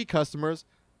I see customers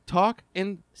talk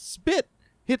and spit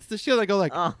hits the shield. I go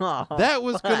like, Oh, that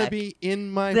was gonna fuck. be in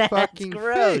my That's fucking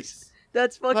gross. face.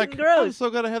 That's fucking Like, I'm gross. still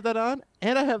gonna have that on,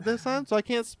 and I have this on, so I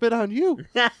can't spit on you,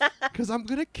 because I'm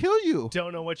gonna kill you.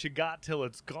 Don't know what you got till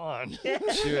it's gone.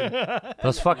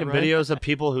 Those fucking Right? videos of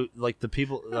people who, like, the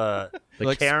people, the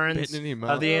Like Karens spitting in your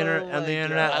of mouth. the, Oh of the my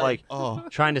internet, God. like, Oh,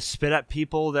 trying to spit at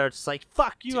people. They're just like,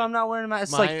 fuck you, I'm not wearing a mask.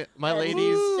 It's my like, my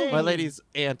That's lady's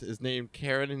insane. aunt is named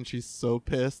Karen, and she's so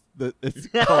pissed that it's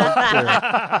called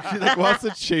Karen. She like wants to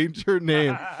change her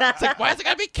name. It's like, why is it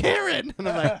gotta be Karen? And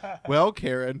I'm like, well,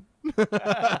 Karen.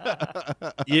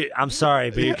 I'm sorry,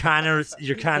 but you're kind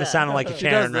of sounding like a She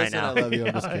Karen does right listen, now. I love you.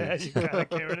 I'm just kidding. you kind of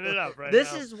carrying it up right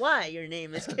This now. is why your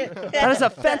name is. That is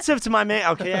offensive to my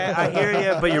man. Okay, I hear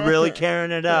you, but you're really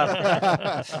carrying it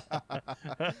up.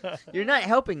 You're not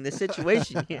helping the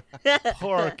situation here.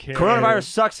 Poor kid. Coronavirus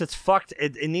sucks. It's fucked.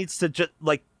 It needs to just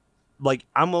like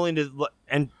I'm willing to.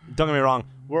 And don't get me wrong,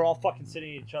 we're all fucking sitting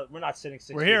each other. We're not sitting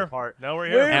 6 We're feet here. apart. No, we're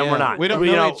here. And we're not. We don't We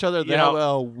know know- each other you that know,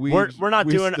 well. We're not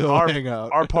we doing still hang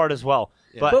out. our part as well.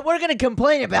 Yeah. But But we're gonna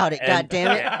complain about it. God And-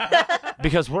 damn it.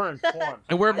 because we're informed.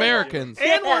 and we're Americans.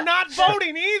 And we're not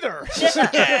voting either.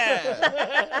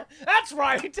 That's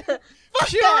right.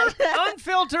 Pure,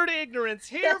 unfiltered ignorance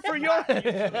here for your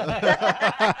here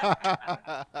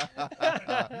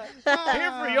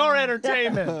for your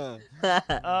entertainment.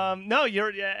 No,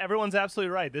 everyone's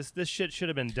absolutely right. This shit should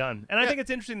have been done, and I think it's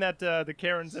interesting that the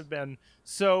Karens have been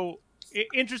so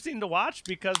interesting to watch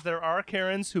because there are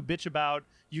Karens who bitch about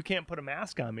you can't put a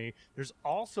mask on me. There's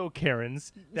also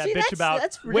Karens that See, bitch about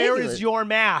that's where ridiculous. is your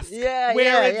mask? Yeah, Where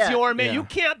yeah, is yeah. your mask? Yeah. You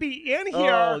can't be in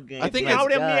here Oh, good I think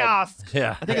without it's- a God. mask.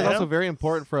 Yeah. I think Yeah. it's also very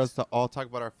important for us to all talk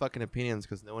about our fucking opinions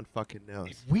because no one fucking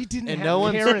knows. We didn't And have no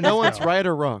one's Karens, no one's though. right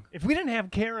or wrong. If we didn't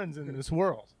have Karens in this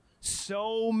world,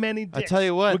 so many dicks tell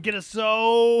you what. would get us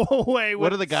so away. What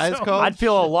with are the guys so called? I'd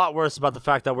feel a lot worse about the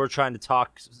fact that we're trying to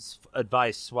talk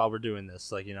advice while we're doing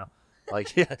this. Like, like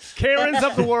Karens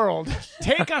of the world,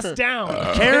 take us down.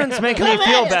 Karen's making me Come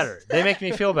feel at us. better. They make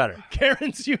me feel better.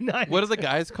 Karens unite. What are the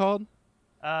guys called?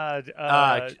 Oh,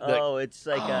 it's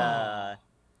like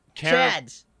Karen.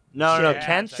 Chads. No, Chads.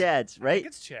 Ken. Chads, I right? think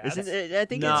it's Chads. Isn't it, I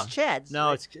think No. it's Chads. No,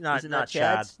 right? it's not. Is it not Chads?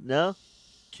 Chad. No.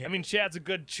 I mean, Chad's a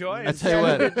good choice. I tell you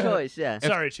Chad's a what. good choice. Yeah.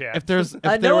 Sorry, Chad. If there's, if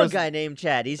I there know was, a guy named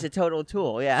Chad. He's a total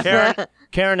tool. Yeah.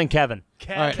 Karen and Kevin.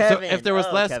 Kev- all right, Kevin. so if there was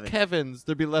Oh, less Kevin. Kevins,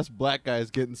 there'd be less black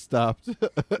guys getting stopped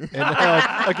and held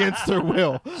against their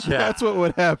will. Yeah. That's what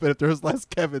would happen if there was less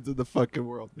Kevins in the fucking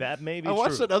world. that may be I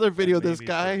watched true. another video of That may this be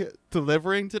guy true.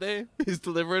 delivering today. He's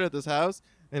delivering at this house,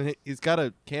 and he's got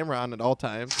a camera on at all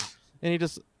times. And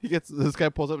this guy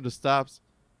pulls up and just stops,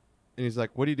 and he's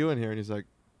like, "What are you doing here?" And he's like,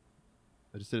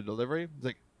 "I just did a delivery." He's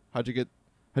like, How'd you get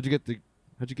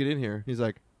in here?" He's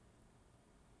like,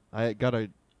 "I got a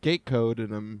gate code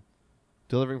and I'm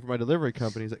delivering for my delivery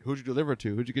company." He's like, "Who'd you deliver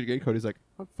to? Who'd you get a gate code?" He's like,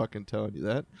 "I'm fucking telling you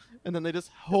that." And then they just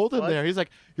hold him there. He's like,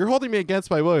 "You're holding me against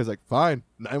my will." He's like, "Fine,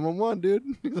 911, dude."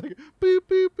 He's like, "Boop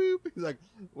boop boop." He's like,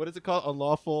 "What is it called?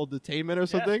 Unlawful detainment or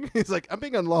something?" He's like, "I'm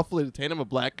being unlawfully detained. I'm a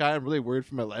black guy. I'm really worried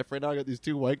for my life right now. I got these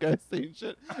 2 white guys saying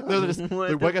shit."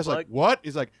 The white guy's like, "What?"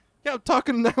 He's like, "Yeah, I'm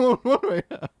talking to 911 right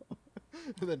now."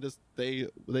 And then just they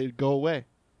go away.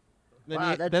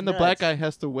 Wow, that's then the nuts. black guy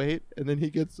has to wait, and then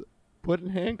he gets put in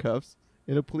handcuffs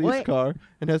in a police car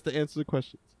and has to answer the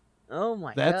questions. Oh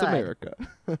my god. That's America.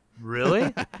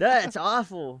 Really? That's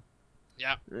awful.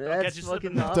 Yeah. That's catch you fucking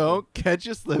slipping. awful. Don't catch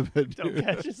you slipping. Don't dude.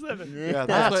 catch you slipping. Yeah, that's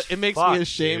That's what it makes fucked, me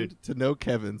ashamed dude. to know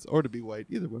Kevin's or to be white.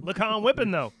 Either one. Look how I'm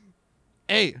whipping though.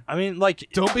 Hey, I mean, like,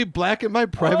 don't be black in my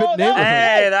private that was neighborhood.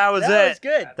 hey, that was That it. was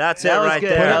good. That's That it was right good.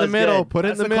 Put there. it That in the was middle. good. Put it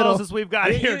That's in the the middle. closest we've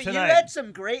got here You tonight. read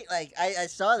some great, I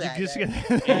saw that. You just That-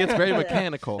 get- It gets very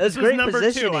mechanical. That's This was great number 2.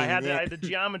 positioning, I had yeah. to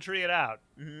geometry it out.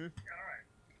 Mhm.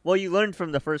 Well, you learned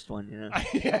from the first one, you know.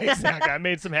 Yeah, exactly. I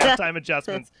made some halftime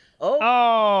adjustments. Oh.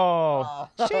 Oh.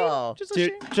 Oh. Just a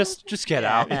Dude, shame. just get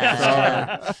out.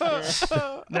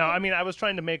 No, I mean, I was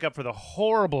trying to make up for the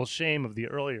horrible shame of the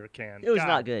earlier can. It was God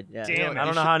not good. Yeah. Damn it. I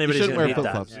don't know how anybody's shouldn't gonna wear beat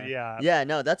that. flip-flops. Yeah. Yeah,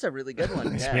 no, that's a really good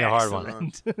one. It's Yeah. me a hard one.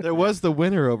 Excellent. There was the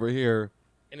winner over here,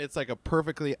 and it's like a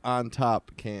perfectly on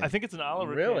top can. I think it's an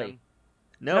Oliver Really? can.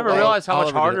 No I never way. realized how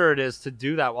much Oliver did harder it is to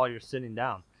do that while you're sitting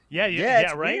down. Yeah, Yeah,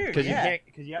 it's right? weird. Because Yeah. you can't.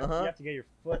 Because you have to get your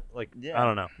foot like. Yeah. I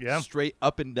don't know. Yeah. straight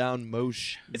up and down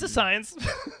mosh. It's a science.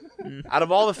 Out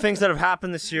of all the things that have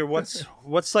happened this year, what's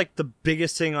like the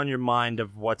biggest thing on your mind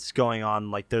of what's going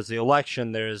on? Like, there's the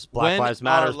election, there's Black when Lives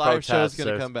Matter our live show is protests. going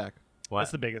to there's- come back What?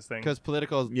 That's the biggest thing. because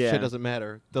political Yeah. shit doesn't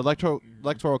matter. The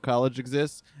electoral college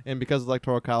exists, and because of the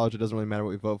electoral college, it doesn't really matter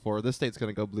what we vote for. This state's going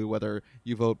to go blue whether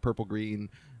you vote purple, green,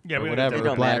 Yeah, or we whatever. It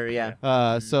don't black. matter,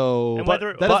 yeah. So And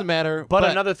whether- that but- doesn't matter. But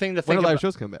another thing to when think our live about,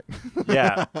 shows come back.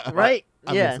 Yeah. Right?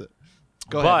 I Yeah. miss it.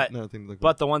 Go But- ahead. Another thing to look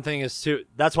But the one thing is too.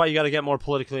 That's why you got to get more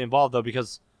politically involved, though,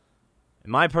 because,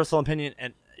 in my personal opinion,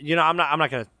 and I'm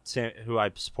not gonna say who I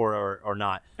support or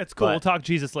not. It's cool. but- We'll talk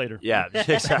Jesus later. Yeah,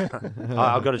 exactly.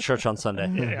 I'll go to church on Sunday.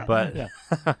 Yeah. But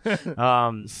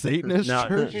Satanist No.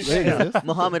 church. They exist.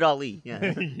 Muhammad Ali.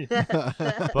 Yeah.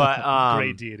 but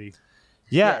Great deity.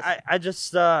 yeah, Yes. I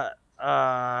just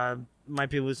might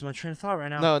be losing my train of thought right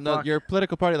now. No, Fuck. your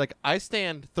political party. Like I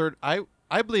stand third.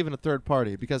 I believe in a third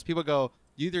party because people go,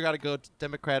 you either got to go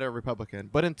Democrat or Republican.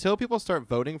 But until people start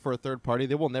voting for a third party,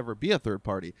 there will never be a third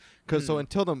party. Because so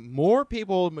until the more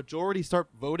people, majority start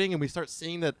voting, and we start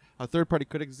seeing that a third party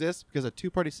could exist, because a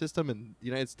two-party system in the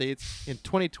United States in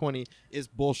 2020 is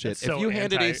bullshit. It's If so you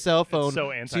handed anti- a cell it's phone so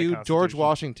to anti-constitution. George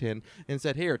Washington and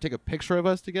said, "Here, take a picture of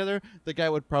us together," the guy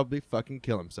would probably fucking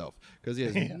kill himself because he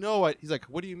has no idea. He's like,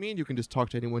 "What do you mean you can just talk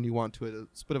to anyone you want to at a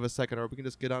split of a second, or we can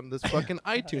just get on this fucking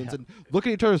iTunes and look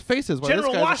at each other's faces while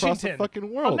General this guy's Washington. across the fucking A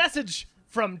world?" message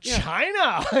from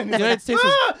China. The United States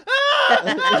is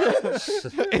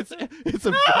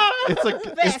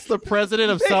it's the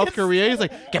president of South Korea. He's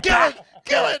like, "Get back,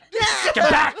 kill it, get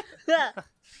back."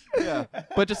 Yeah,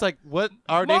 but just like what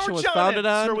our nation was March founded it.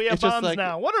 on, Sure, we have it's just bombs like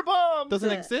now. What are bombs?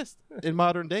 doesn't exist in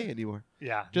modern day anymore.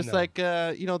 Yeah. Just no. like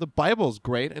the Bible's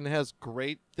great and it has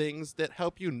great things that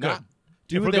help you not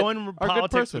do if we're that going are good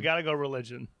politics, person. we gotta go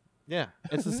religion. Yeah,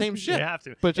 it's the same shit. You have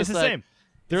to. But It's just the like, same.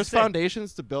 There's It's the same.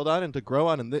 foundations to build on and to grow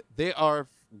on, and they are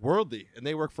worldly and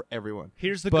they work for everyone.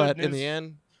 Here's the But good news. in the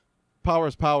end, power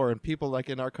is power, and people like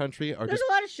in our country are There's just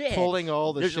a lot of shit. pulling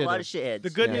all the There's shit. a lot in. of shitheads. the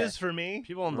good Yeah. news for me.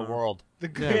 people in the world. The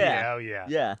good. Yeah. Oh yeah.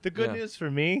 Yeah. The good Yeah. news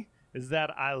for me is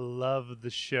that I love the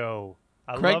show.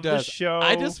 I Craig love does. the show.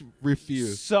 I just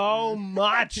refuse. so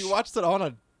much. He watched it on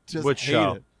a just Which hate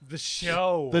show? it. the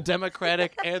show. The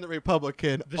Democratic and the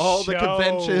Republican, The all the show.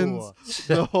 conventions,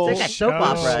 the whole It's like a soap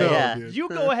opera, show, yeah. dude. You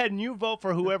go ahead and you vote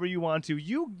for whoever you want to.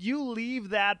 You leave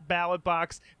that ballot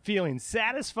box feeling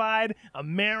satisfied,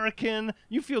 American.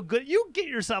 You feel good. You get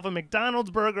yourself a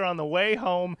McDonald's burger on the way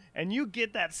home, and you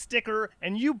get that sticker,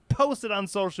 and you post it on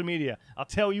social media. I'll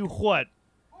tell you what,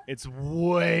 it's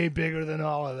way bigger than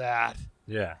all of that.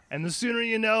 Yeah. And the sooner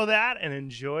you know that and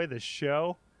enjoy the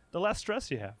show, the less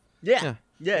stress you have. Yeah. Yeah.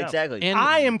 Yeah, Yeah. exactly. And-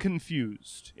 I am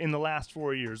confused in the last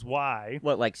 4 years. Why?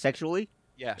 What, like sexually?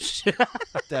 Yeah,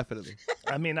 definitely.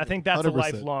 I mean, I think that's a 100%.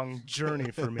 lifelong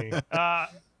journey for me. I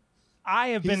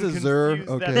have been He's a confused Zer, that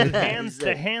okay. the He's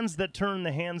hands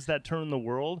that turn the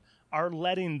world are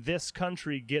letting this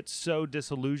country get so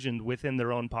disillusioned within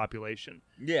their own population.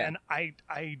 Yeah. And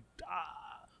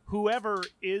whoever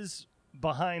is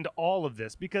behind all of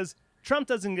this, because Trump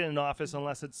doesn't get in office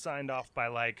unless it's signed off by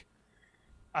like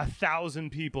 1,000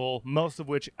 people, most of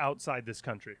which outside this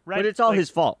country, right? But it's all Like, his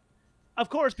fault. Of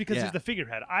course, because Yeah. he's the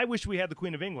figurehead. I wish we had the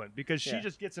Queen of England because she Yeah.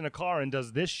 just gets in a car and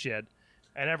does this shit,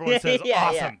 and everyone says, Yeah,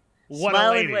 "Awesome, yeah. what Smile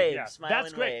a and lady!" wave, Yeah, smile that's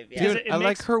and great. wave, yeah. Because Dude, it I makes,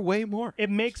 like her way more. It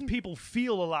makes people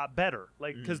feel a lot better,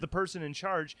 like because the person in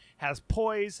charge has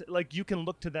poise. Like you can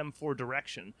look to them for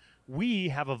direction. We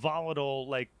have a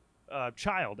volatile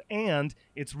child, and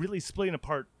it's really splitting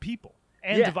apart people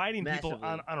and Yeah, dividing people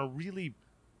massively. on a really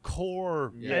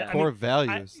core Yeah, I core mean,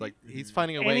 values. Like he's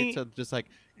finding a way to just like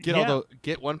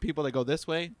get one people that go this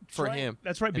way for right. him.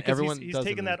 That's right, and because everyone he's does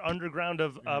taken it. that underground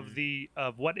of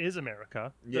what is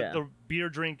America, Yeah. the beer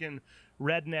drinking,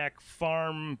 redneck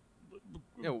farm,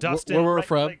 Yeah, Dustin, where we're right,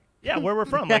 from. like, yeah, where we're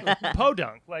from, like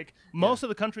podunk. Like most of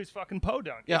the country's fucking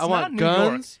podunk. Yeah, it's I not want New York.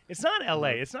 guns. It's not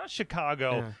L.A. It's not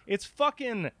Chicago. Yeah. It's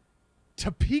fucking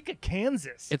Topeka,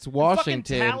 Kansas. It's fucking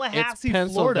Washington. It's Tallahassee,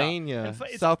 Pennsylvania,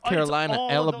 Florida. South Carolina, all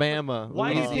of those- Alabama,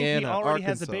 Why do you think he Louisiana, already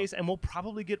has a Arkansas. base and will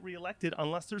probably get reelected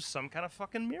unless there's some kind of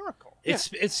fucking miracle? It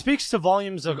speaks to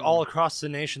volumes of all across the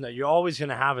nation that you're always going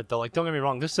to have it, though. Like, don't get me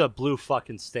wrong, this is a blue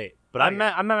fucking state. But I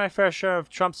met my fair share of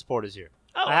Trump supporters here.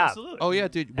 Oh, I have. absolutely. Oh yeah,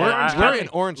 dude. And We're in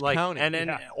Orange like, County. and in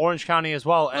Yeah. Orange County as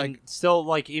well, and Like- still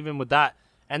like even with that,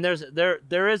 and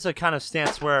there is a kind of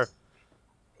stance where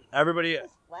everybody,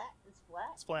 It's flat.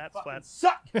 It's flat. It's flat.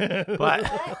 Suck. but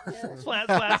It's flat.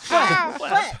 Flat. Flat. Flat.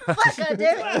 Flat. God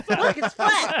damn it. Look, it's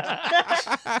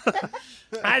flat.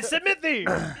 I submit thee.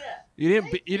 you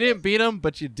didn't beat him,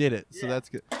 but you did it. So that's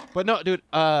good. But no, dude.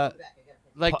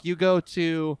 Like you go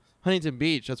to Huntington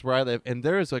Beach, that's where I live, and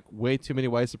there is like way too many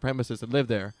white supremacists that live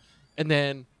there. And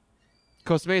then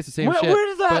Costa Mesa, the same where, shit. where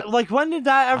did that? But Like, when did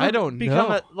that ever? I don't become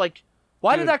know.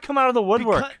 Why Dude. did that come out of the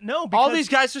woodwork? No, All because these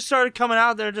guys just started coming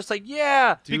out there, just like,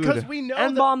 yeah, Dude. because we know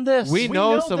and that bomb this. We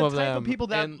know some the of type them,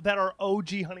 people and- that are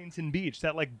OG Huntington Beach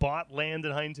that like bought land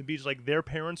in Huntington Beach, like their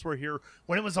parents were here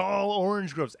when it was all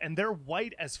orange groves, and they're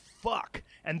white as fuck,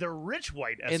 and they're rich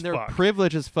white as and they're fuck.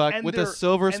 privileged as fuck And with a they're-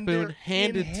 silver and spoon they're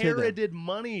handed to them. inherited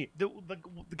money. The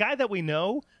guy that we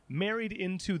know married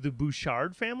into the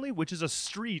Bouchard family, which is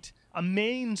a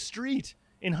main street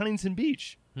in Huntington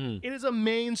Beach. It is a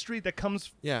main street that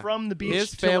comes Yeah. from the beach.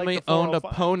 His to, like, family the owned a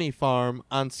 405. pony farm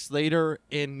on Slater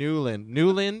in Newland.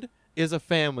 Newland is a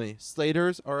family.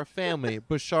 Slaters are a family.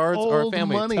 Bouchards are a Old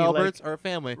family. money, Talberts like- are a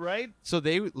family. right? So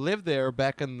they lived there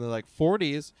back in the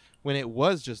 40s when it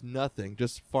was just nothing,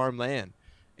 just farmland.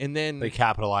 And then They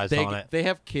capitalized on it. they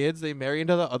have kids. They marry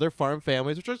into the other farm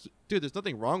families, which is, dude, there's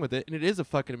nothing wrong with it. And it is a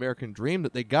fucking American dream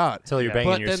that they got. Until you're Yeah.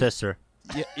 banging But your then- sister.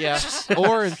 Yeah.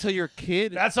 Or until your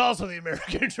kid That's also the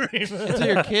American dream. until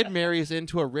your kid marries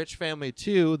into a rich family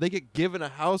too, they get given a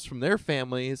house from their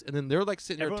families, and then they're like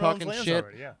sitting Everyone here owns talking lands shit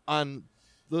already, yeah. on,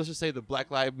 let's just say, the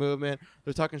Black Lives Movement.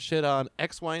 They're talking shit on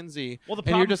X, Y, and Z. Well, the and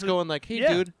you're problem just for- going like, hey,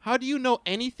 yeah. dude, how do you know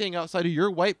anything outside of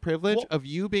your white privilege Well- of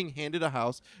you being handed a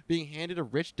house, being handed a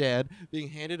rich dad, being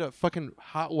handed a fucking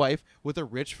hot wife with a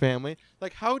rich family?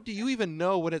 Like, how do you even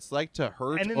know what it's like to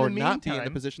hurt And in or the not be in the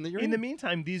meantime- position that you're in in? the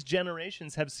meantime, these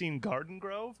generations have seen Garden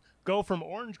Grove go from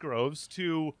orange groves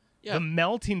to Yeah. the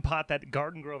melting pot that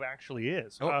Garden Grove actually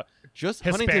is. Oh, just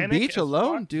Hispanic Huntington Beach as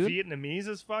alone, fuck, dude. Vietnamese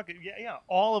as fuck. Yeah.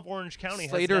 All of Orange County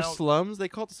Slater has now. slums. They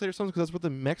call it the Slater slums because that's where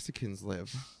the Mexicans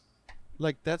live.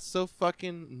 Like that's so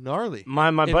fucking gnarly. My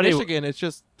In buddy, Michigan, it's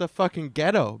just the fucking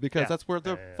ghetto because Yeah. that's where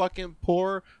the Yeah. fucking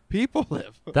poor people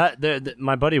live.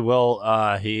 my buddy Will,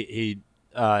 he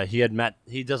had met.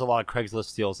 He does a lot of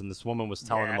Craigslist deals, and this woman was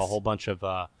telling him a Yes. whole bunch of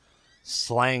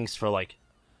slangs for like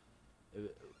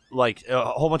a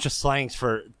whole bunch of slangs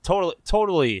for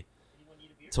totally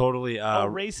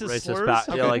racist slurs? yeah,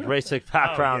 Okay. like racist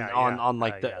background yeah, on yeah.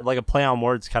 like Yeah. like a play on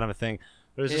words kind of a thing.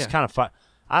 It was just Yeah. kind of fun.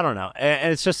 I don't know,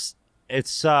 and it's just it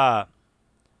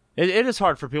is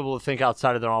hard for people to think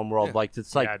outside of their own world. Yeah. Like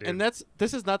it's like Yeah, dude. And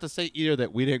this is not to say either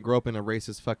that we didn't grow up in a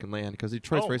racist fucking land because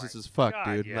Detroit's Oh my racist as fuck, God,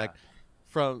 dude. yeah. Like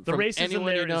from the racism anyone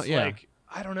there you know, is yeah. like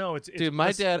I don't know. It's Dude,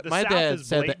 my the dad South is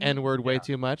said the blatant. N word way Yeah.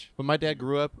 too much, but my dad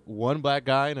grew up one black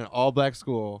guy in an all black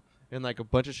school, and like a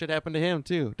bunch of shit happened to him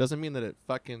too. Doesn't mean that it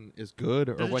fucking is good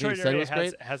or The what he Detroit said area was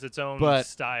great. has its own But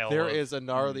style. there of- is a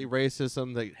gnarly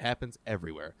racism that happens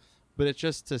everywhere. But it's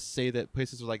just to say that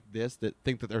places like this that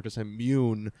think that they're just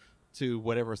immune to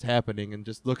whatever's happening and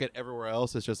just look at everywhere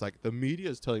else, it's just like the media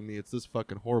is telling me it's this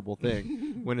fucking horrible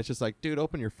thing when it's just like, dude,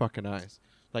 open your fucking eyes.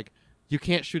 Like you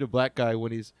can't shoot a black guy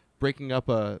when he's breaking up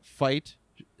a fight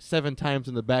 7 times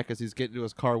in the back as he's getting to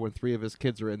his car when 3 of his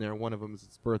kids are in there, and one of them is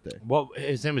his birthday. What?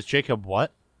 His name was Jacob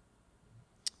what?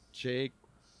 Jake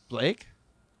Blake?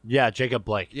 Yeah, Jacob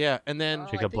Blake. Yeah, and then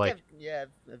Jacob Blake. I've That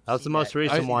was the seen most that.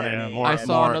 recent I- one. yeah, And more, I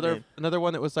saw more- another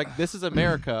one that was like, "This is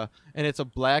America," and it's a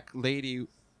black lady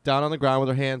down on the ground with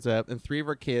her hands up, and 3 of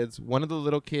her kids. One of the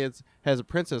little kids has a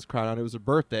princess crown on. It was her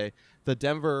birthday. The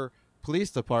Denver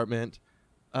Police Department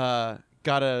got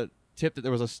a tip that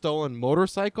there was a stolen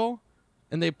motorcycle,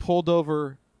 and they pulled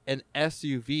over an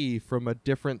SUV from a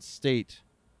different state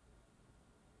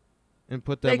and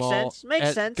put them Makes all sense. Makes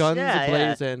at sense. guns Yeah,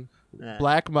 ablazing. yeah.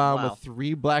 Black mom Wow. with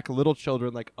 3 black little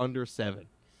children, like under 7.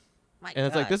 My And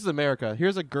it's like, God. this is America.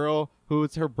 Here's a girl who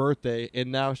it's her birthday,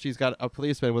 and now she's got a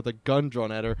policeman with a gun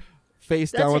drawn at her,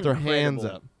 face That's down with her hands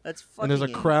incredible. up. That's fucking and there's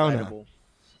a crown on. incredible.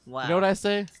 Wow. You know what I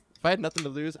say? If I had nothing to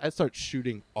lose, I'd start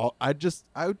shooting. I would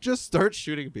just start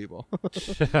shooting people.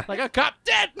 Like a cop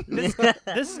dead. This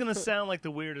is going to sound like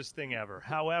the weirdest thing ever.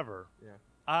 However, Yeah.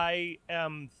 I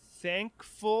am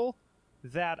thankful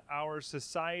that our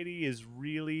society is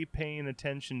really paying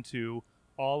attention to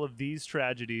all of these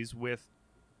tragedies with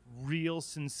real,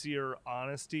 sincere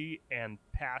honesty and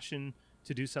passion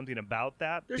to do something about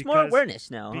that. There's more because- awareness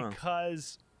now. Huh?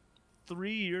 Because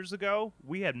 3 years ago,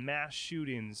 we had mass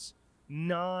shootings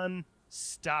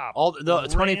non-stop. All the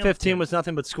 2015 rampant. was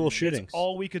nothing but school shootings. It's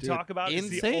all we could Dude, talk about. It's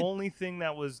the insane. only thing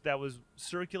that was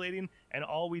circulating, and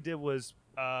all we did was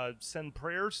send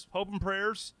prayers, hope and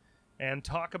prayers, and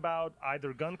talk about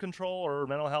either gun control or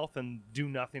mental health, and do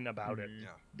nothing about it.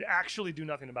 Actually, do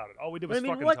nothing about it. All we did But was I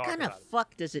mean, fucking what talk kind of about it.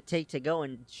 fuck does it take to go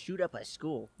and shoot up a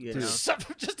school? You know? Just a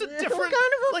What different, kind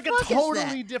of a like fuck a is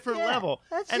totally that? different Yeah, level.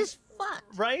 That's And- just fucked.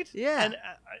 Right? Yeah. And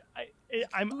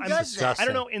I'm Who I'm does that? I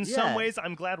don't know. In some Yeah. ways,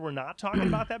 I'm glad we're not talking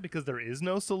about that because there is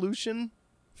no solution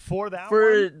for that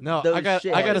For one. No, those I got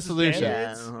shit. a This is solution.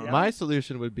 Band-Aids. Yeah, uh-huh. Yeah. My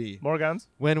solution would be More guns.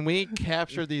 when we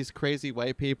capture these crazy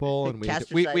white people and we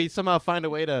Castricide. somehow find a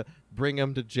way to bring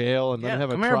them to jail and let Yeah, them have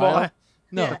a come here, trial. boy.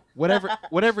 No, Yeah.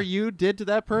 whatever you did to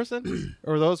that person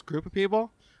or those group of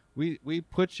people, we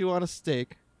put you on a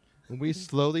stake and we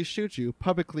slowly shoot you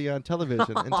publicly on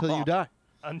television until you die.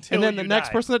 Until And then you the next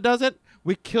die. person that does it,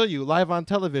 we kill you live on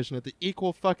television at the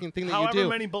equal fucking thing that However you do.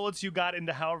 many bullets you got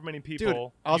into however many Dude,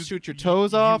 people, I'll you- shoot your you-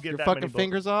 toes you off, get your that fucking many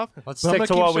fingers off. Let's but I'm stick gonna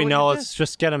to keep what we showing know. you Let's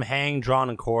just get him hanged, drawn,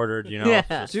 and quartered. You know, Yeah.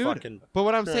 Just Dude. fucking- But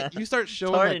what I'm saying, you start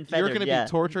showing Tarred that and you're feathered, going to yeah. be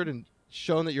tortured and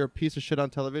shown that you're a piece of shit on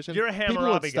television. You're a people would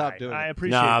Hammurabi stop guy. doing I it.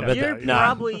 appreciate Nah, that. but You're though. nah.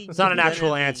 probably It's not an gonna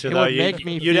actual be- answer It though. would make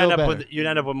me You'd feel end up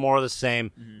better. with more of the same,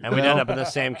 and we'd Well- end up in the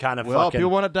same kind of Well, if fucking. you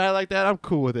want to die like that, I'm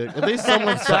cool with it. At least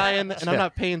someone's dying, and I'm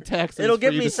not paying taxes. It'll for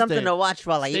give you me to something stay. to watch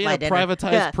while I Stay eat in my a dinner.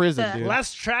 privatized Yeah. prison, dude.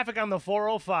 Less traffic on the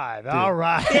 405. Dude. All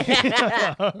right.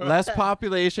 Less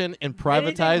population and Anything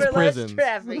privatized for less prisons.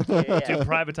 traffic here, yeah. Dude,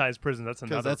 privatized prison. That's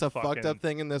Because another. that's a fucking, fucked up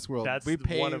thing in this world. That's we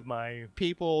pay one of my.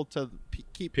 people to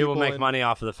keep people make in. money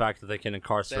off of the fact that they can That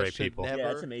incarcerate should people. never Yeah,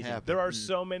 that's amazing. happen. There are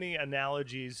so many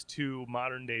analogies to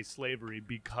modern day slavery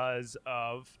because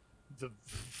of the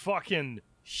fucking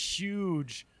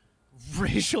huge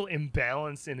racial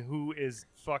imbalance in who is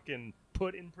fucking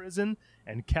put in prison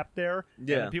and kept there,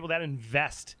 Yeah. and the people that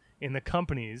invest in the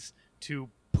companies to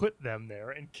put them there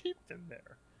and keep them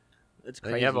there. It's And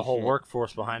crazy. you have a whole shit.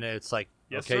 workforce behind it. It's like,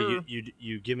 Yes, okay, sir.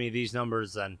 you give me these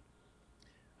numbers, then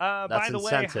By That's the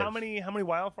incentive. way, how many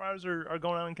wildfires are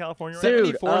going on in California right Dude,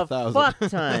 Seventy-four a thousand. fuck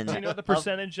ton. now? Do you know the A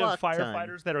percentage of fuck ton.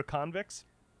 firefighters that are convicts?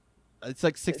 It's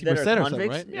like That are 60% or something,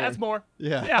 convicts? right? Yeah, it's more.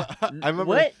 Yeah. Yeah. I remember.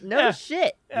 What? No Yeah.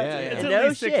 shit. Yeah, Yeah, it's yeah. at No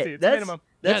least 60. shit. It's That's minimum.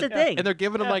 that's Yeah, a thing. And they're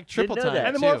giving them Yeah. like triple Didn't know time. that.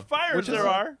 And the more too, fires which is there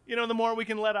like- are, the more we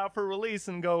can let out for release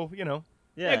and go,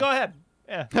 yeah, go ahead.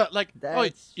 Yeah. like, oh,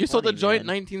 That's you sold the funny, joint in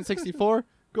man. 1964?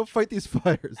 Go fight these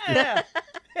fires. Yeah.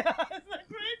 Isn't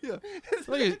that great?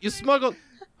 Look, you smuggled.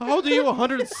 How old are you?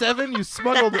 107? You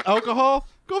smuggled alcohol?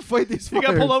 Go fight these You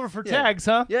fires. got pulled over for Yeah. tags,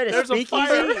 huh? You had a There's a speakeasy?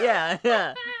 fire. Yeah,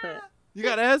 yeah. You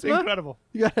got It's asthma? incredible.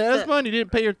 You got asthma and you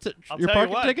didn't pay your I'll your tell you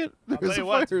parking what. ticket? I'll There's tell you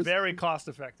what, it's fires. very cost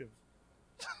effective.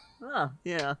 Oh,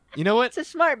 yeah. You know what? It's a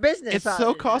smart business. It's huh?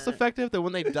 so cost effective that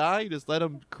when they die, you just let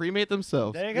them cremate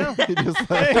themselves. There you go. You just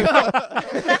There let you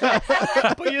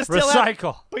go. but you still have,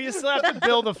 recycle. but you still have to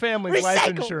bill the family's life Recycle,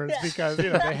 insurance yeah. because they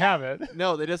have it.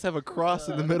 No, they just have a cross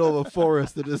in the middle of a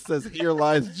forest that just says, "Here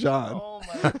lies John." Oh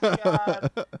my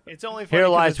god! It's only funny Here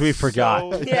 'cause lies it's we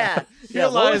forgot. so- Yeah. Here Yeah.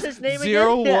 What was lies his name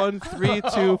again?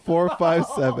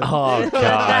 0132457. Oh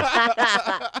god,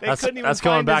 They That's- couldn't even that's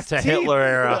going find back his to teeth. Hitler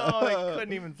era. Oh, they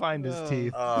couldn't even find his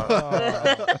teeth.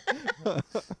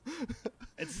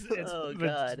 It's Oh, it's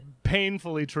God.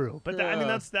 painfully true. But I mean,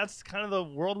 Ugh. that's kind of the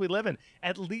world we live in.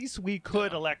 At least we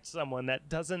could elect someone that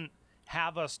doesn't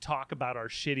have us talk about our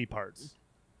shitty parts.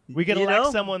 We could You elect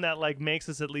know? someone that like makes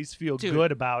us at least feel Dude,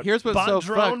 good about here's what's so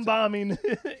drone fucked. bombing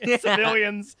Yeah.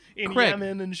 civilians in Craig,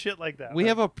 Yemen and shit like that. We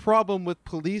have a problem with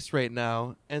police right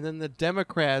now, and then the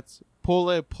Democrats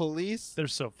pull a police They're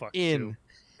so fucked in.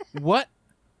 too. What?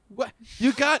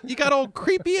 You got old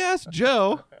creepy ass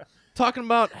Joe talking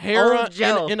about hair Old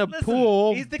Joe. in a Listen,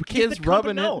 pool, he's the kids company,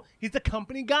 rubbing no, it. he's the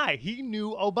company guy. He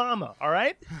knew Obama, all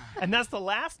right? And that's the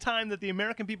last time that the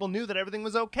American people knew that everything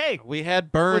was okay. We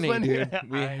had Bernie, when- dude.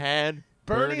 We I- had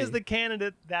Bernie is the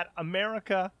candidate that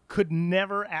America could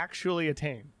never actually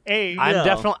attain.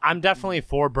 I'm definitely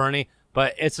for Bernie,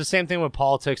 but it's the same thing with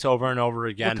politics over and over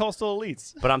The again. coastal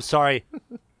elites. But I'm sorry.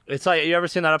 It's like, you ever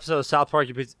seen that episode of South Park?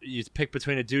 You pick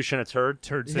between a douche and a turd.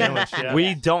 Turd sandwich, yeah.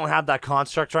 We don't have that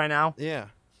construct right now. Yeah.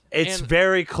 It's And-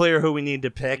 very clear who we need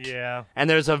to pick. Yeah. And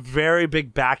there's a very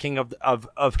big backing of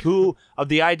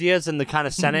the ideas in the kind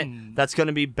of Senate that's going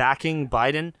to be backing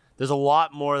Biden. There's a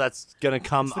lot more that's going to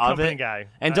come It's the of company it. guy.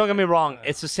 And don't get me wrong,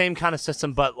 it's the same kind of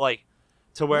system, but like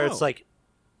to where No. it's like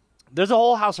there's a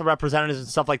whole House of Representatives and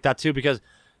stuff like that too, because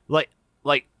like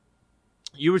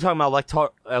you were talking about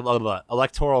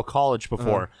electoral college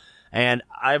before, and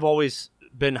I've always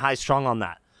been high strung on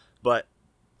that. But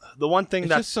the one thing It's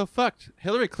that's just so fucked.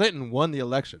 Hillary Clinton won the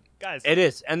election. Guys, it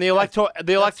is, and the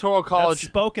electoral college. that's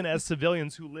spoken as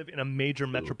civilians who live in a major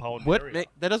metropolitan What? area.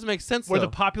 That doesn't make sense, Where though.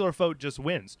 the popular vote just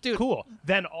wins. Dude. Cool.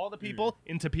 Then all the people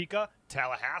in Topeka,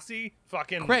 Tallahassee,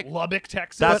 fucking Correct. Lubbock,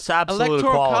 Texas. That's absolute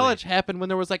Electoral equality. college happened when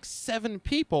there was like 7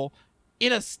 people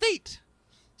in a state.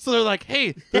 So they're like,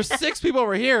 hey, there's 6 people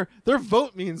over here. Their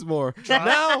vote means more.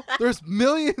 Now there's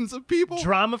millions of people.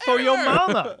 Drama for your everywhere.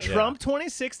 mama. Trump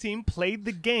 2016 played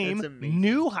the game, That's amazing.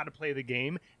 knew how to play the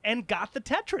game, and got the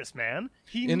Tetris, man.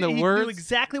 He In knew, the he words knew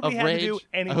exactly what of he had rage, to do.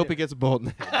 And I hope he gets bold.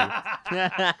 In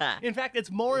that, In fact, it's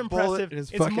more Bullet impressive. in his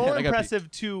It's fucking more head. I got impressive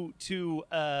to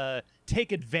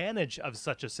take advantage of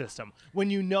such a system when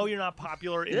you know you're not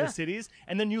popular in Yeah. the cities,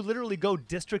 and then you literally go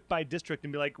district by district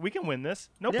and be like, "We can win this,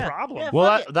 no Yeah. problem." Yeah,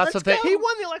 Well, fuck it. that's the Let's thing. go. He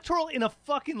won the electoral in a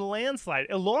fucking landslide.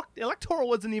 Electoral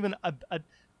wasn't even a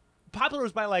popular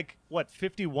was by like what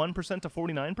 51% to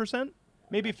 49%,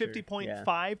 maybe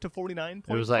 50.5 to 49.5.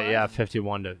 It was like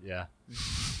 51 to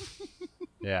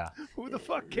yeah. Who the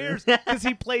fuck cares? Because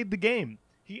he played the game.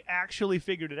 He actually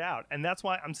figured it out, and that's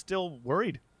why I'm still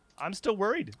worried. I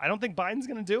don't think Biden's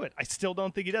going to do it. I still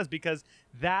don't think he does because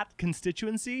that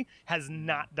constituency has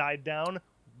not died down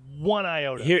one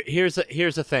iota. Here's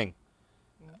the thing.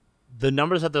 The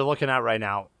numbers that they're looking at right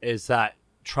now is that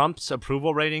Trump's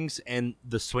approval ratings in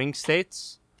the swing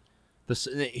states.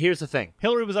 Here's the thing.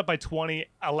 Hillary was up by 20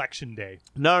 election day.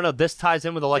 No. This ties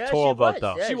in with electoral vote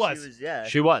though. Yeah, She was. Yeah.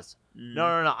 She was. No.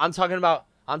 I'm talking about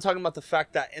the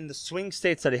fact that in the swing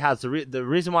states that he has, the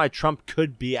reason why Trump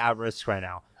could be at risk right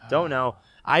now. Don't know.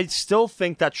 I still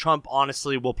think that Trump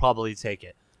honestly will probably take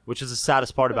it, which is the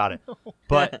saddest part about it.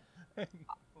 But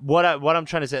what I'm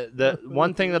trying to say, the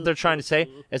one thing that they're trying to say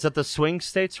is that the swing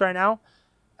states right now,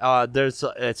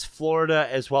 it's Florida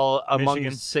as well among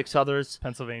Michigan. 6 others,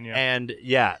 Pennsylvania. and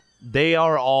yeah, they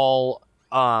are all.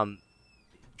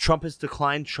 Trump has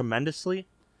declined tremendously,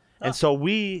 and so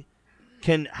we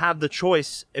can have the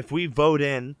choice if we vote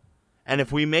in, and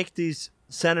if we make these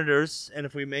senators, and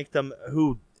if we make them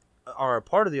who are a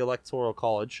part of the electoral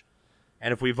college,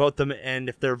 and if we vote them, and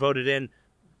if they're voted in,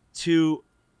 to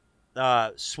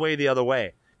sway the other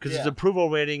way, because his approval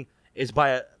rating is by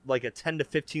a 10 to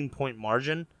 15 point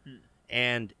margin,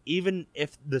 and even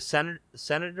if the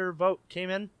senator vote came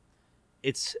in,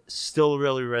 it's still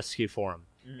really risky for him.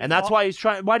 And that's why he's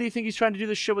trying. Why do you think he's trying to do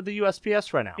this shit with the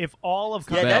USPS right now? if all of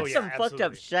Yeah, that's some absolutely. fucked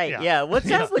up shit. Yeah. Yeah, what's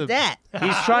up with that?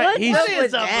 He's trying. What's He's up What with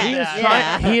is up with that?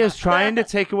 that? he is trying to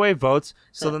take away votes,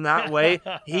 so then that way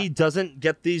he doesn't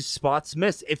get these spots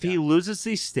missed. If he loses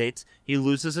these states, he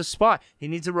loses a spot. He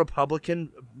needs a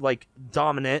Republican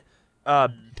dominant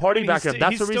party backup.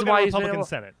 That's the reason why he's been Republican able-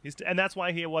 Senate. And that's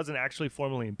why he wasn't actually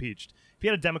formally impeached. If he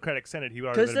had a Democratic Senate, he would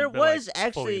already Because there been, was like, fully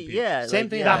actually, impeached. yeah. Same like, thing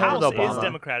The yeah. that happened House with Obama. is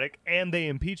Democratic, and they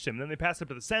impeached him. Then they passed it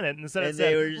to the Senate, and the Senate And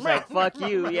said, they were just like, fuck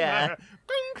you, yeah.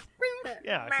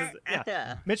 yeah, 'cause, yeah.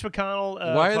 Yeah. Mitch McConnell.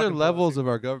 Why are there fucking levels Pelosi. of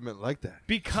our government like that?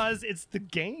 Because it's the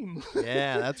game.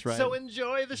 Yeah, that's right. So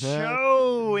enjoy the Yeah.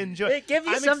 show. Enjoy. It gives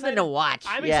you I'm something excited- to watch.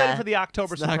 I'm yeah. excited for the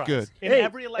October It's not surprise. good. In Hey,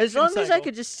 every election as long as I cycle-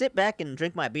 could just sit back and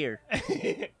drink my beer.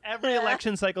 every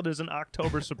election cycle, there's an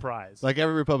October surprise. Like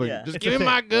every Republican. Yeah. Just It's give a me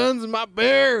thing. my guns and my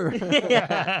beer.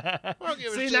 Yeah. I don't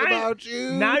give a See, shit now, about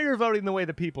you. now you're voting the way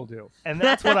the people do, and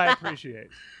that's what I appreciate.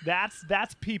 That's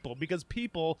people, because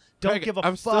people don't Craig, give a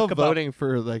I'm fuck still about voting voting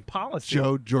for like Policy.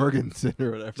 Joe Jorgensen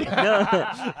or whatever. No,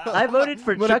 I voted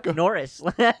for gonna Chuck go- Norris.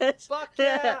 Fuck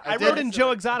yeah! I did. wrote in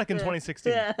Joe Exotic in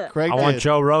 2016. Craig I want did.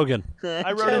 Joe Rogan.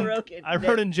 I wrote Joe in. Rogan. I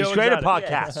wrote in Joe He's great at Exotic.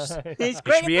 podcasts. He's You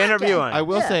great should be at podcasts. interviewing. I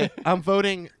will Yeah. say I'm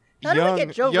voting How do we young,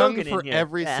 get Joe young Rogan in for here?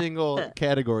 every Yeah. single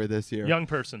category this year. Young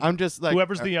person. I'm just like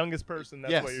Whoever's the youngest person,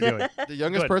 that's yes. what you're doing. the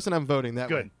youngest Good. person. I'm voting that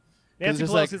Good. way. Nancy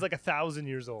it's Pelosi's like- like 1,000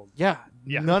 years old. Yeah.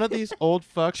 Yeah. None of these old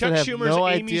fucks Chuck that have Schumer's no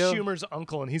Amy idea. Schumer's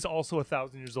uncle, and he's also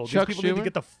 1,000 years old. Chuck These people need to Schumer?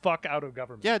 get the fuck out of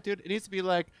government. Yeah, dude. It needs to be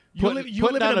like You putting, live- you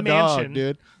putting live in down a dog, mansion.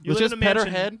 dude. You Let's live just in a pet her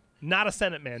mansion, head. not a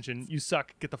Senate mansion. You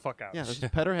suck. Get the fuck out. Yeah, let's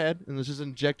just pet her head and let's just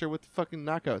inject her with fucking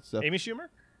knockout stuff. Amy Schumer?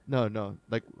 No.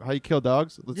 Like how you kill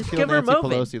dogs? Let's Just kill give her Nancy Movin.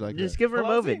 Pelosi like Just that. give her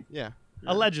Pelosi? Movin. Yeah.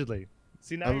 Allegedly.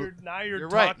 See, now you're you're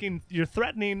right. talking. You're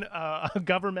threatening a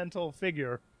governmental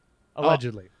figure.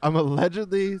 Allegedly. I'm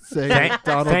allegedly saying Thank,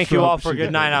 Donald thank you Trump all for should good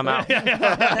get night. I'm out.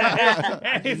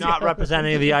 I do not represent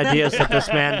any of the ideas that this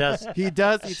man does. it. He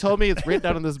does. He told me it's written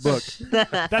down in this book.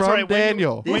 That's From right.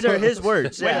 Daniel. These are his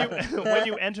words. When Yeah. when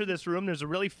you enter this room, there's a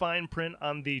really fine print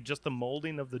on just the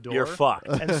molding of the door. You're fucked.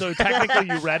 And so technically,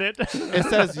 you read it. It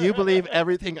says you believe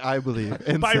everything I believe.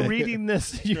 And By say- reading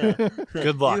this. You...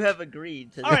 Good luck. You have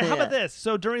agreed to All right. How yeah. about this?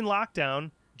 So during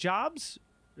lockdown, jobs.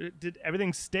 Did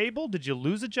everything stable? Did you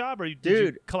lose a job, or did you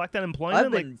Dude, collect unemployment?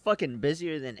 I've been fucking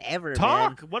busier than ever,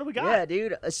 talk. man. What do we got? Yeah,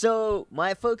 dude. So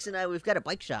my folks and I, we've got a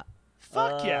bike shop.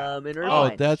 Fuck yeah. In Oh,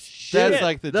 Irvine. that's Shit.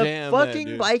 like the the jam. fucking there,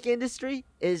 dude. bike industry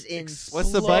is in.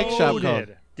 What's the bike shop called?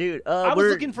 Exploded. Dude, I was we're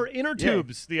looking for inner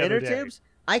tubes the other inner day. tubes.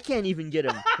 I can't even get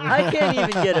them. I can't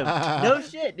even get them. No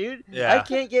shit, dude. Yeah. I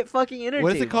can't get fucking inner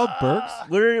What tubes. is it called? Burks?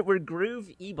 We're Groove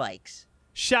e-bikes.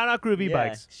 Shout out Groovy Yeah.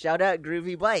 Bikes. Shout out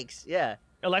Groovy bikes. Yeah.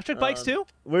 Electric bikes too?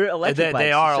 We're electric bikes.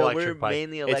 They are so electric we're bikes.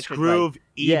 mainly It's electric Groove bike.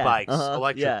 Yeah, e-bikes, uh-huh,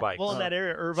 electric yeah. bikes. Well, in that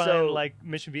area, Irvine, So- like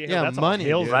Mission Viejo, Yeah, that's money, all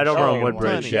hills. dude. Right over Oh, on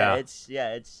Woodbridge, money.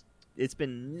 yeah. It's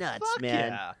been nuts, Fuck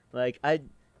man. yeah. Like I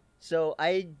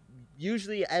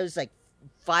was like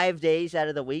 5 days out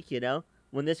of the week, you know.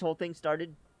 When this whole thing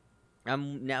started,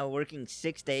 I'm now working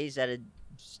 6 days out of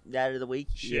the week.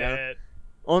 Shit. You know?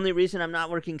 Only reason I'm not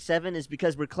working 7 is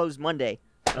because we're closed Monday.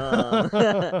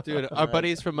 Dude, our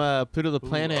buddies from Pluto the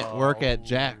Planet work at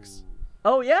Jack's.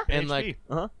 Oh yeah. And HP. like,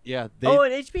 Uh-huh. yeah, they, Oh,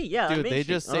 and HP. Yeah. dude, I'm they HP.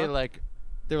 just say Uh-huh. like,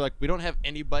 they're like, we don't have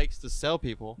any bikes to sell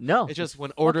people. No, It's just it's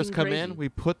when orders fucking come crazy. in, we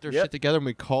put their Yep. shit together and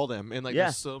we call them. And like, Yeah.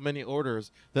 there's so many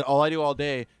orders that all I do all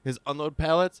day is unload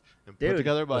pallets and put Dude.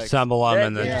 together bikes. Assemble them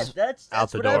and then yeah, just that's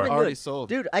out the what I've door. been Already doing. sold.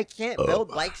 Dude, I can't build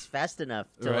bikes fast enough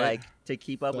to Right. to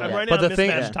keep up with I'm that. right But now the thing,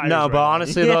 mismatched tires no, right but now.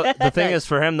 honestly, Yeah. the thing is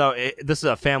for him though, this is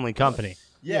a family company.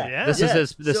 Yeah. This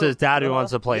is his dad who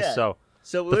owns the place. yeah. So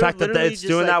So the we're fact that literally it's just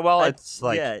doing like, that well, it's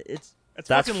like yeah, it's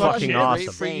that's fucking shit. awesome.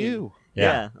 Great for you.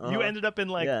 yeah. You uh-huh. ended up in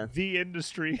like Yeah. the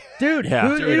industry. Dude, Yeah.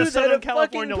 who Dude, knew a that Southern a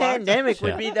California fucking lockdown. pandemic would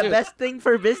Yeah. be the Dude. best thing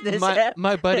for business?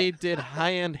 My buddy did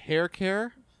high-end hair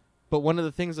care, but one of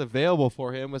the things available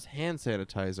for him was hand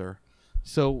sanitizer.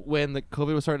 So when the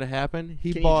COVID was starting to happen,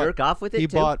 he Can bought you jerk off with it he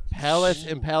too? bought pallets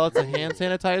and pallets of hand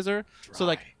sanitizer. So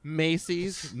like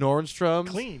Macy's, Nordstrom's,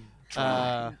 Clean.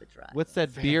 what's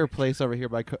that beer place over here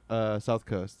by South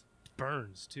Coast?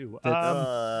 Burns too.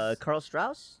 That's- Carl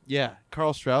Strauss? Yeah,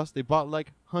 Carl Strauss. They bought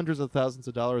like hundreds of thousands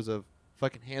of dollars of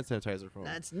fucking hand sanitizer from him.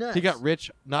 That's nuts. He got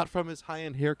rich not from his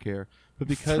high-end hair care, but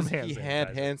because From hand he had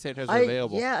sanitizer. hand sanitizer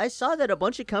available. Yeah, I saw that a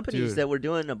bunch of companies Dude. that were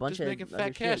doing a bunch Just of making other fat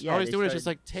shit. cash. Yeah, All he's they doing is just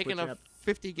started like taking switching a up.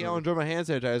 50-gallon drum of hand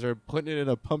sanitizer, putting it in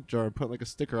a pump jar, and putting like a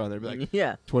sticker on there. Be like,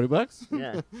 Yeah, $20?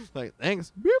 yeah. Like,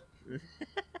 thanks. Boop.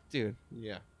 Dude,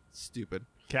 yeah. Stupid.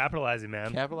 Capitalizing,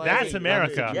 man. Capitalizing That's on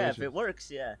America. Yeah, if it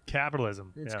works, yeah,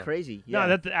 Capitalism. it's yeah. crazy. Yeah.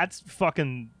 No, that's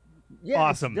fucking yeah,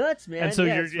 awesome. It's nuts, man. and so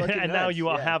yeah, it's you're fucking and now nuts, you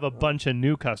all yeah. have a bunch of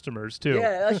new customers too.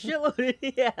 Yeah, a shitload.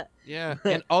 Yeah. Yeah.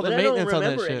 And all the But maintenance I on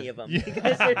don't that remember shit. any of them Yeah.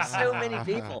 because there's so many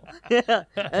people. Yeah,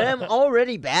 and I'm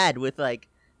already bad with like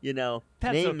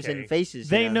That's names okay. and faces.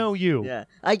 They know you. Yeah,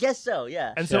 I guess so.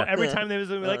 Yeah. And so Yeah. every time they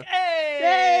visit, we're like, Uh, hey,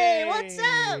 Hey, what's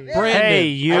up? Yeah. Brandon. Hey,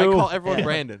 you. I call everyone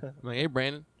Brandon. I'm like, hey,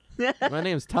 Brandon. My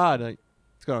name's Todd. Like,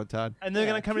 what's going on, Todd? And they're Yeah.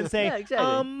 gonna come in and say, Yeah,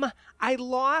 exactly. I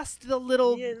lost the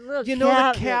little, Yeah, little you know, the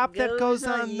cap cap that goes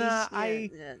on on the,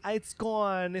 yeah. it's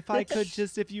gone. If I could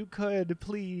just, if you could,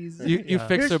 please. You Yeah.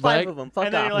 fix Here's their 5 bike. of them. Fuck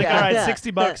And then off. you're like, yeah. all right, yeah.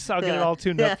 $60. I'll get it all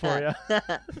tuned up for you. Now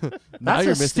That's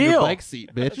you're a missing your steal. bike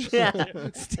seat, bitch.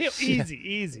 Yeah. Still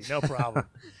easy, no problem.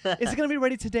 Is it gonna be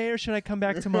ready today, or should I come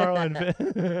back tomorrow? And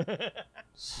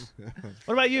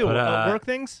what about you? But, Work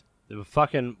things The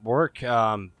fucking work.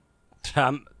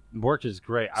 Work is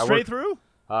great. I straight work, through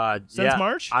yeah, since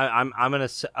March. I'm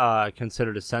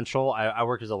considered essential. I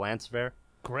work as a land surveyor.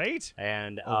 Great.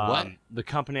 And What? the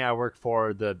company I work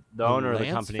for, the owner of the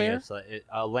Lance company Fair? is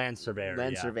a land surveyor.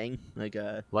 Land yeah. surveying, like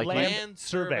Like Land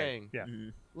surveying. Yeah.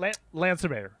 Mhm. Land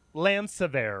surveyor. Land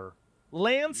surveyor.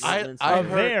 Lance. I Surveyor.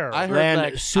 heard. I heard Land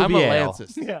like I'm a surveyor.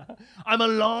 Lancist. Yeah. I'm a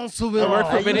land surveyor. I work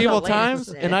Oh, for you medieval got times,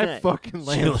 Lance. and I fucking You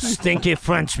Lance. stinky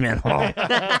Frenchman.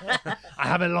 I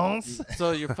have a lance.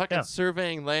 So you're fucking Yeah.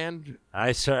 surveying land.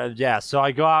 So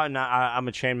I go out and I'm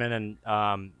a chainman,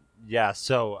 and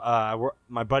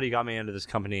my buddy got me into this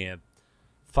company, a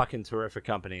fucking terrific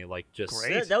company, like just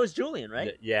Great. That was Julian,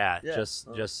 right? Yeah, Yeah. just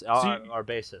Oh. just So our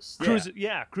bassist.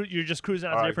 You're just cruising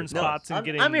out All to right, different good. spots and I'm,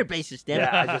 getting. I'm your bassist, damn it.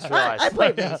 Yeah, I just realized. I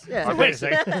play bass. Yeah. Our Wait a bassist-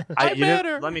 second. I'm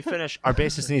better. Let me finish. Our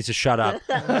bassist needs to shut up.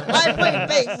 I play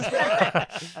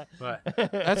bass. But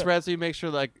That's rad. So you make sure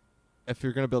like, if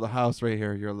you're gonna build a house right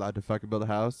here, you're allowed to fucking build a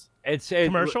house. it's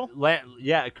Commercial?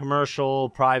 Commercial,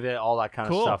 private, all that kind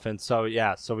Cool. of stuff. And so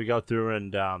we go through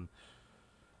and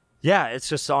it's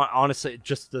just honestly,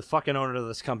 just the fucking owner of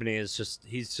this company he's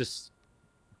just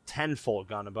tenfold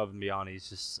gone above and beyond. He's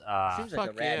just Seems like a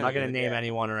Fuck rad yeah. I'm not gonna dude, name yeah.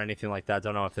 anyone or anything like that.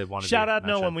 Don't know if they want to Shout out no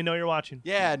mentioned. one. We know you're watching.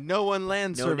 Yeah, no one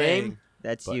land No surveying. name.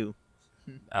 That's But- you.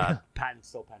 Patent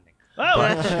still pending. Oh,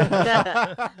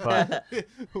 But We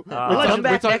Come talked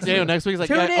back to next Daniel week. next week. He's like,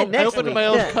 Tune yeah, in I next opened week. my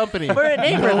own Yeah. company. For a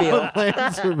name reveal.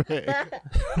 Land surveying.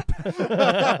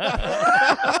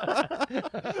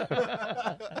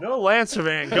 no land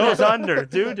surveying goes under,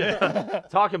 dude.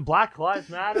 Talking Black Lives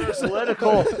Matter,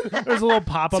 political. there's a little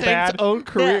pop-up Tank's ad. own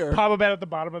career. Pop-up ad at the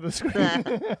bottom of the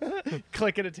screen.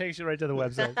 Click it, it takes you right to the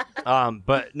website.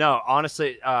 But no,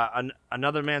 honestly,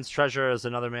 another man's treasure is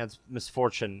another man's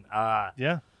misfortune.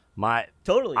 Yeah.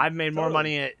 Totally. I've made more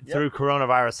Totally. money through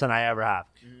coronavirus than I ever have.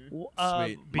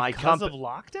 Sweet. My Because of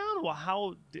lockdown? Well,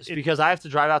 how? It's because I have to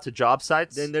drive out to job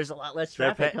sites. Then there's a lot less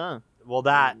They're traffic, pay- huh? Well,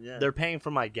 Yeah. they're paying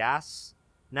for my gas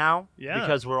now Yeah.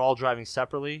 because we're all driving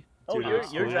separately. Oh, due to you're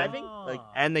school. driving? Like,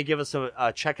 And they give us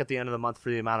a check at the end of the month for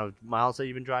the amount of miles that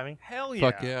you've been driving. Hell yeah.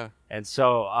 Fuck yeah. And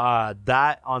so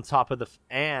that on top of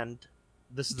and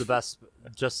this is the best.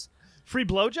 Just Free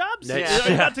blowjobs? Yeah.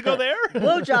 You got to go there?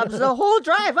 blowjobs the whole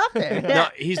drive up there. no,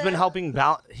 he's been helping.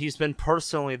 He's been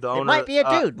personally the owner. It might be a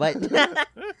dude, but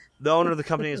The owner of the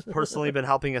company has personally been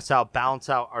helping us out balance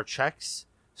out our checks.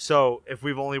 So if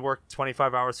we've only worked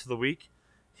 25 hours for the week,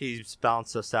 he's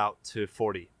balanced us out to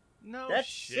 40. No That's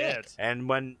shit. sick. And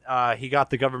when he got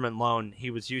the government loan, he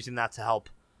was using that to help,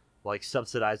 like,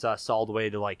 subsidize us all the way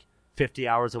to like 50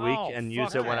 hours a week Oh, and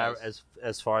use fuck it whenever yes.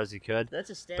 as far as he could. that's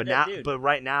a stand But up now, dude. but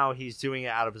right now he's doing it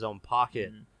out of his own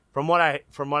pocket. Mhm. From what I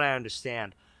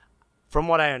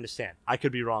understand, I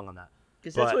could be wrong on that.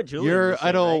 Because that's but what Julian You're was saying,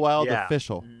 Idlewild Yeah.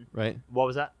 official, Mhm. right? What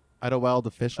was that? Idlewild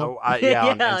official. Oh, yeah,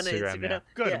 on Yeah, on Instagram. Yeah.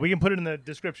 Good. Yeah. We can put it in the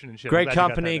description and shit. I'm Great glad you got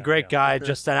company, that down. great Yeah. guy.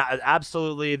 Just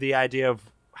absolutely the idea of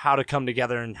how to come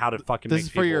together and how to fucking This make is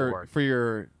people for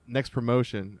your work. next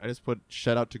promotion. I just put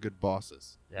shout out to good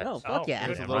bosses. Yeah. Oh, fuck yeah.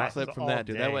 There's good. a little Right. clip from All that,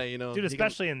 dude. That day. way, you know, Dude, he can-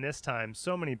 especially in this time,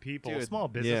 so many people, Dude, small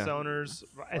business yeah. owners,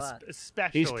 Fuck.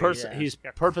 especially. yeah. He's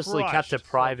Got purposely kept crushed. it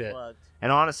private. Plugged.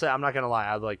 And honestly, I'm not gonna lie.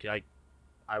 I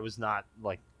was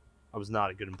not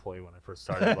a good employee when I first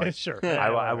started. Like, sure.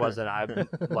 I wasn't.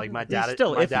 Like my dad.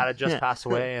 still My iffy. dad had just Yeah. passed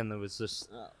away, and there was just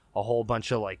Oh. a whole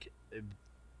bunch of like.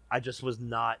 I just was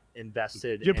not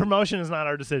invested. Your in promotion is not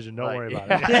our decision. Don't Like, worry about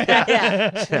yeah.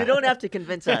 it. yeah. You don't have to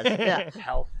convince us. Yeah.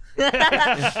 health.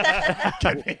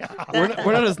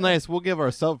 we're not as nice. We'll give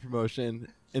our self promotion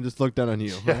and just look down on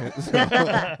you. Right? So,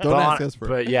 don't ask us for it.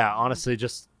 But yeah, honestly,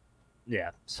 just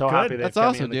so Good. happy they've That's kept me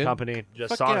awesome, in the dude. company. Just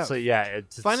Fuck yeah. honestly,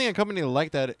 it's Finding a company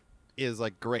like that is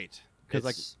like great because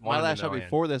like It's one my in a last job million.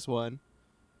 before this one,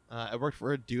 I worked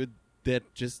for a dude that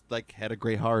just like had a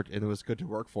great heart and it was good to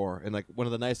work for. And like one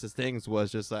of the nicest things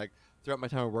was just like throughout my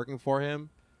time working for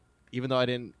him, even though I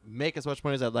didn't make as much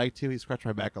money as I'd like to, he scratched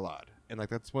my back a lot. And like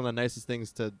that's one of the nicest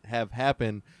things to have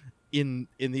happen in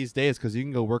these days because you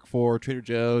can go work for Trader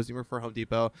Joe's, you work for Home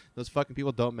Depot. Those fucking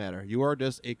people don't matter. You are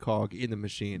just a cog in the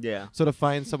machine. Yeah. So to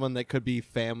find someone that could be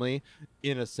family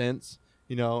in a sense,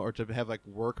 you know, or to have like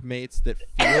workmates that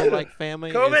feel like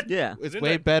family COVID. Yeah. is Isn't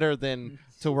way it? better than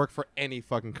to work for any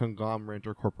fucking conglomerate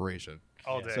or corporation.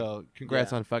 All day. So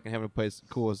congrats Yeah. on fucking having a place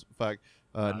cool as fuck.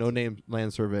 Awesome. No name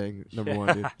land surveying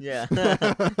 #1, dude. Yeah.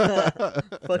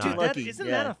 Dude, Fucking lucky. isn't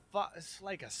yeah. that it's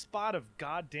like a spot of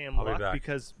goddamn I'll be luck? back.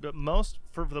 Because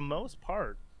for the most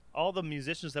part, all the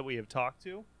musicians that we have talked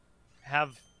to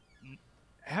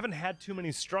haven't had too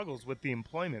many struggles with the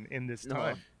employment in this No.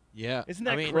 time. Yeah. Isn't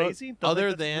that I mean, crazy? other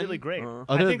That's than really great. Uh-huh.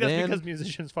 I other think that's than- because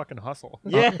musicians fucking hustle.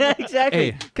 Yeah,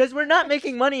 exactly. Hey. Because we're not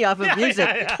making money off of Yeah, music.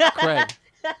 yeah, yeah. Craig,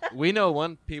 we know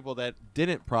one people that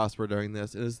didn't prosper during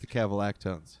this is the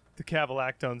Cavalactones. The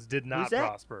Cavalactones did not that?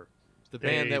 prosper. The They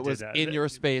band that did was not. in your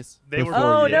space. They were-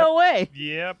 before Oh, you. no way.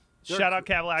 Yep. They're- Shout out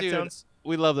Cavalactones. Dude,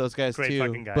 we love those guys Great too.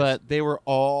 fucking guys. But they were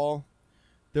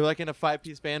like in a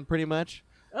 5-piece band pretty much.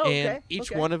 Oh, okay. And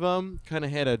each okay. one of them kind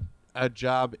of had a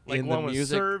job Like in one the was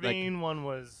music. serving, one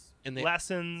was and they-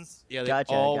 lessons. Yeah, they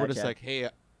Gotcha, all were just gotcha. like, hey,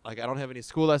 like I don't have any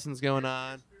school lessons going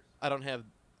on. I don't have,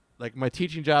 like, my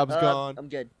teaching job's gone. I'm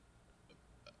good.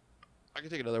 I can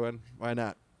take another one. Why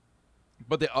not?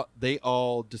 But they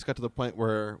all just got to the point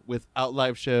where without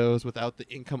live shows, without the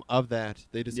income of that,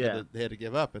 they just Yeah. they had to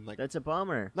give up and like That's a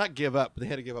bummer. not give up, but they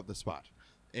had to give up the spot.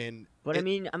 And But I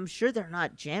mean, I'm sure they're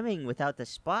not jamming without the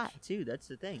spot too. That's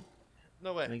the thing.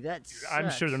 no way. Like that.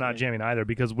 I'm sure they're not sucks, jamming either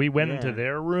because we went into Yeah.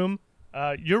 their room.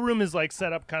 Your room is like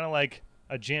set up kind of like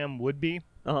a jam would be.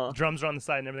 Uh-huh. Drums are on the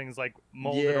side and everything is like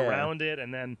molded Yeah. around it,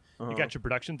 and then Uh-huh. you got your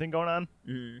production thing going on.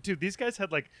 Mhm. Dude, these guys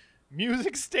had like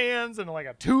music stands and like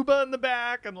a tuba in the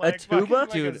back and like tuba? fucking,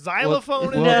 like Dude, a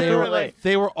xylophone in well, there. they were way.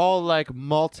 they were all like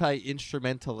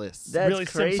multi-instrumentalists. That's really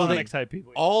crazy. symphonic type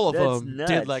people. all of That's them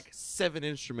nuts. did like 7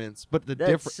 instruments, but the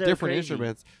That's so different crazy.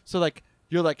 instruments. So like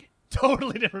you're like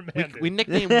Totally different band. we dude.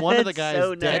 nicknamed one of the That's guys so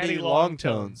nuts. Daddy Daddy Long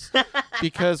Longtones. Tones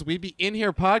because we'd be in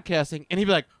here podcasting and he'd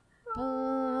be like,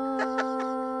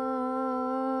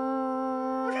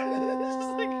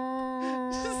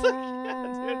 Just like,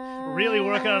 yeah, dude. Really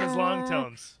working on his long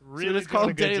tones. Really just call doing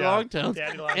him a good Daddy job. Long Tones.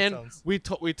 Daddy Long and Tones. we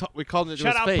called him to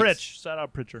Shout his out face. Pritch. Shout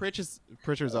out Pritcher.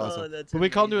 Pritcher's Oh, awesome. that's But we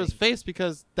called him to his amazing. face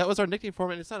because that was our nickname for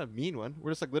him, and it's not a mean one.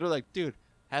 We're just like literally like, dude,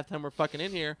 half the time we're fucking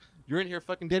in here, you're in here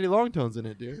fucking Daddy Long Tones in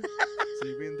it, dude. So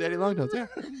you being Daddy Long Tones,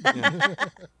 yeah.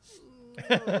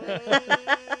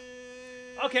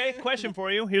 Okay, question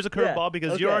for you. Here's a Yeah, curveball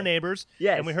because you're okay. our neighbors,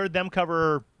 Yes. and we heard them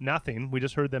cover nothing. We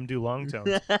just heard them do long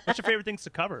tones. What's your favorite things to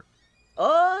cover?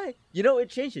 You know, it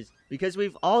changes because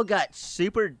we've all got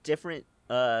super different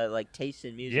like tastes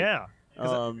in music. Yeah.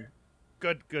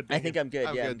 Good. I think I'm good.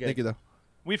 I'm yeah, good. I'm good. Thank you though.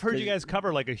 We've heard you So- guys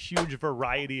cover like a huge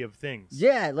variety of things.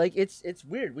 Yeah, like it's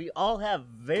weird. We all have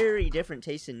very different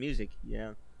tastes in music, you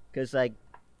know, because like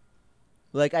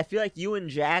I feel like you and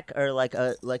Jack are like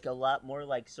a lot more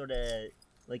like sort of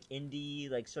like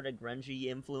indie, like sort of grungy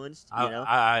influenced. You know,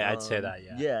 I'd say that,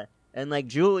 yeah. Yeah, and like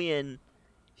Julian,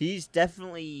 he's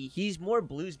more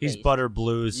blues. He's based. butter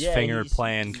blues, Yeah, finger he's-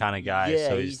 playing kind of guy. yeah,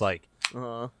 so he's- he's like,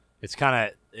 it's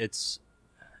kind of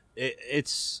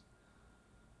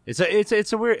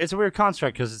it's a weird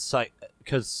construct because it's like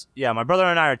my brother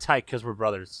and I are tight because we're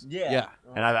brothers, Yeah. Yeah.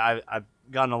 and I've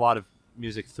gotten a lot of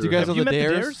music through. you guys him. know Have you the met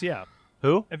the Dares? Dares? Yeah.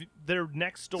 Who? They're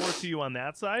next door to you on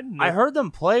that side. and I they're- heard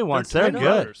them play once. They're twin good.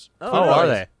 brothers. Oh, Oh, nice. are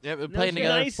they? Yeah, been No playing shit.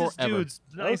 together Nicest forever. dudes,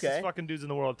 nicest Okay. fucking dudes in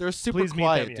the world. They're super Please meet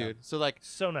quiet, them, yeah. dude. So like,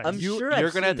 So nice. I'm you're sure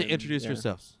I've gonna have to seen them, introduce yeah.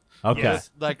 yourselves. Okay. Yeah.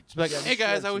 Just like, Yeah, hey I'm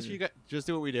guys, sure I I've wish seen you guys just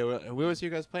do what we do. We always see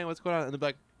you guys playing. What's going on? And they're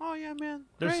like, oh yeah, man,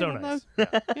 They're great, so I'm nice. nice."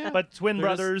 Yeah. But twin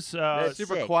They're just- brothers, That's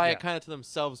super sick. quiet, Yeah. kind of to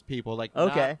themselves, people like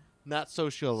Okay. not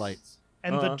socialites.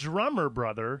 and the Uh-huh. drummer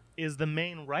brother is the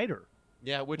main writer,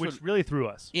 Yeah, which which was really threw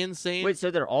us. insane. Wait,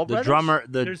 so they're all The brothers? drummer,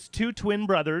 There's two twin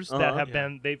brothers that Uh-huh. have Yeah.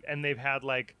 been they've had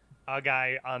like a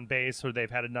guy on bass or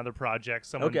they've had another project.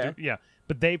 Someone, Okay. yeah,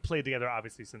 but they played together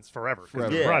obviously since forever. 'cause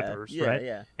Forever. they're Yeah, brothers, yeah, right?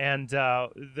 yeah. And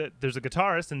there's a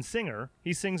guitarist and singer.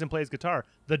 He sings and plays guitar.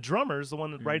 The drummer's the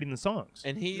one that's writing the songs.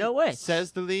 and he No way.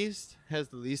 says the least, has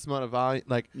the least amount of volume.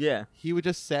 Like Yeah. he would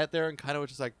just sat there and kind of was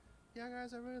just like, yeah,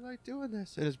 guys, I really like doing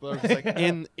this. And his brother was like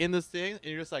in this thing, and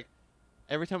you're just like,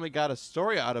 every time we got a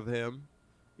story out of him,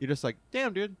 you're just like,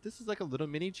 damn, dude, this is like a little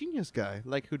mini genius guy,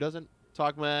 like who doesn't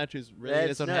talk much, who's really in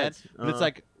his That's own head. nuts. But it's Uh-huh.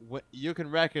 like you can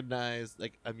recognize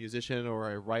like a musician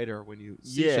or a writer when you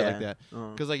see shit like that,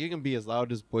 Uh-huh. because like you can be as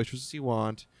loud as boisterous as you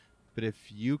want, but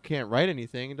if you can't write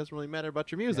anything, it doesn't really matter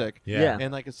about your music. Yeah.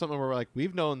 And like it's something where we're like,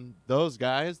 we've known those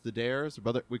guys, the Dares, the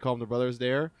brother, we call them the Brothers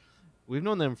Dare. We've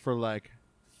known them for like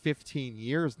 15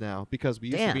 years now because we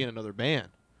used to Damn. be in another band.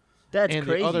 That's And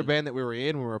crazy. the other band that we were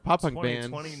in, we were a pop punk 20, band.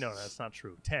 20? No, that's not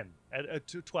true. 10.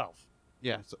 12.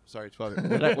 Yeah, sorry, 12.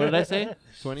 What did I say?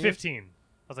 20? 15. I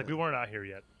was like, we weren't out here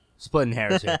yet. Splitting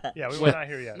hairs here. Yeah, we Shit. weren't out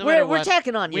here yet. No matter we're what,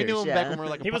 tacking on we years. knew him yeah. back when we were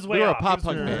like He a, was pop, way we were a off. pop He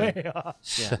was punk band. way off.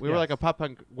 Yeah, we were like a pop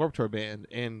punk Warped Tour band,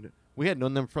 and we had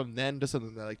known them from then to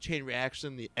something like Chain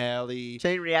Reaction, The Alley.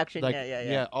 Chain reaction. Like,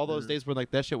 yeah. all those Mhm. days when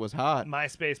like that shit was hot.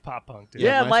 MySpace pop punk, dude.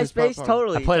 Yeah, MySpace MySpace, pop punk.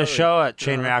 totally. I played a totally. show at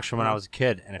Chain Uh-huh. Reaction when I was a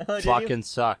kid, and it Oh, did you? fucking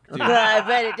sucked, dude. I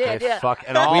bet it did. It Yeah. fuck,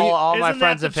 and all my Isn't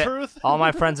friends that and the truth? all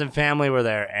my friends and family were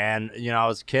there, and I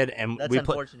was a kid, and That's we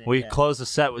unfortunate, we yeah. closed the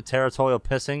set with Territorial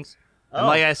Pissings. And Oh.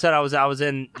 like I said, I was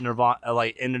in Nirvana,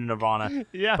 like into Nirvana,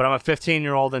 Yeah. but I'm a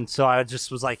 15-year-old, and so I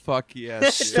just was like, Fuck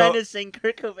yes. Trying so, to sing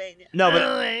Kurt Cobain. no, but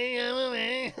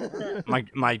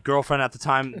my girlfriend at the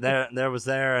time there was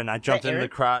there, and I jumped into the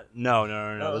Eric? crowd. No.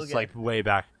 Oh, It was okay. like way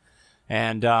back,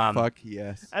 and Fuck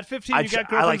yes. At 15, I you got like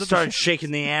girlfriends. started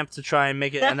shaking the amp to try and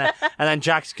make it, and then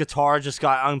Jack's guitar just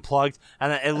got unplugged,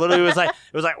 and then it literally was like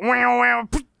wow wow,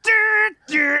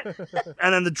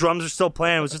 and then the drums are still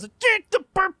playing. It was just like,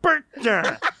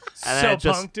 and then so it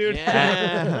just, punk, dude.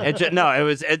 Yeah. it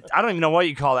was. I don't even know what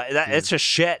you call that. It's just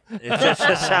shit. It just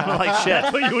sounded like shit.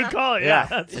 That's what you would call it. Yeah,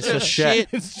 Yeah. it's just shit.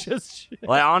 It's just shit.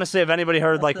 Like honestly, if anybody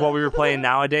heard like what we were playing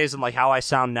nowadays and like how I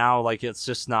sound now, like it's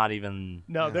just not even.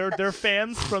 No, they're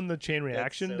fans from the Chain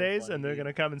Reaction so days, funny, and they're dude.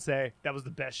 gonna come and say that was the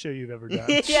best show you've ever done.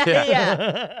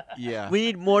 yeah. Yeah. We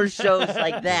need more shows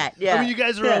like that. Yeah. I mean, you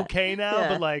guys are Yeah. okay now, Yeah.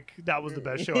 but like that was the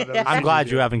best show I've ever Yeah. seen. I'm glad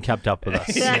you haven't kept up with us.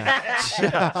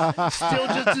 Still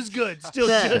just as good. Still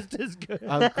just as good.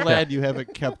 I'm glad you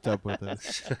haven't kept up with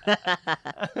us.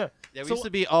 Yeah, we So- used to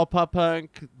be all pop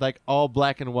punk, like all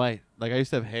black and white. Like I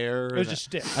used to have hair. It was and just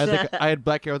shtick. I had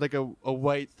black hair with like a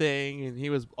white thing, and he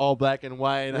was all black and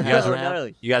white. And I You had guys a were- wrap.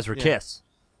 gnarly. You guys were Yeah. Kiss.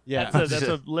 Yeah, That's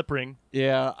a lip ring.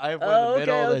 yeah. I have one Oh, in the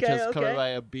middle okay, that's okay, just covered okay. by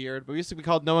a beard. But we used to be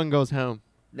called No One Goes Home.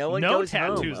 No one No goes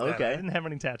tattoos home. then. I Okay. didn't have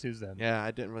any tattoos then. Yeah,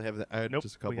 I didn't really have that. I had Nope.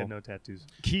 just a couple. We had no tattoos.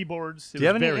 Keyboards. It Do you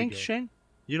have was any very ink, good. Shane?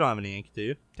 You don't have any ink, do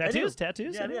you? Tattoos? I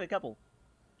Tattoos? Yeah, I got a couple.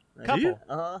 Couple.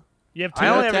 Uh huh. You have two? I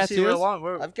only have ever see you tattoos? along.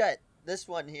 Where, I've got this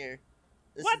one here.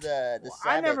 This What? is the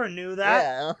I Sabbath. never knew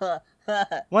that. Yeah.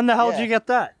 uh-huh. When the hell Yeah. did you get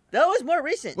that? That was more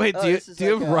recent. Wait, Oh, do you this is do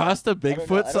you like, have Rasta don't know,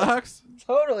 Bigfoot I don't- socks?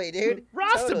 Totally, dude.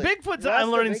 Rasta Totally. Bigfoot's. Rasta I'm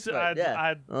learning. Bigfoot,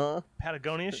 yeah.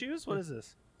 Patagonia shoes. What is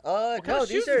this? No, kind of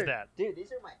these shoes are is that? dude.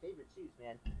 These are my favorite shoes,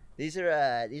 man. These are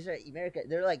America.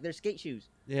 They're skate shoes.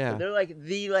 Yeah. They're like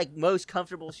the most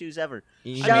comfortable shoes ever.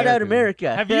 American. Shout out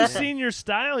America. Have you seen your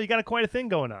style? You got quite a thing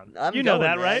going on. I'm You know going,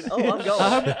 that, man. right? Oh, I'm going.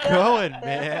 I'm going,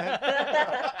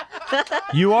 man.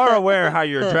 You are aware how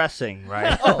you're dressing,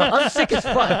 right? Oh, I'm sick as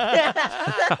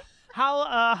fuck.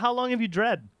 How long have you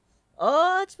dread?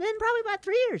 Oh, it's been probably about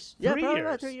 3 years. Yeah, 3 probably about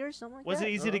years. 3 years, something like Was that.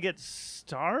 it easy to get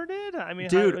started? I mean,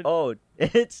 Dude,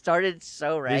 it started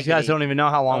so raggedy. These guys don't even know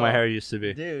how long my Oh. hair used to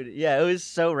be. Dude, yeah, it was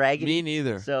so raggedy. Me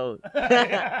neither. So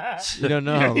You don't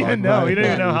know. You how don't even long know. my You don't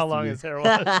even hair know used how to long be. his hair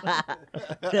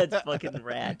was. that's fucking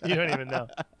rad. You don't even know.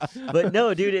 But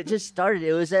no, dude, it just started.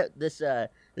 It was at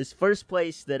this first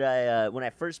place that I when I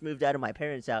first moved out of my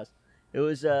parents' house. It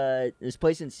was this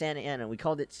place in Santa Ana. We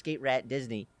called it Skate Rat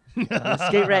Disney.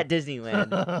 Skate Rat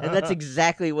Disneyland. And that's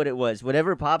exactly what it was.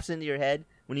 Whatever pops into your head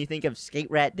when you think of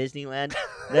Skate Rat Disneyland,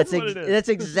 that's what it is. that's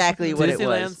exactly what it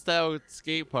Disneyland was. style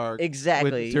skate park.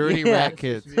 Exactly. With dirty Yeah. rat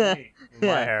kids. Me. My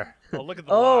Yeah. hair. Oh, look at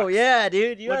the Oh locks. yeah,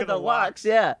 dude, you Look had at the the locks, locks.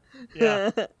 yeah.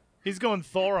 Yeah. He's going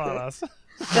Thor on us.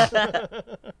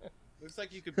 Looks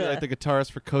like you could be like the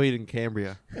guitarist for Coheed and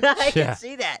Cambria. I Yeah. can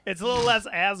see that. It's a little less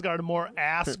Asgard, more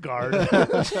Asgard.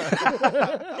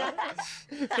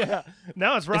 Yeah.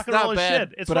 No, it's rock It's and roll not as bad,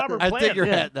 shit. It's but Robert I Plant. dig your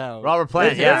Yeah. hat now. Robert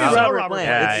Plant. It's Yeah. very it's that so Robert Robert Plant.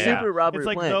 Plant. It's Yeah, super Robert It's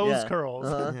like Plant. those yeah. curls.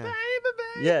 Uh-huh. Yeah.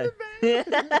 Baby, Yeah.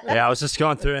 Yeah, I was just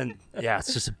going through and yeah,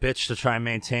 it's just a bitch to try and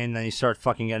maintain. Then you start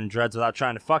fucking getting dreads without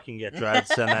trying to fucking get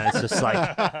dreads, and then it's just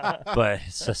like, but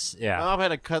it's just My yeah. mom had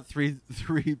to cut three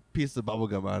pieces of bubble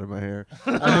gum out of my hair.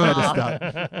 I knew I had to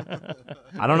stop.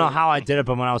 I don't know how I did it,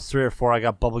 but when I was 3 or 4, I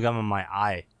got bubblegum in my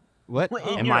eye. What? What,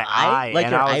 Oh. in In your my eye? Like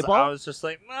and your I was, eyeball? I was just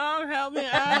like, Mom, help me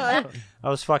out. I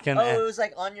was fucking. Oh, it was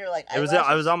like on your like. it was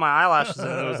on my eyelashes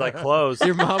and it was like closed.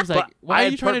 Your mom's like, But why I are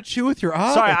had you trying to chew with your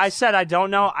eyes? Sorry, I said I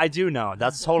don't know. I do know.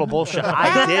 That's total bullshit.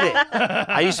 I did it.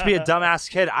 I used to be a dumbass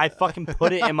kid. I fucking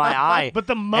put it in my eye. But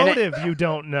the it- motive you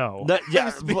don't know.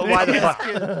 Yeah, why the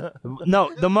fuck?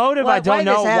 No, the motive Why- I don't why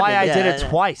know this why I happened? did Yeah, it yeah.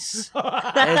 twice.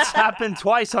 It's happened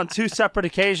twice on 2 separate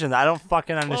occasions. I don't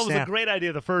fucking Well, it was a understand. great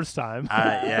idea the first time.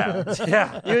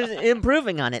 Yeah. You're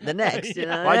improving on it the next. You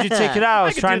know? Why'd you take it out? I I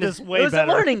was could trying do to. this It way was better.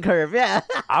 a learning curve. Yeah.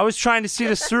 I was trying to see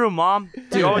this through, Mom.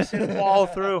 You always seem to follow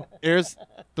through. Here's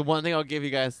the one thing I'll give you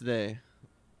guys today.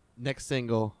 Next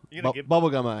single, You gonna give-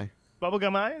 Bubblegum Eye.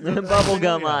 Bubblegum eye? Is that the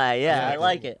Bubblegum thing? eye. Yeah, I Yeah.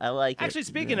 like it. I like it. Actually,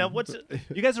 speaking of,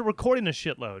 you guys are recording a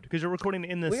shitload because you're recording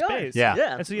in this We are. space. Yeah.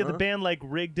 Yeah. And so you have the band like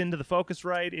rigged into the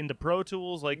Focusrite, into Pro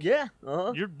Tools, like Yeah.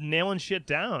 Uh-huh. you're nailing shit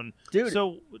down. Dude.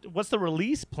 So what's the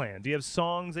release plan? Do you have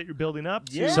songs that you're building up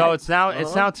to? Yeah. So it's now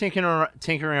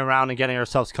tinkering around and getting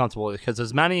ourselves comfortable because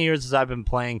as many years as I've been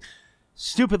playing,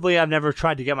 stupidly I've never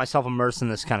tried to get myself immersed in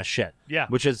this kind of shit. Yeah.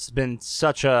 Which has been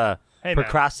such a Hey, man.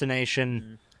 procrastination.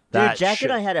 Dude, That Jack shit.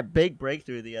 and I had a big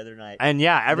breakthrough the other night. And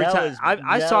yeah, every That time was-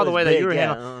 I that saw the was way that big, you were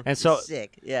yeah, handling, and so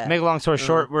sick. Yeah. make a long story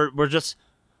short, we're just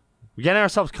getting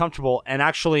ourselves comfortable. And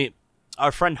actually,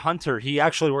 our friend Hunter, he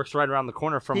actually works right around the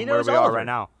corner from He where knows we are Oliver. right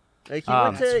now. Like he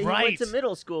That's went right. to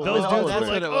middle school. Those with dudes Oliver. were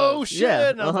like, what it oh was. shit. Yeah,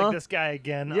 And I was uh-huh. like, this guy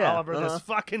again. Yeah, Oliver, uh-huh. this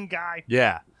fucking guy.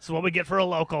 Yeah. That's what we get for a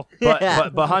local. But, Yeah.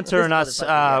 but Hunter This and us, motherfucker,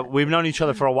 yeah. we've known each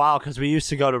other for a while because we used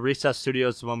to go to Recess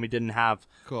Studios when we didn't have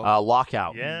Cool.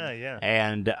 lockout. Yeah.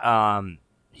 And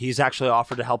he's actually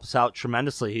offered to help us out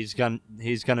tremendously. He's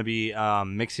gonna be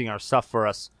mixing our stuff for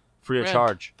us free of Rad.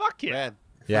 charge. Fuck yeah. Rad.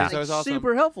 Yeah. So it's awesome.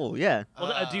 Super helpful. Yeah.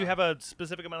 Well, do you have a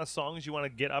specific amount of songs you want to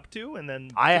get up to? And then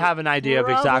I have an idea of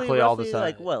Probably exactly all the roughly, stuff.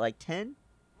 like what, like 10?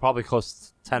 Probably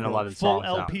close to 10, 11 full songs.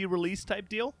 out. LP release type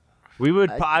deal? We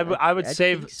would. I would I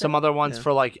save think so. some other ones Yeah.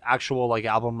 for like actual like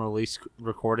album release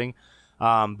recording,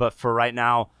 but for right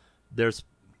now,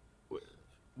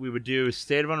 we would do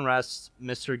State of Unrest,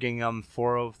 Mr. Gingham,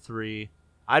 403.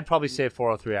 I'd probably say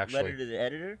 403 actually. Letter to the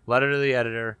Editor. Letter to the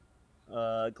Editor,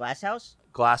 Glass House.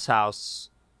 Glass House,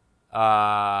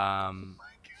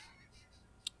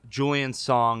 Julian's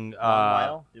song. Long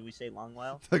While. Did we say Long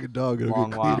While? It's like a dog. It'll Long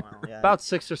get While. cleaner. Yeah. About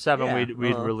 6 or 7 Yeah,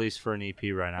 we'd uh-huh. release for an EP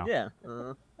right now. Yeah.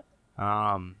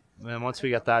 And once we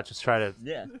get that, just try to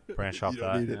Yeah. branch off You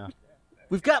don't that. need it. Yeah.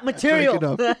 We've got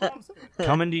material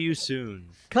Coming to you soon.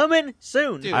 coming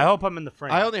soon. Dude. I hope I'm in the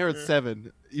frame. I only heard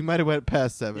 7. You might have went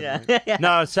past 7. Yeah. right? yeah.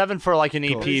 No, 7 for like an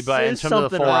EP, Cool. but in There's terms of the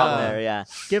something full around album, there, yeah.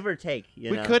 Give or take.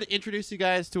 You We know? could introduce you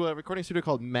guys to a recording studio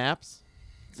called Maps.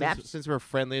 Maps? Since we're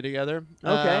friendly together.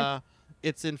 Okay.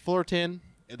 It's in Fullerton.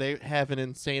 They have an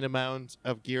insane amount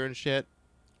of gear and shit.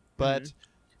 But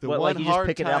the What, one like you just hard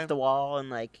pick it time, off the wall and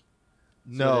like.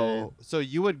 No. So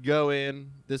you would go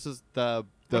in. This is the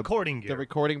Recording gear. the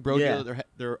recording bro Yeah. deal that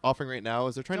they're offering right now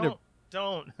is they're trying to.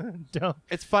 Don't.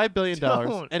 It's $5 billion.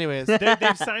 Don't. Anyways,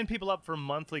 They've signed people up for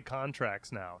monthly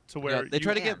contracts now to yeah, where they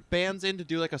try to Yeah. get bands in to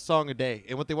do like a song a day,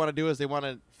 and what they want to do is they want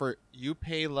to for you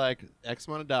pay like X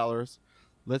amount of dollars.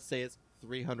 Let's say it's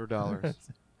 $300.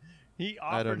 He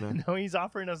I don't offered. know. No, he's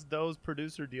offering us those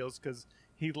producer deals because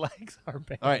he likes our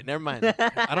band. All right, never mind.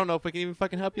 I don't know if we can even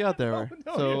fucking help you out there.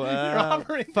 No, So you're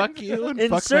offering fuck them. you and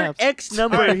fuck Insert Maps. X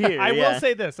number All right, here. I yeah. will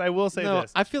say this. No,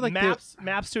 this. I feel like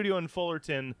Map Studio in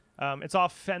Fullerton. It's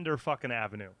off Fender fucking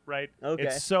Avenue, right? Okay.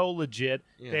 It's so legit.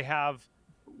 Yeah. They have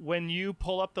when you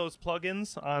pull up those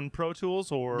plugins on Pro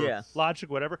Tools or Yeah. Logic,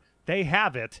 whatever. They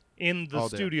have it in the All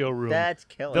day. studio room. That's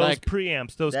killer. those Like-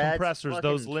 preamps, those That's compressors, fucking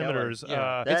those killer. limiters.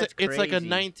 Yeah. It's That's like a crazy.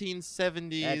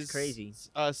 1970s That's crazy.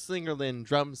 Slingerland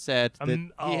drum set that he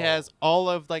oh. has all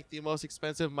of like the most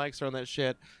expensive mics on that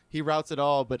shit. He routes it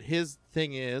all, but his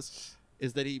thing is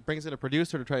that he brings in a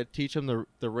producer to try to teach him the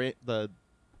rungs, the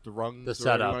or whatever you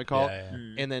setup. want to call it. Yeah, yeah.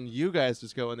 Mm. And then you guys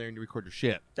just go in there and you record your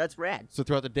shit. That's rad. So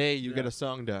throughout the day, you get Yeah. a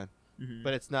song done. Mhm.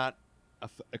 But it's not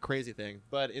a crazy thing.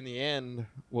 But in the end,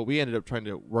 what we ended up trying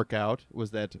to work out was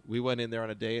that we went in there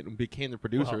on a date and became the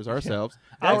producers Well, ourselves.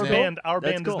 Our And then- band,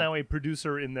 That's is cool. now a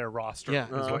producer in their roster. Yeah,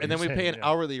 is what and then you're we pay saying, an yeah.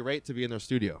 hourly rate to be in their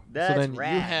studio. That's so then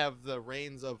rad. you have the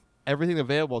reins of everything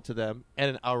available to them at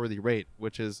an hourly rate,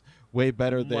 which is way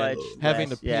better than Much having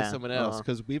less, to pay yeah, someone else.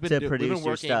 Because we've to been produce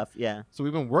your working. stuff. Yeah. So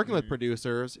we've been working with Mhm.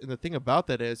 producers, and the thing about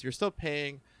that is you're still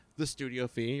paying the studio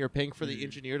fee. You're paying for the Mhm.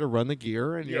 engineer to run the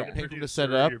gear, and you're Yeah. paying for him to set it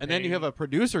Producer, up, you're and then you paying have a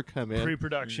producer come in.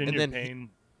 Pre-production, And you're then paying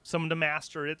someone to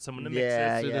master it, someone to mix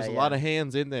Yeah, it. So there's a lot of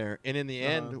hands in there, and in the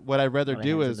Uh-huh. end, what I'd rather Lot of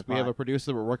do hands in is the we have pot. a producer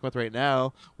that we're working with right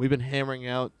now. We've been hammering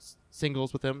out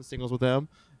singles with them,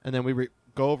 and then we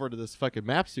go over to this fucking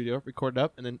Map Studio, record it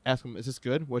up, and then ask them, "Is this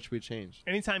good? What should we change?"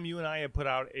 Anytime you and I have put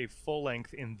out a full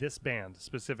length in this band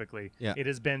specifically, Yeah. it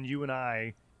has been you and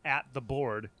I at the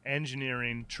board,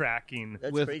 engineering, tracking,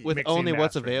 That's with crazy. with Mixing, only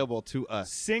what's mastering. available to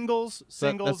us. singles,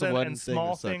 that's the one and thing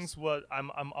small that sucks. things. What I'm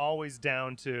always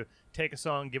down to take a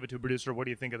song, give it to a producer. What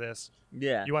do you think of this?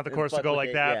 Yeah. You want the And chorus to fuck go with like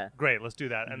it, that? Yeah. Great, let's do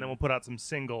that. And then we'll put out some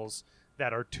singles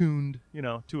that are tuned,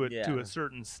 to Yeah. to a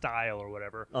certain style or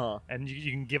whatever. Uh-huh. And you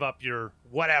can give up your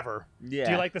whatever. Yeah.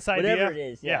 Do you like this idea? Whatever it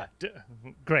is. Yeah.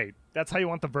 Great. That's how you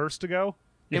want the verse to go.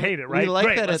 You And hate it, we right? like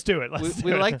Great. that Let's at- do it. Let's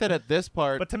we do it. like that at this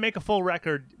part. But to make a full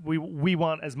record, we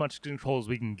want as much control as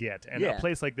we can get, and Yeah. a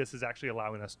place like this is actually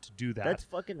allowing us to do that That's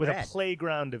fucking with rad. a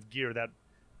playground of gear. That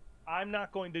I'm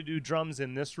not going to do drums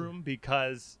in this room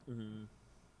because Mhm.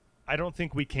 I don't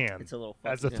think we can It's a little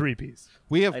as a fucking- 3-piece.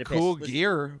 we have I'd cool piss.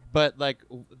 gear, but like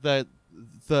the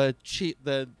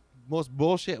most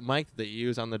bullshit mic that you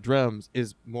use on the drums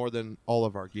is more than all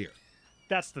of our gear.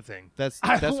 That's the thing. That's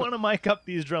I what- want to mic up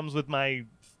these drums with my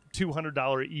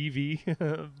 $200 EV.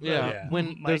 Yeah,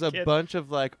 when my there's a kit. bunch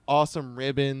of like awesome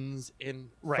ribbons and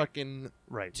Right. fucking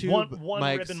Right. tube One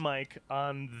mics. ribbon mic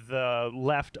on the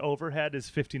left overhead is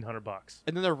 $1,500.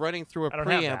 and then they're running through a I don't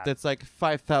have preamp that. that's like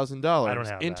 $5,000 I don't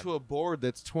have into that. a board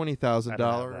that's I don't have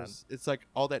 $20,000. It's like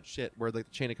all that shit where like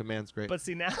the chain of command's great. But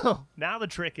see now the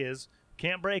trick is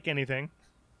can't break anything.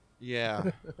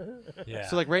 Yeah. Yeah.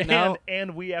 So like right now,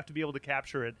 and we have to be able to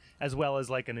capture it as well as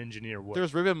like an engineer would.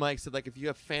 there's ribbon mics that like if you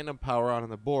have phantom power on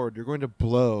the board, you're going to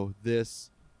blow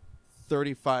this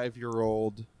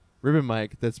 35-year-old ribbon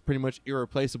mic that's pretty much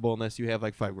irreplaceable unless you have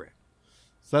like $5,000.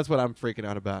 So that's what I'm freaking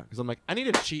out about because I'm like, I need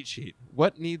a cheat sheet.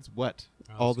 What needs what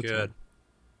all the good. time?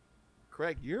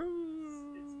 Craig, you're.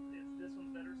 This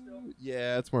one's better still?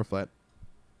 Yeah, it's more flat.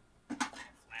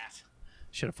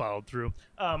 Should have followed through.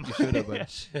 You should have,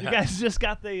 but You guys just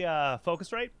got the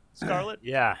Focusrite Scarlett.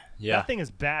 Yeah. That thing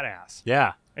is badass.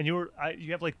 Yeah. And you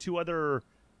have like 2 other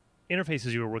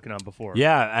interfaces you were working on before.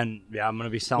 Yeah, and I'm gonna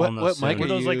be selling What those. mic Were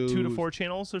soon. those like you- 2 to 4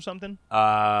 channels or something?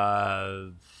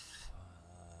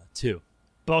 2,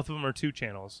 Both of them are 2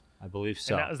 channels. I believe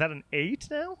so. And is that an 8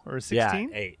 now or a Yeah,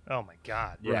 16? 8 Oh my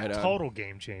god. Yeah. Right on. Total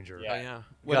game changer. Yeah. Oh, yeah.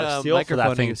 You got a steal for that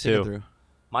microphone thing, you stick it too. through?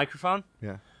 microphone.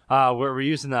 Yeah. We're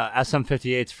using the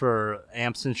SM58s for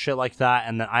amps and shit like that,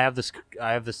 and then I have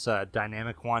this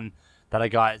dynamic one that I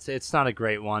got. It's not a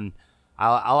great one.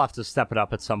 I'll have to step it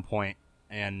up at some point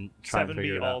and try and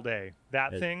figure 7B it all out. day.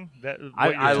 That It- thing.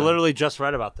 I literally just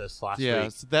read about this last Yeah,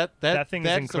 week. so that thing is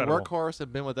that's incredible. a workhorse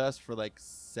and been with us for like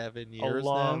 7 a years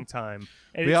long now. time.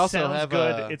 And We it also sounds have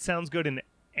good. a- It sounds good in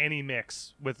any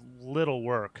mix with little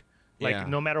work. Like Yeah.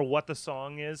 no matter what the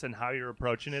song is and how you're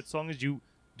approaching it, as long as you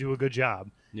do a good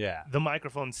job, Yeah. the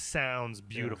microphone sounds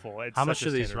beautiful. It's How much such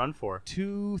a do these standard. run for?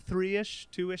 2, 3-ish,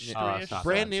 2-ish, Yeah. Oh, 3-ish. it's not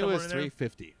Brand bad. new somewhere is in there.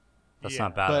 $350, That's Yeah.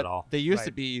 not bad but at all. they used Right.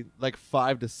 to be like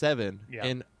 5 to 7, Yeah.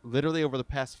 and literally over the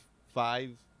past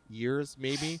 5 years,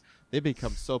 maybe they've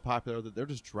become so popular that they're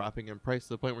just dropping in price to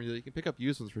the point where you can pick up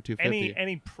used ones for $250.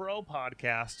 Any pro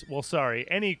podcast,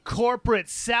 any corporate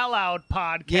sellout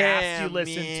podcast you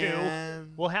listen to,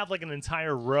 we'll have like an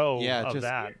entire row Yeah, of just-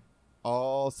 that.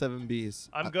 all 7Bs.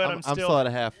 I'm good, I'm I'm still- still at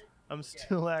a half. I'm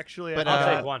still actually. But I'll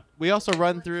at take one. we also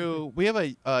run through. We have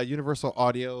a Universal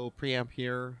Audio preamp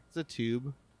here. It's a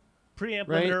tube. preamp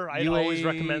right? limiter. I always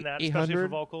recommend that, especially for 800.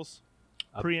 vocals.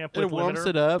 Preamp It with warms limiter.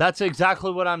 it up. That's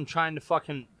exactly what I'm trying to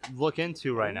fucking look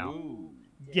into right now.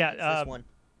 Yeah, It's this one.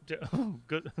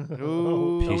 Good.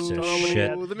 Ooh, Piece of don't open it shit.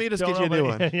 yet. Let me just Don't get you a new open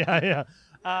one. it. Yeah.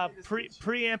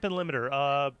 Preamp and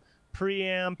limiter.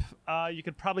 Preamp. You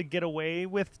could probably get away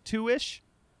with 2-ish.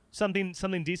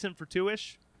 Something decent for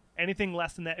 2-ish. Anything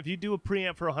less than that, if you do a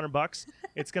preamp for $100,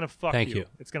 it's gonna fuck Thank you. you.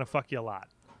 It's gonna fuck you a lot.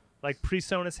 Like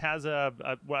PreSonus has a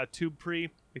tube pre.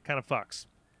 It kind of fucks.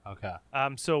 Okay.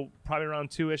 So probably around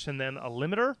 2-ish, and then a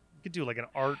limiter. You could do like an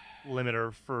art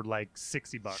limiter for like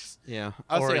 $60. Yeah,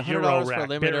 I'll Or say a $100 for a Eurorack,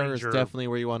 limiter is Behringer. definitely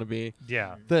where you want to be.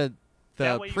 Yeah, The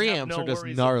That way you have preamps no are just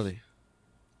worries of- gnarly.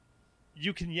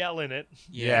 you can yell in it.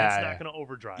 Yeah. It's not gonna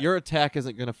overdrive. Your attack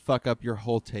isn't going to fuck up your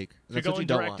whole take. if That's you're what you going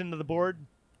don't direct want. into the board,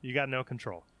 you got no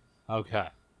control, Okay.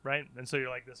 right? And so you're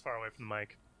like this far away from the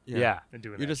mic Yeah. and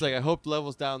doing You're that just like, I hope the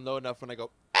level's down low enough when I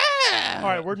go. All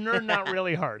right, we're nerding out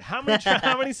really hard. How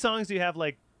many songs do you have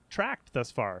like tracked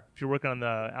thus far? If you're working on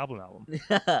the album.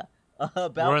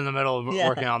 About We're in the middle of Yeah.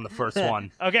 working on the first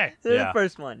one. Okay. the Yeah.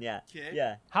 first one, yeah. Okay.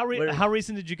 Yeah. How We're- how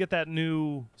recent did you get that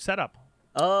new setup?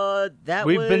 That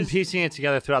We've was, been piecing it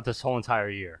together throughout this whole entire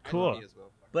year. Cool.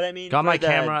 But I mean, Got for my the,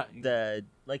 camera- the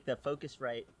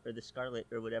Focusrite or the Scarlet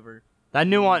or whatever. That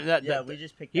new one. Yeah, That, we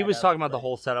just picked. he that was up, talking about the but-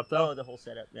 whole setup though. Oh, the whole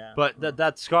setup, yeah. But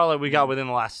that Scarlet we got within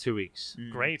the last 2 weeks.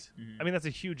 Mhm. Great. Mhm. I mean, that's a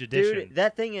huge addition. Dude,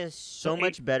 that thing is so So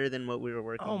much better than what we were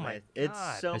working Oh my with. It's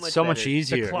God. so It's much so much better.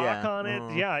 easier. the clock Yeah. on it,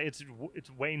 Uh-huh. yeah, it's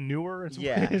way newer. It's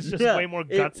Yeah. it's just Yeah. way more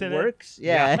guts it in works.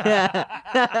 Yeah.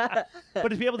 But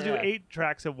to be able to do Yeah. 8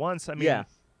 tracks at once, I mean, Yeah.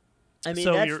 I mean,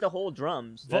 So that's you're- the whole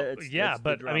drums. vo- That's yeah, the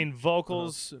but I drum. mean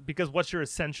vocals because what's your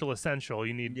essential?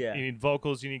 You need Yeah. you need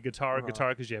vocals, you need guitar Uh-huh.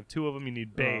 because you have 2 of them. You need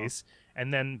Uh-huh. bass,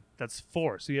 and then that's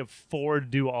 4. So you have 4 to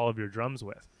do all of your drums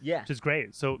with, yeah. which is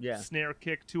great. So Yeah. snare,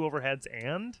 kick, 2 overheads,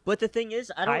 and But the thing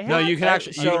is, I don't. I No, have- you can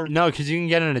actually So, no, because you can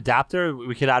get an adapter.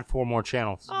 We could add 4 more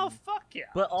channels. oh fuck yeah!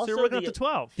 But so also you're working the- up to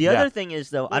 12. the Yeah. other thing is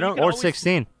though, Well, I you don't, can Or always-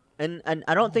 16. and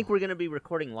I don't think we're gonna be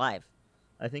recording live.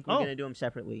 I think we're Oh. gonna do them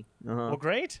separately. Well,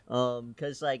 great.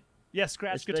 Because like Yeah,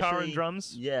 scratch guitar and especially-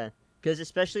 drums. yeah, because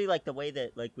especially like the way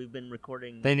that like we've been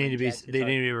recording. They need like, to be jazz they guitar-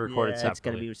 need to be recorded yeah, it's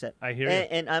gonna separately. be set. I hear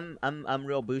And I'm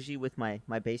real bougie with my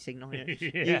bass signal here.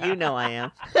 Yeah. you know I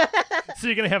am. you. So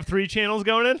you're gonna have 3 channels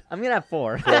going in. I'm gonna have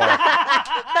 4.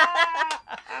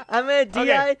 I'm gonna DI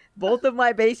Okay. both of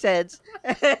my bass heads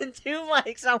and 2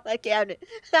 mics on my cabinet.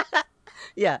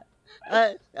 Yeah.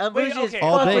 I'm Wait, bougie as okay.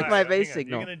 All fuck day. with my Hang on. bass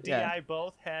signal. You're gonna DI Yeah.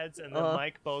 both heads and then Uh-huh.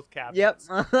 mic both cabinets.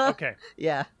 Yep. Okay.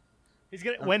 Yeah. He's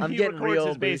gonna when I'm he getting records real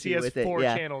his bass, he bougie has with it, 4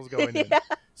 yeah. channels going in. Yeah.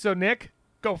 So Nick,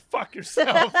 go fuck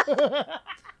yourself.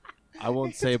 I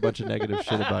won't say a bunch of negative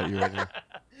shit about you right now.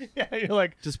 Yeah, you're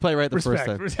like, Just play right the first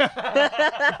respect.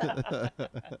 time.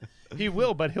 He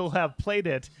will, but he'll have played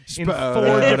it in Spa-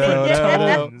 4 different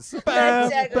tones.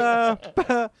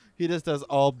 Exactly. He just does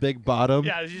all big bottom.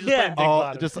 Yeah, you just Yeah. play big all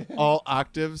bottom. just all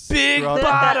octaves. Big throughout-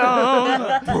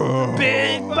 bottom,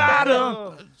 big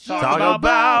bottom. Talk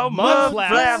about mud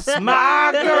flaps.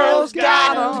 My girl's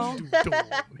got 'em.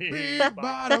 Big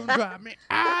bottom, drop me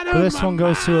out of But this my one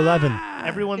goes to 11.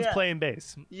 Everyone's Yeah. playing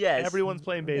bass. Yes. Everyone's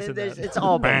playing bass in that. It's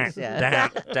all bass. Yeah.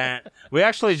 We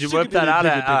actually whip that out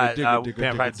at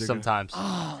band practice sometimes.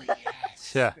 Oh,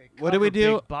 Yeah. What did we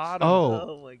do? Big bottom. Oh,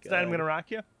 Oh my god. Is that I'm gonna rock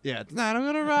you? yeah. Tonight I'm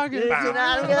gonna rock it. It's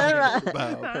not gonna rock.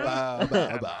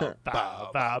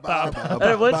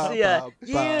 Or what's the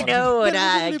you know what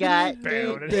I got.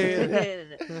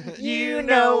 You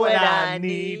know what I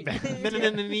need.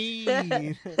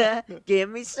 Give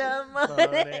me some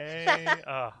money.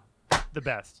 Oh, the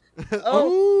best.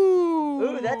 Oh,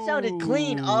 ooh, that sounded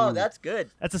clean. Oh, that's good.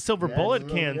 That's a silver That's bullet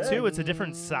real can good. too. It's a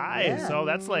different size, Yeah. so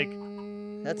that's like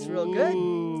That's real good.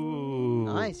 Ooh.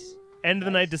 Nice. End of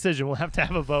the night decision. We'll have to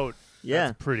have a vote. Yeah.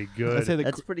 That's pretty I good. say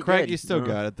That's pretty Craig, good. you still Mhm.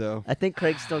 got it though. I think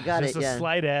Craig still got Just it. a Yeah.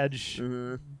 slight edge.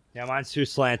 Mhm. Yeah, mine's too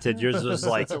slanted. Yours was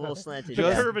like, It's a little slanted. Just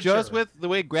yeah. curve- curvature. Just with the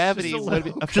way gravity Just a would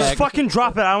little- affect. just fucking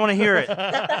drop it. I don't want to hear it.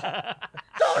 I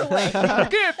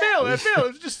can't feel it. I feel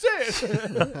it. Just say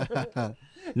it.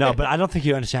 No, but I don't think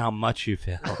you understand how much you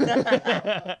feel.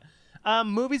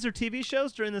 Movies or TV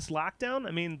shows during this lockdown?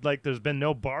 I mean, like, there's been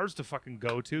no bars to fucking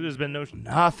go to. There's been no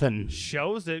Nothing.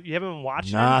 shows that you haven't been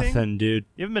watching. Anything? Nothing, dude.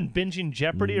 You haven't been binging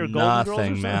Jeopardy or Golden Girls or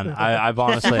Nothing, man. something? I've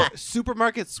honestly.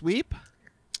 Supermarket Sweep.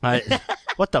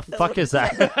 What the fuck is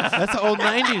that? That's an old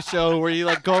 '90s show where you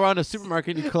like go around a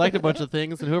supermarket and you collect a bunch of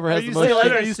things, and whoever has you the most. still-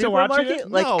 shit- are you still watching it?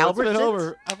 Supermarket? Like no, it's been Albertsons?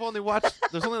 over. I've only watched.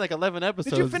 There's only like 11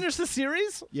 episodes. Did you finish the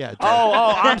series? Yeah.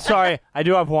 Oh, I'm sorry. I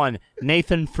do have one.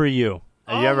 Nathan for You.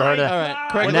 Have you ever heard of All that?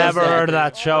 right, Craig, Never listen. heard of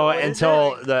that show What is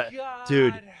until that? the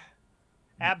dude.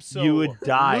 Absolutely. You would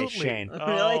die, Shane. Really?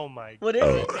 Oh my What is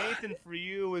god. it? Nathan for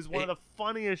You is one of the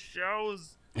funniest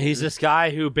shows. He's this guy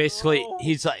who basically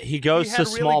he's like he goes he to had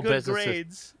small really good businesses.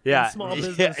 grades Yeah. in small Yeah,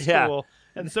 business yeah. school.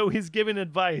 And so he's giving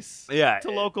advice Yeah.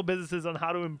 to local businesses on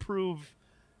how to improve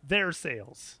their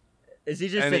sales. Is he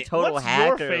just And a he- total What's hack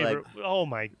your or favorite? like? Oh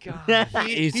my god.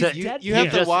 He's He's a- dead. You He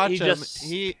have to just- watch he him. just-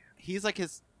 He's like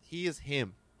his. He is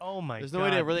him. Oh my There's god. no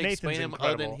way to really Nathan's explain him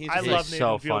other than incredible. he's I just- love He's Nathan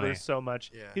so Fielder funny. so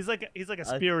much. Yeah. He's like a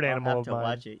I'll spirit have animal of to mine.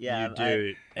 watch it. Yeah, You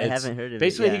do. I haven't heard of it.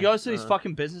 Basically, yeah. he goes to these Uh-huh.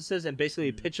 fucking businesses and basically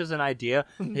he pitches an idea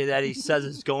that he says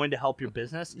is going to help your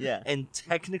business. Yeah. And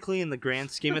technically, in the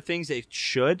grand scheme of things, it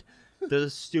should. They're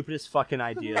the stupidest fucking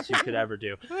ideas you could ever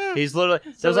do. He's literally.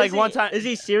 So There's like is he- one time. Is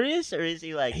he serious or is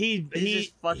he like? He's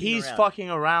just fucking around? fucking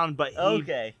around, but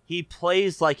Okay. he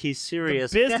plays like he's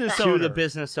serious Business to owner. the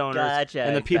business owners Gotcha,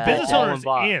 and the people gotcha. Business all owners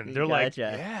involved. in. They're like,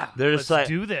 Gotcha. yeah, They're let's just like,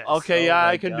 do this. Okay, Oh yeah, my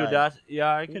I can do God. that.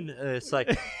 Yeah, I can. It's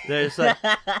like there's like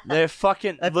they're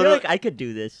fucking. I feel literally- like I could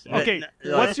do this. Okay,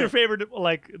 what's your favorite?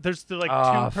 Like, there's like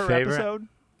two per favorite? episode.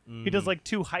 He does like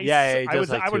 2 heists. Yeah, he does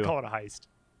I like would 2. call it a heist.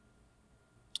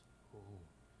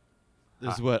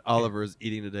 This is what Oliver's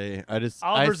eating today.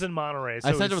 Oliver's in Monterey. So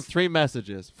I sent him he's- 3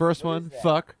 messages. First one, that?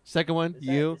 fuck. Second one, Is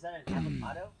that- you. Is that an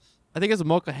avocado? I think it's a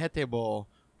molcajete bowl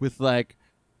with like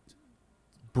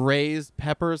braised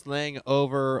peppers laying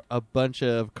over a bunch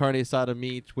of carne asada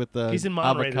meat with the He's in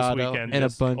Monterey this avocado weekend. and a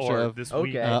just- bunch or of this Okay.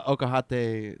 week.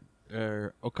 okajate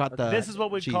or okata. This is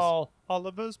what we cheese. call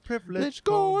Oliver's privilege Let's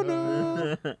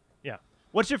go Yeah.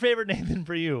 What's your favorite Nathan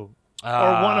for You? Or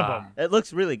one of them? It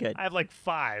looks really good. I have like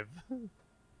 5.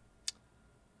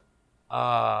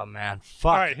 Oh man,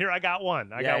 fuck. All right, here I got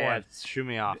one. I got yeah, one. shoot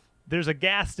me off. There's a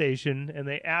gas station and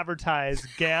they advertise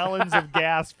gallons of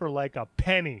gas for like a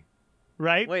penny,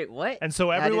 right? Wait, what? And so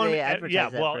How do everyone, they advertise yeah,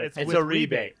 that well, for? it's It's with a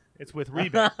rebate. It's with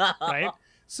rebate, right?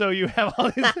 So you have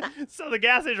all these. So the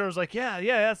gas station was like, yeah,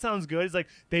 that sounds good. It's like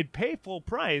they'd pay full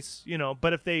price,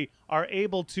 but if they are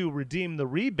able to redeem the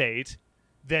rebate,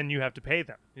 then you have to pay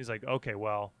them. He's like, okay,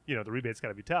 well, the rebate's got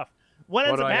to be tough. What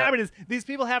ends do up I got? happening is these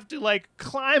people have to like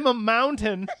climb a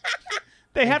mountain.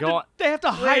 They have go to. on- They have to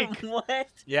hike. Wait, what?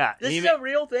 Yeah, This even- is a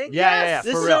real thing? Yeah,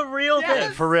 This for is real. a real Yeah.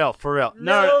 thing? for real.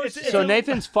 No it's So a-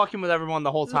 Nathan's fucking with everyone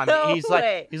the whole time. No he's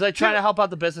way. like trying to help out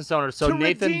the business owners. So to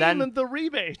Nathan redeem then the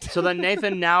rebate. so then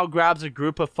Nathan now grabs a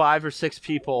group of 5 or 6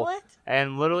 people What?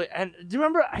 and literally and do you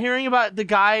remember hearing about the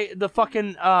guy, the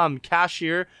fucking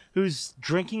cashier who's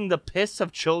drinking the piss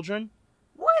of children?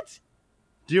 What?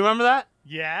 Do you remember that?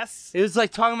 Yes. It was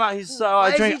like talking about he's Why I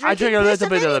is he drink a drinking little piss of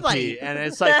bit of the anybody? pee, and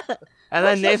it's like, and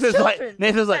then What's those children?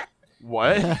 Nathan's like,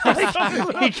 what?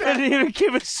 Like, he couldn't even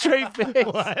keep a straight face.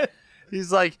 What?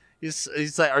 He's like,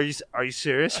 He's like, are you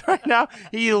serious right now?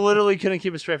 He literally couldn't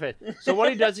keep a straight face. So what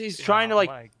he does, he's trying to Oh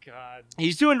my God.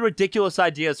 he's doing ridiculous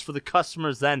ideas for the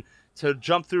customers then to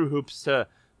jump through hoops to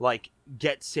like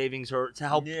get savings or to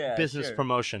help Yeah, business sure.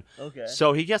 promotion. Okay.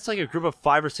 So he gets like a group of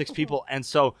 5 or 6 people, and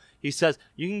so he says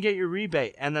you can get your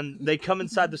rebate, and then they come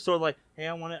inside the store like, hey,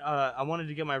 I wanted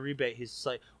to get my rebate. He's just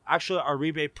like, actually, our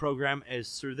rebate program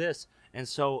is through this, and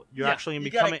so you're Yeah, actually gonna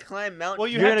You be gotta coming. climb mountains. Well,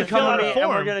 you You're have gonna to fill come out with a me, and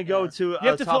we're form. gonna go to. You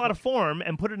have to fill out a form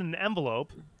and put it in an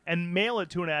envelope and mail it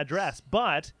to an address,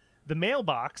 but the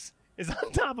mailbox is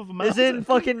on top of a mountain. Is in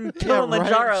fucking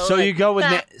Kilimanjaro. So like, you go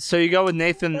with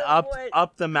Nathan up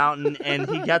What? the mountain, and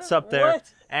he gets up there,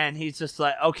 What? and he's just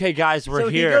like, okay, guys, we're so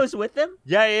here. he goes with them.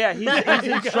 Yeah. He's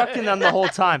instructing them the whole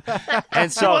time, and He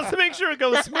so wants to make sure it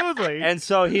goes smoothly. and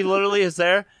so he literally is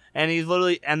there, and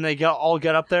they all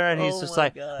get up there, and he's Oh just my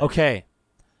like, God. okay,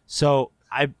 so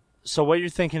what you're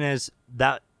thinking is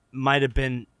that might have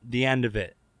been the end of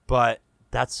it, but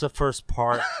that's the first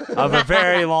part of a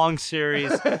very long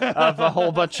series of a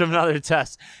whole bunch of other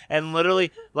tests, and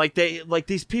literally,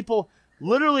 these people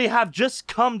literally have just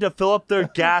come to fill up their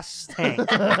gas tank,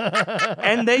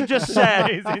 and they just said,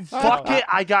 Amazing "Fuck show. it,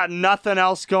 I got nothing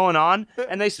else going on,"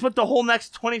 and they spent the whole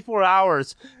next 24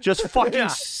 hours just fucking Yeah.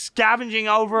 scavenging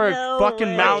over No a fucking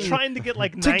way. mountain Trying to get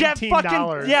like to get $19. fucking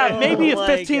Oh maybe a my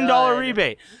 $15 God.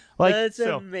 rebate. Like, That's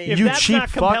So amazing. if You that's cheap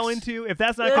not compelling fucks. to you, if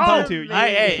that's not That's compelling to you,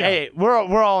 amazing. hey,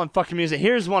 we're all in fucking music.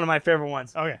 Here's one of my favorite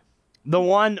ones. Okay. The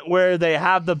one where they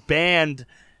have the band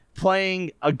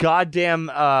playing a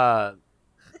goddamn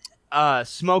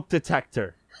smoke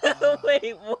detector.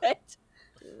 Wait, what?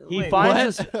 He Wait,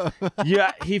 finds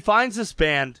he finds this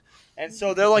band, and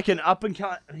so they're like an up and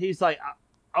he's like,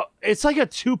 it's like a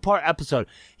 2-part episode.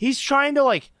 He's trying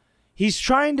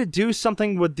to do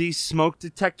something with these smoke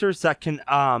detectors that can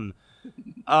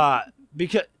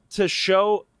because to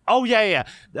show. Oh yeah.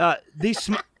 These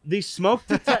smoke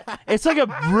it's like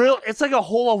a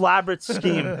whole elaborate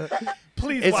scheme.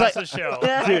 Please It's watch like- the show. Dude.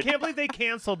 I can't believe they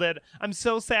canceled it. I'm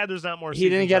so sad there's not more He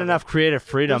didn't seasons get of enough it. creative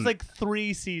freedom. There's like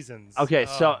 3 seasons. Okay,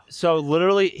 so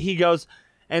literally he goes,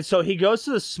 and so he goes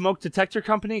to the smoke detector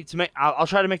company to make. I'll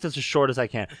try to make this as short as I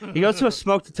can. He goes to a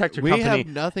smoke detector We company, have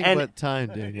nothing and- but time,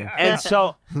 Daniel. and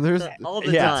so There's all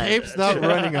the Yeah. time. tape's not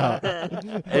running out.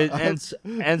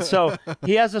 and so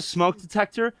he has a smoke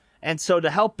detector, and so to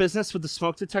help business with the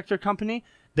smoke detector company,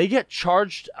 they get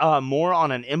charged more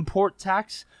on an import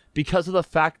tax because of the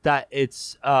fact that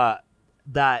it's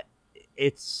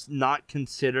not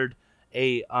considered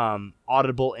a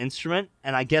audible instrument,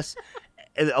 and I guess.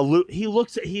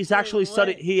 He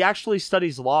actually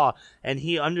studies law, and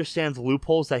he understands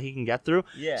loopholes that he can get through.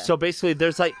 Yeah. So basically,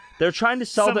 they're trying to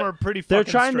sell Some are pretty they're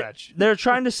fucking trying stretch. they're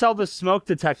trying to sell the smoke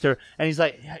detector, and he's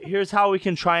like, here's how we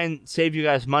can try and save you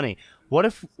guys money. What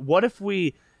if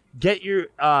we get your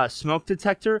smoke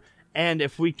detector, and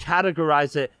if we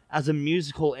categorize it as a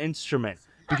musical instrument,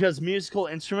 because musical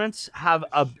instruments have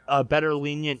a better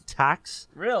lenient tax.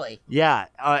 Really? Yeah,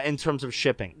 in terms of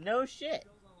shipping. No shit.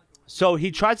 So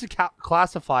he tries to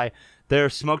classify their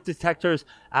smoke detectors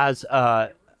as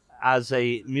a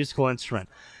musical instrument.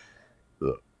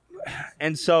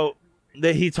 And so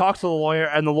he talks to the lawyer,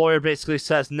 and the lawyer basically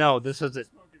says, no, this is it.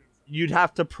 You'd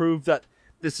have to prove that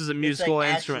this is a musical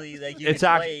instrument. Actually, like, you It's could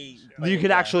actually play you could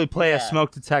yeah. actually play a Yeah.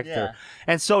 smoke detector. Yeah.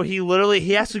 And so he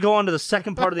has to go on to the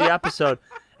second part of the episode,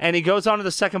 and he goes on to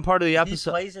the second part of the He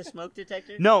episode. plays a smoke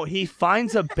detector? No, he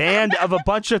finds a band of a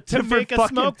bunch of to different make a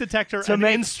fucking smoke detector to an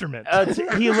make- instrument.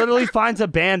 he literally finds a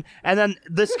band, and then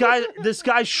this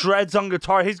guy shreds on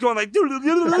guitar. He's going like,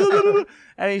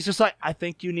 and he's just like, I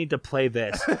think you need to play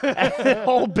this. And the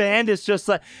whole band is just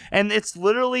like, and it's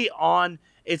literally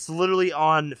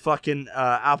on fucking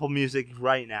Apple Music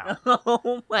right now.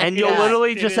 Oh my And god. you'll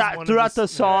literally It just is one of throughout the- the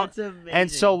song. That's amazing. And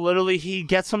so literally he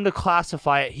gets them to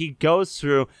classify it. He goes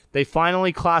through. They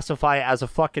finally classify it as a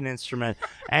fucking instrument.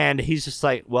 And he's just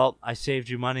like, well, I saved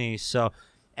you money. So,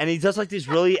 and he does like these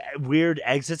really weird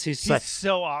exits. He's He's like,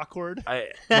 so awkward.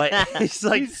 he's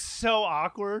like, He's so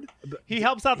awkward. He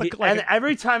helps out the and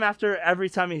every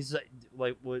time he's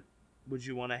like, would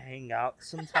you want to hang out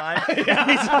sometime? He's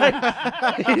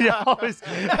like, he always,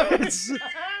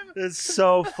 it's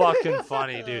so fucking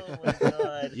funny, dude. Oh my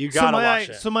god. You gotta watch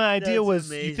it. So my idea That's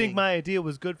was, you amazing. think my idea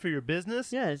was good for your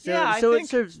business? Yeah, so, Yeah, I so think- it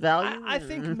serves value. I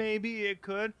think maybe it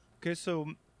could. Okay, so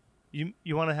you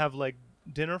want to have like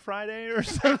dinner Friday or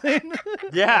something?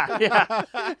 Yeah.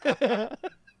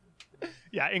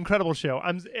 Yeah, incredible show.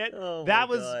 Oh that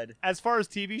my was God. as far as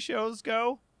TV shows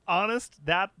go. honest,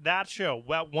 that show,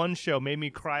 that one show made me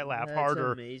cry, laugh That's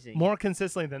harder, amazing. more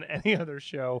consistently than any other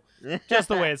show. Just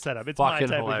the way it's set up. It's my Fucking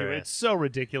type of humor. hilarious. It's so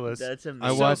ridiculous. That's I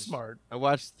amazing. so watched- smart. I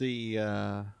watched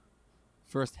the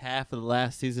first half of the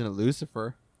last season of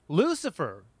Lucifer.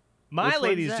 Lucifer. My Which one's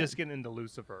lady's that? just getting into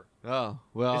Lucifer. Oh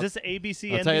well. Is this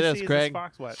ABC, I'll NBC? tell you this, Is Craig.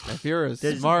 Fox? What? if you're as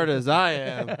Does- smart as I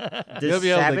am, Does you'll be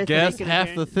able to Sabbath guess make an half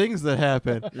the appearance? things that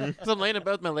happen. Because I'm laying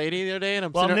about with my lady the other day, and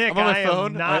I'm Well, sitting Nick, I'm on my I am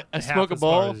phone. not I half smoke a as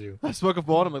smart bowl. as you. I smoke a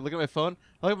bowl, and I'm like, looking at my phone.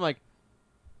 I'm like,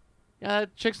 yeah,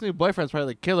 that chick's new boyfriend's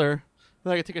probably the killer.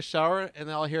 Then I can take a shower, and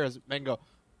then all I hear is Megan go,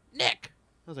 Nick.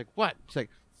 I was like, what? She's like,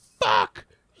 fuck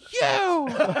you.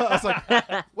 I was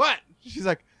like, what? She's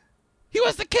like, he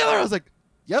was the killer. I was like,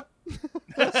 yep.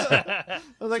 I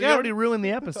was like, So you yeah. already ruined the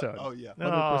episode. Oh yeah,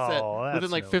 100%. Oh, Within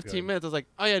that's like no 15 good. minutes, I was like,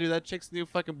 "Oh yeah, dude, that chick's new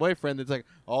fucking boyfriend. It's like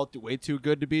all way too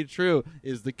good to be true.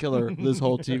 Is the killer this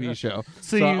whole TV show? So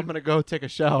So you- I'm gonna go take a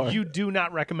shower. You do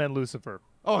not recommend Lucifer.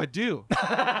 Oh, I do.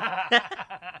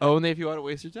 Only if you want to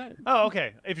waste your time. Oh,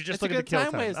 okay. If you're just It's a looking to good kill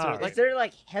time time. waster. Oh, Like- Is there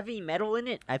like heavy metal in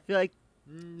it? I feel like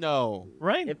No.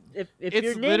 right? if It's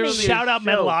you're naming literally- your Shout out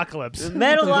show- Metalocalypse.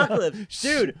 Metalocalypse,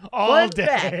 dude. All fun day.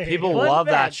 fact, People fun love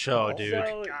that fact. show, dude.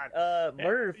 So,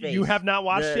 Murderface. You have not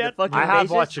watched the yet? fucking I have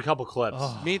bassist? watched a couple clips.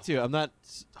 Oh. Me too. I'm not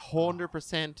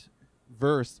 100%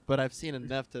 versed, but I've seen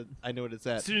enough to I know what it's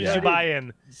at. As soon as Yeah. you buy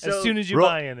in. As So- soon as you Real-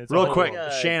 buy in. It's Real all quick,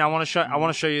 over. Shane, I want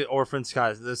to show you Orphan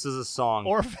Skies. This is a song.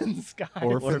 Orphan Sky.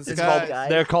 Orphan It's Sky. called Guys.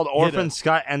 They're called Orphan it.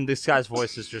 Sky, and this guy's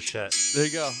voice is just shit. There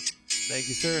you go. Thank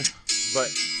you, sir. But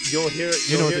you'll hear it.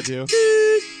 You know you'll what to hear- do.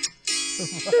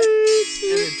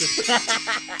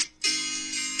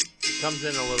 It comes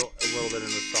in a little bit in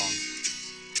the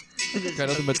song. Got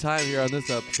nothing but time here on this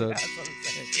episode. That's what I'm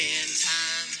saying.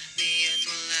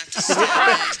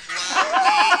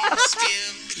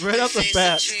 Right off the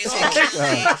bat.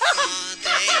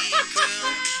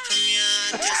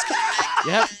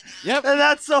 Yep. Yep. And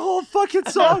that's the whole fucking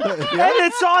song. And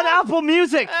it's on Apple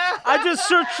Music. I just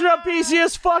searched it up easy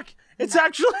as fuck. It's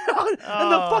actually on,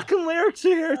 and the Oh. fucking lyrics are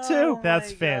here too. Oh That's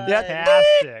my God.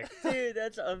 fantastic. Dude,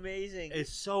 that's amazing.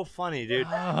 It's so funny, dude.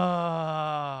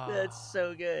 Ah. That's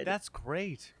so good. That's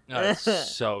great. No, it's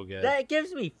so good. That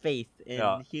gives me faith in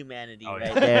Yeah. humanity Oh,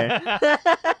 right yeah. there.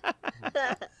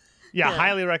 Yeah, Yeah.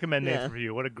 highly recommend Yeah. Nathan for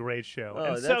You. What a great show. Oh,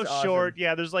 and that's so awesome. short.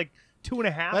 Yeah, there's like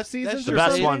 2.5 seasons the or best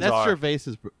something. ones That's are.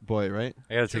 Gervais's boy, right?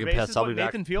 I gotta take Gervais a piss. is I'll what, be back.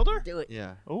 Nathan Fielder? Do it.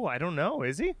 Yeah. Oh, I don't know.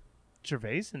 Is he?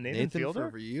 Gervais and Nathan, Fielder?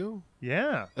 for you?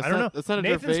 Yeah. That's I don't not- know. that's not a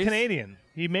Nathan's Gervais? Canadian.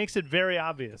 He makes it very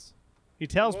obvious. He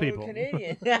tells Whoa, people.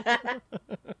 Canadian.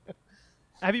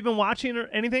 Have you been watching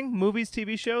anything? Movies,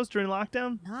 TV shows during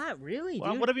lockdown? Not really,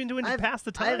 Well, dude. what have you been doing to I've- pass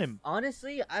the time?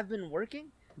 Honestly, I've been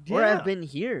working, Yeah. or I've been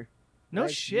here. No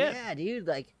Like, shit. Yeah, dude.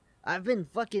 Like, I've been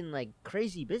fucking like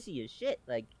crazy busy as shit.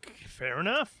 Like, Fair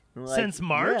enough. Like, Since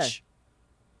March?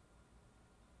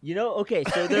 you know, okay.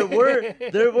 So there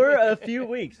were a few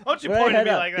weeks. Don't you where I point at had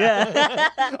me a- like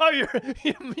that. Yeah. Oh,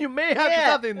 you may have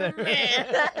Yeah. something there.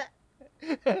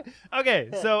 Okay,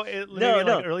 so maybe No,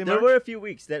 like early there March? were a few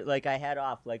weeks that like I had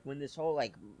off, like when this whole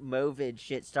like Movid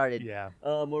shit started. Yeah.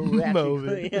 Where we're actually,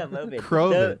 Movid. yeah, Movid.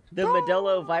 Crovid. The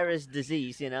Modelo virus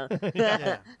disease, you know.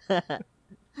 Yeah.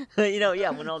 You know, yeah,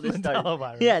 when all this started. Modelo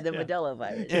virus, Yeah, the yeah. Modelo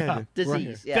virus Yeah.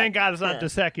 disease. Yeah. Thank God it's not Yeah.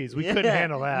 Dos Equis. We couldn't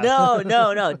handle that.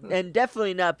 No, and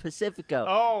definitely not Pacifico.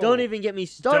 Oh. Don't even get me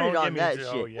started Don't on get me that to-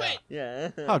 shit. oh,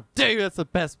 yeah. Yeah. How dare you? That's the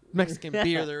best Mexican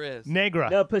beer there is. Negra.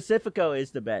 No, Pacifico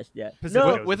is the best. Yeah.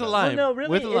 Pacifico's No, With a the best. lime. no, really,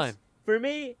 With a it's- lime. For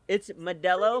me, it's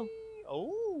Modelo,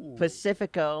 Oh.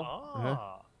 Pacifico.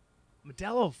 Ah.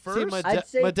 Modelo See, first? I'd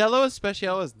say- Modelo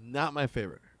Especial is not my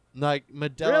favorite. Like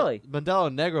Modelo, Really?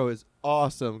 Modelo Negro is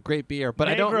awesome, great beer, but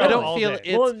I Negro don't all feel day.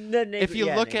 it's. Well, the if you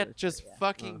yeah, look Negro, at just yeah.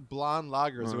 fucking blonde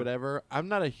lagers or Uh. whatever, I'm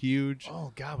not a huge.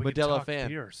 Oh God, we could Modelo talk fan.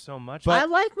 beer so much. But I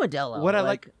like Modelo. what I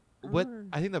like, what mm.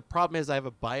 I think the problem is I have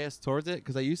a bias towards it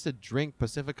because I used to drink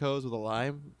Pacificos with a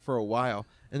lime for a while,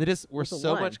 and they just were With a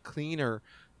so lime? much cleaner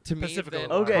to me Pacifico than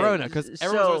with a lime. Okay, Corona because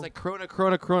everyone's so- always like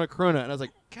Corona, and I was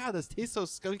like, God, this tastes so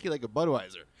skunky like a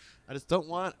Budweiser. I just don't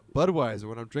want Budweiser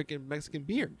when I'm drinking Mexican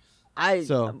beer.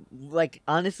 So- like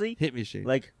honestly, Hit me, Shane.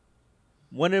 like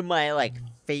one of my like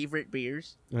favorite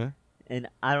beers, Huh? and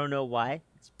I don't know why.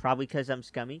 It's probably because I'm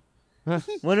scummy. Huh?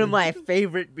 One of my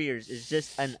favorite beers is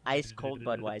just an ice cold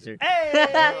Budweiser. Hey!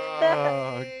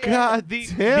 Oh, God the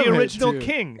damn it, original dude.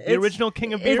 king. The It's- original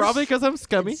king of it's- beer. Probably because I'm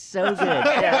scummy. It's so good.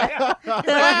 Yeah.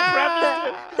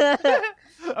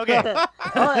 Okay.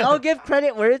 I'll give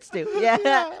credit where it's due. Yeah.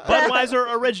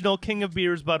 Budweiser original king of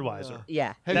beers Budweiser.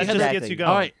 Yeah. Have That you just had gets exactly. you going.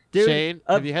 All right, Dude, Shane,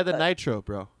 uh, have you had the nitro,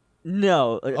 bro?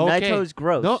 No, Okay. Nitro's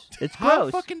gross. No, It's how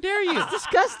gross. fucking dare you? It's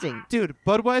disgusting. Dude,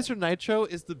 Budweiser Nitro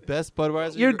is the best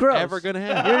Budweiser You're gross. ever gonna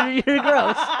have. You're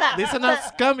gross. At least I'm not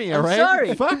scummy, I'm alright?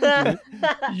 sorry. Fuck you.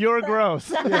 You're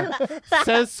gross.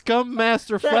 Says Scum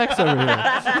Master Flex over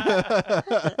here.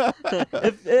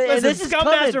 And Listen, this is Scum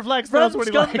coming Master Flex from knows what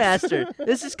he Scum likes. Master.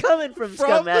 This is coming from From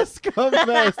Scum the Master. Scum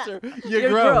Master. You're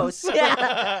gross.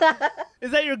 Yeah.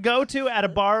 Is that your go-to at a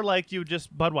bar like you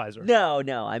just Budweiser? No.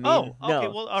 I mean, Oh, okay,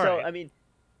 no. well, all so right. I mean,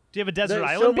 Do you have a desert so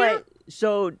island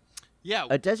beer? Yeah.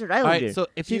 a desert island All right, beer. so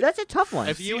if See, you- that's a tough one.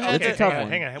 if you Okay, had it's a to- tough hang on,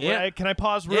 one. hang on. Yeah. Can I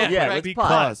pause real Yeah, quick? let's because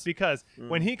pause. because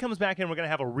when he comes back in, we're gonna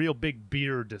have a real big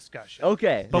beer discussion.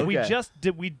 Okay. But we okay. just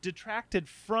we detracted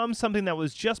from something that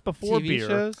was just before TV beer.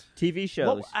 shows? TV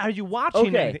shows. What are you watching?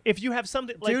 Okay. anything? If you have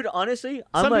something like Dude, honestly,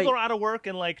 some I'm people a, are out of work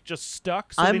and like just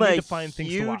stuck, so I'm they a need to find things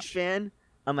to huge watch. fan.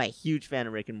 I'm a huge fan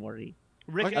of Rick and Morty.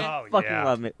 Rick, Okay. oh Fucking yeah.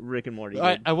 love Rick and Morty. All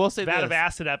right, dude. I will say Vat this. of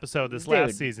Acid episode this Dude,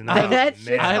 last season. I- Oh, that shit's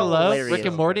man. I love hilarious. Rick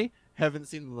and Morty. Haven't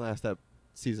seen the last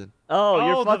season. Oh, Oh,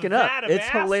 you're the fucking up. Vat of It's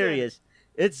Acid. hilarious.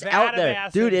 It's Vat out of there,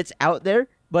 Acid. dude. It's out there,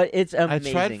 but it's I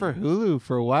amazing. tried for Hulu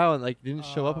for a while and like didn't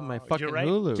show up on my Oh, fucking you're right.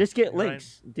 Hulu. Just get You're right.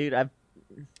 links, dude. I've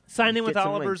Sign in with Get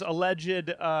some Oliver's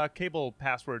alleged cable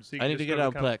password. So you I can need to just get go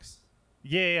on the account. Plex.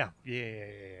 Yeah.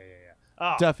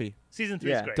 Oh, Duffy. season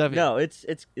 3 yeah. is great. Duffy. No, it's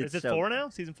Is it so, 4 now?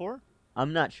 Season 4?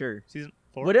 I'm not sure. Season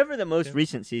 4? Whatever the most Yeah.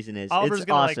 recent season is, Oliver's it's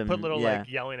gonna awesome. like put little yeah. like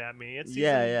yelling at me. It's season,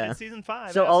 Yeah. It's season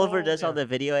 5. So Oliver asshole. does all Yeah. the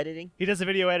video editing. He does the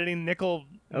video editing. Nickel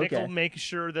Okay. makes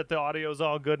sure that the audio is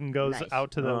all good and goes Nice.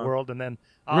 out to the Uh-huh. world, and then Rick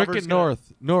Oliver's and gonna-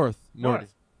 North. Morty.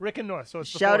 Rick and North. So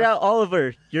it's the Shout fourth. out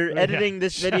Oliver, you're Yeah. editing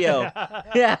this video.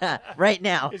 Yeah, right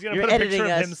now. He's gonna You're put a editing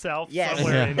picture us. of himself Yes.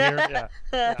 somewhere in here.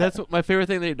 Yeah. That's what my favorite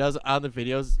thing that he does on the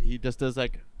videos. He just does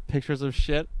like pictures of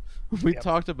shit. We Yep.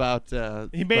 talked about.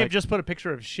 He may have like, just put a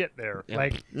picture of shit there, Yeah.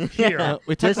 like Yeah. here,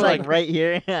 we talked Just about, like right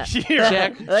here. Yeah. here.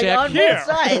 Jack Like on here. both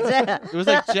sides. Yeah. It was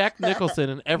like Jack Nicholson,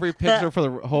 and every picture for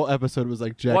the whole episode was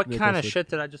like Jack. What Nicholson. kind of shit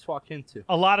did I just walk into?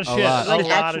 A lot of A shit. lot. Like a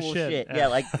lot of actual shit. Yeah,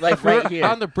 like If right we're here.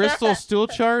 on the Bristol stool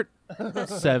chart,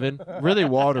 7, really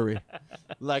watery,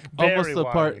 like Very almost the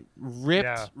part watery. ripped,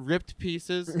 Yeah. ripped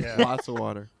pieces, Yeah. lots of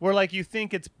water. Where like you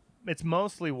think it's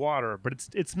mostly water, but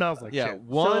it smells like Yeah, shit.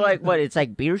 one. So like what? It's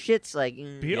like beer shits. Like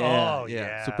Beer- Yeah, Oh,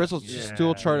 yeah. So Bristol Yeah,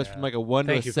 stool chart is yeah. from like a 1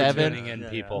 Thank to you a for 7. tuning in, Yeah.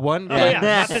 people. One Oh guy,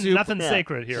 yeah, super, nothing Yeah.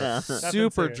 sacred here. Yeah. Nothing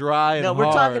super sacred. dry and no, we're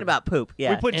hard. talking about poop.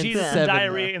 Yeah. We put And Jesus and 7,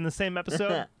 diarrhea in the same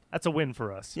episode. That's a win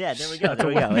for us. Yeah, there we go. That's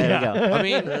There a we go. win. There we Yeah. go. I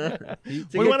mean,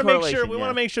 It's a We good want to make sure correlation, we yeah. want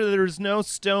to make sure that there's no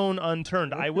stone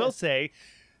unturned. I will say,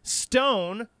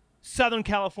 Stone Southern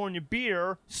California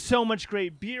beer, so much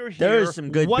great beer here. There's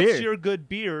some good What's beer. your good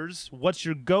beers? What's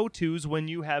your go-tos when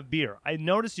you have beer? I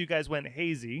noticed you guys went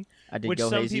hazy, I did which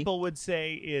go some hazy. people would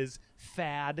say is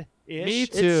fad-ish. Me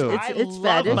too. I It's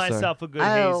love faddish. myself a good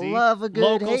I hazy. love a good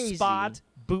Local hazy. spot,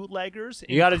 bootleggers.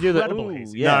 You got to do the. incredible Ooh,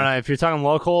 hazy. yeah. No, if you're talking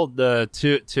local, the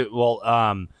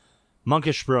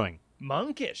Monkish Brewing,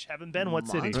 Monkish. Haven't been. What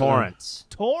city? Monkish.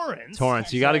 Torrance.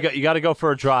 Torrance. You got to go. You got to go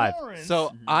for a drive. Torrance.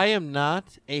 so I am not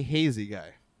a hazy guy.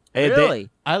 Hey, they- Really?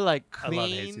 I like I love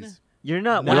clean. hazies. You're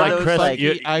not not one like of those Chris, like.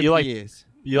 you- like- IPAs.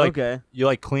 you like Okay. you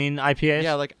like clean IPAs?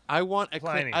 Yeah, like I want a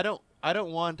Pliny. clean. I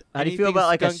don't want. How do you feel anything about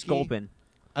like a skunky. Sculpin?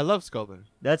 I love Sculpin.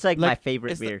 That's like my Like,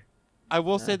 favorite it's the- beer. I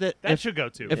will say that That if, should go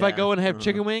to. if I Yeah. go and have Uh-huh.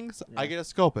 chicken wings, I Yeah. get a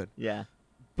Sculpin. Yeah.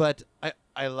 But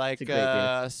I like It's a great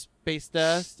beer. Space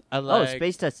Dust. I Oh, like.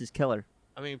 Space Test is killer.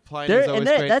 I mean, Pliny's There always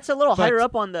and great. that's a little but- higher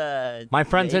up on the. My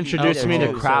friends the introduced Oh, me to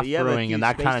too, so craft you have a brewing, few and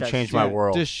that Space kind of Tests, changed too. my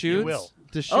world. You will.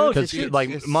 Deschutes Oh, Because Deschutes like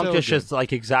is Monkish so is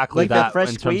like exactly Like the that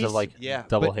fresh in terms of squeeze? like Yeah,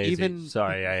 double but hazy. even-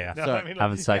 Sorry, yeah. No, Sorry. I mean,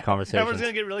 Having side conversations. Everyone's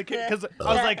gonna get really kicked because I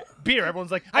was like, beer. Everyone's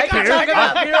like, I I got can beer. talk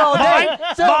about beer all day.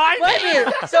 So Mine. my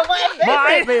beer. So my favorite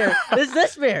Mine. beer is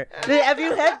this beer. Have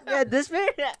you had this beer?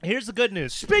 Here's the good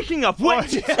news. Speaking of What?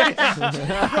 Crushed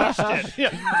it.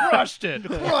 Yeah, crushed it.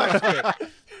 Crushed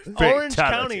it.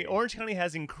 Fatality. Orange County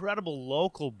has incredible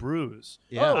local brews.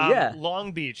 Yeah. Oh, yeah.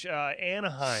 Long Beach,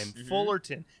 Anaheim,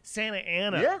 Fullerton, Santa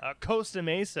Ana, Yeah. Costa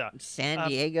Mesa. San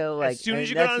Diego, like as soon as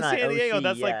you that's go on not San Diego, OC,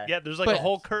 that's yeah. like there's like But a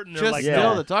whole curtain. They're just like Yeah.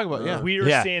 still to talk about. Yeah, weird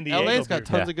Yeah. San Diego. LA's got beer.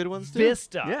 tons Yeah. of good ones too.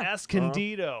 Vista, Yeah.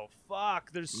 Escondido.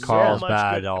 Fuck, there's so Carl's much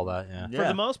bad, good. all that. Yeah. For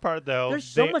the most part, though, There's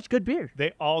so they, much good beer.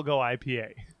 they all go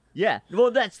IPA. Yeah.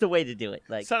 Well, that's the way to do it.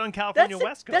 Like Southern California, that's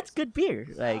West Coast. that's good beer.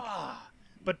 Like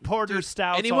But porter, Dude,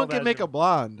 stouts, all anyone that can make are- a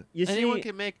blonde. You Anyone see-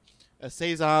 can make a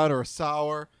saison or a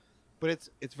sour, but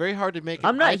it's very hard to make.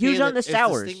 I'm an not IPA huge on that the is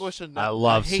sours. distinguished enough. I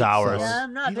love hate sours. yeah,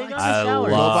 I'm not He big on likes the I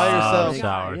sours. love by yourself.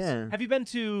 sours. Yeah. Have you been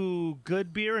to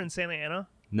Good Beer in Santa Ana?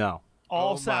 No.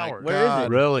 all Oh my sours. Where is God.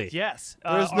 it? Really? Yes.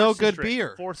 There's no Arson good Street,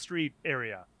 beer. 4th Street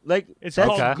area. Like It's that's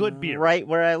called Okay. Good Beer. right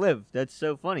where I live. That's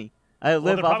so funny. I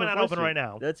live they're off probably of not 4th open Street. right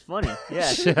now. That's funny.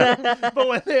 Yeah. But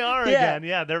when they are Yeah. again,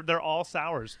 yeah, they're all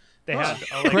sours. They had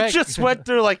You Correct. just went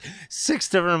through like 6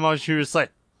 different emotions. You were just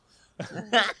like,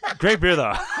 great beer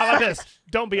though. how about this?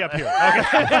 Don't be up here.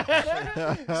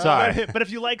 Okay. Sorry. But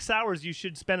if you like sours, you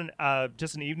should spend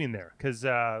just an evening there because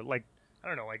like I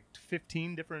don't know, like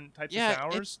 15 different types of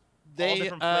sours. They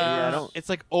different flavors. Yeah, I don't- it's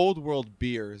like old world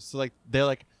beers. So like they're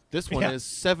like this one Yeah. is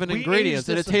 7 We ingredients aged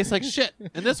and it this- tastes like shit.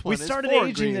 And this one We is started 4 aging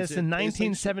ingredients. this in It tastes like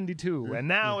shit. 1972, and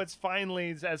now it's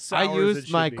finally as sour I as it used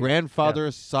should my be.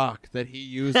 grandfather's sock that he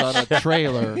used on a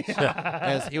trailer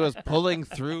as he was pulling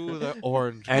through the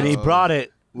orange. And he grove. brought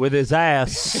it with his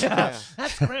ass. Yeah.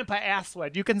 That's Grandpa ass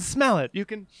sweat. You can smell it. You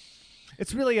can.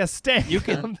 It's really a stank. You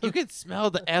can smell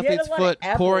the He had athlete's a lot foot of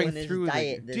apple pouring in his through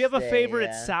diet the. this Do you have a day,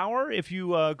 favorite yeah. sour? If you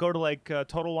go to like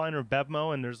Total Wine or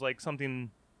Bevmo, and there's like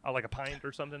something like a pint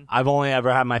or something. I've only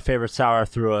ever had my favorite sour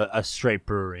through a straight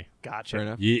brewery. Gotcha. Fair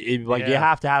enough. You you Yeah.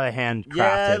 have to have it handcrafted.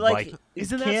 Yeah, like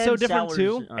Isn't that canned so different sours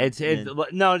too? aren't it's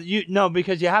mint. no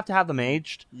because you have to have them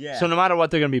aged. Yeah. So no matter what,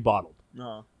 they're gonna be bottled.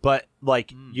 No. But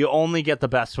like you only get the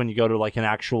best when you go to like an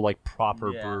actual like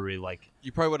proper Yeah. brewery. Like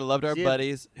You probably would have loved our See, if-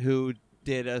 buddies who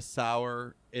did a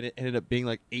sour and it ended up being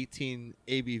like 18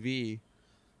 ABV.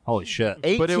 holy shit.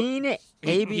 18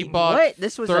 AB. He bought what?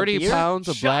 This was 30 a beer? pounds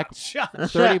of black, Shot.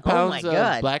 30 Oh pounds my of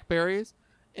God. blackberries,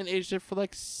 and aged it for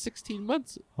like 16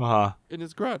 months Uh-huh. in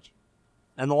his garage.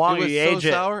 And the It longer was you so age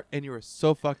it, sour, and you were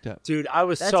so fucked up. dude, I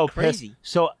was That's so crazy.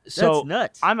 pissed. So That's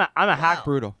nuts. I'm a hack.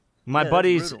 Brutal. My Yeah, that's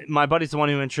buddy's brutal. the one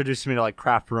who introduced me to like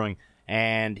craft brewing,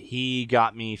 and he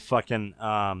got me fucking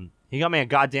he got me a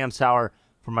goddamn sour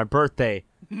for my birthday,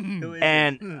 Who is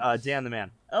and it? Dan the Man,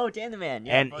 Oh, Dan the Man.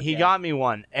 Yeah, and fuck he yeah. got me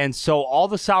one, and so all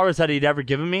the sours that he'd ever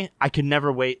given me, I could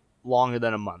never wait longer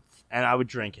than a month, and I would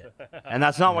drink it, and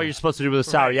that's not what you're supposed to do with a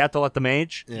sour. Right. You have to let them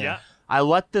age. Yeah. I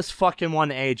let this fucking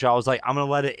one age. I was like, I'm gonna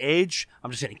let it age. I'm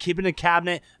just gonna keep it in the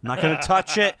cabinet. I'm not gonna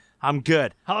touch it. I'm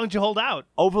good. How long did you hold out?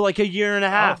 Over like a year and a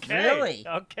half. Okay. Really?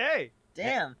 Okay.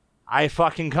 Damn. I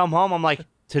fucking come home. I'm like,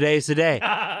 today's the day.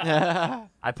 Uh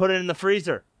I put it in the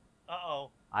freezer. oh.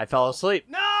 I fell asleep.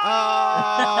 No.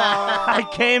 I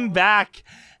came back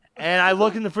and I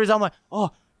look in the freezer. I'm like,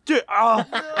 oh, dude. Oh.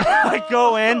 I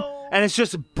go in and it's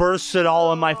just bursted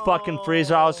all in my fucking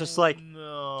freezer. I was just like,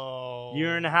 no.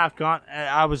 year and a half gone. And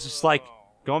I was just like,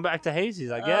 going back to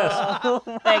Hazy's, I guess. Oh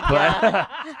my god.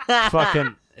 But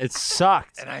fucking, it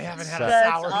sucked. And I haven't had So- a That's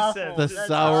sour awful. since. The That's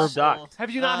sour- awful. Sucked. Have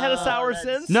you not had a sour that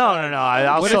since? No.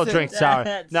 I'll What still is it? drink sour.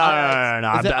 No. That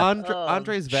I Is it bet.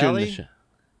 Andres Oh. Shooting the Valley? shit.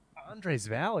 Andres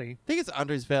Valley. I think it's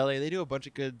Andres Valley. They do a bunch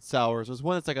of good sours. There's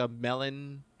one that's like a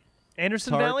melon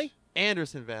Anderson tart. Valley?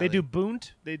 Anderson Valley. They do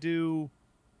Boont. They do.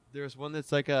 There's one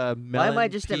that's like a Why melon am I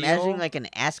just peel. imagining like an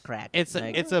ass crack? It's a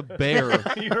like, it's a bear.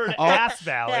 You're an All- ass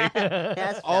valley.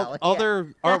 ass all valley, all yeah. their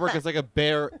artwork is like a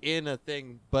bear in a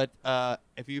thing. But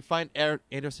if you find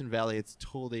Anderson Valley, it's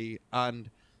totally on.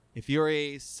 If you're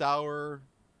a sour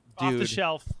Off dude, the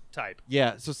shelf type.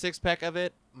 yeah. So 6-pack of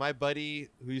it. My buddy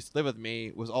who used to live with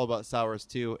me was all about sours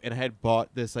too, and I had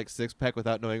bought this like 6-pack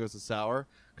without knowing it was a sour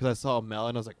because I saw a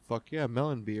melon. I was like, "Fuck yeah,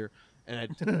 melon beer!" And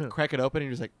I'd crack it open, and he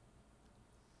was like,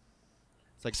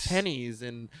 "It's like pennies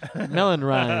and melon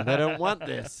rind. I don't want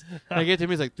this." And I get to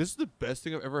him, he's like, "This is the best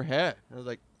thing I've ever had." And I was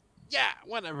like, "Yeah,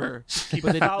 whatever."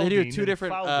 But they do two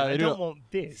different. I They do don't a want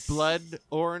this. blood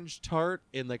orange tart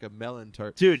and like a melon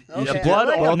tart. Dude, Okay. a blood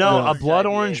I like a no, blood a blood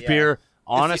orange orange IPA, beer. It's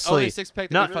the only Honestly, 6-pack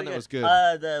that no- we found that was good.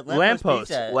 The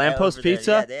Lamppost. Pizza. Lamppost over there,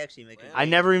 Pizza? Yeah, they actually make it. I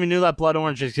never even knew that blood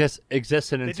orange existed They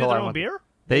do until their I own went. beer?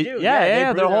 They, They do, yeah, yeah, they yeah, brew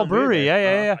their their whole own beer brewery, there.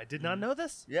 yeah, yeah. I did not know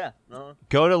this. Yeah.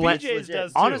 Go to BJ's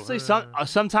does too. honestly,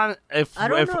 sometimes if I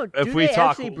don't know. if Do we they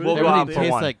talk, actually brew we'll their go own out beer? for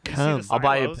tastes one. like You see cum. the I'll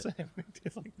buy you- silos? It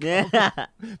tastes like Yeah.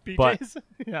 BJ's?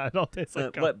 Yeah, it all tastes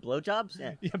like cum. What blowjobs?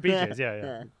 Yeah. Yeah, BJ's,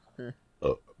 yeah.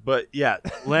 But yeah,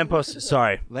 Lamppost.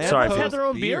 Sorry, Lamppost sorry. They Post have their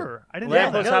own beer. beer. I didn't Yeah, know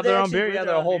Lamppost that. no, have they their own actually beer. brew Yeah, their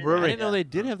their own whole beer. I brewery. didn't know they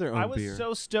did have their own I was beer.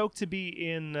 so stoked to be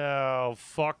in the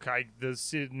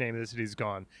name of the city's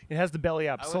gone. It has the belly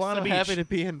up. I was Solana so Beach. happy to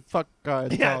be in fuck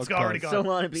God. Yeah, it's already gone.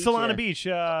 Solana Beach. Solana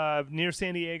yeah. Beach, near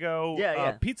San Diego. Yeah,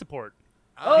 yeah. Pizza Port.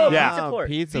 Oh, Yeah. Pizza Port.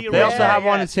 Pizza The Port. They also Yeah, have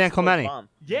one in San Pizza Port's Clemente. bomb.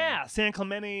 Yeah, San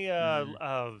Clemente.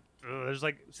 There's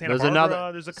like Santa There's Barbara.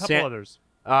 another- There's a couple San- others.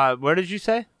 Where did you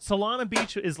say? Solana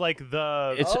Beach is like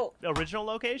the It's- Oh. original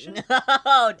location.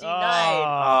 No, denied.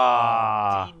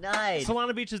 Ah. Denied.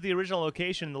 Solana Beach is the original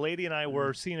location. The lady and I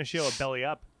were seeing a show at Belly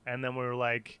Up, and then we were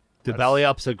like, The Belly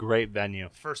Up's a great venue.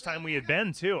 First time we had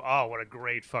been too. Oh, what a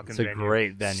great fucking It's a venue.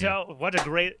 great venue. So what a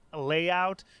great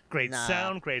layout, great Nah.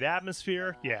 sound, great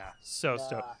atmosphere. Yeah, so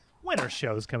stoked. Winter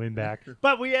show's coming back.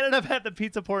 But we ended up at the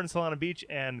Pizza Port in Solana Beach,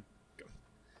 and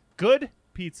good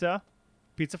pizza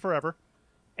forever,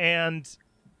 and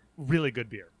really good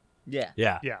beer. Yeah.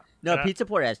 Yeah. Yeah. No, And I- Pizza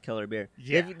Port has killer beer.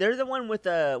 Yeah. They're the one with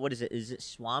what is it? Is it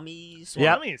Swami's?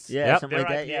 Yep. Swamis. Yeah, Yep. something like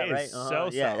Their that. Yeah, IPA right. is Uh-huh. so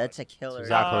yeah, solid. that's a killer.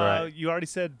 Exactly right. You already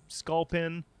said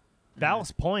Sculpin.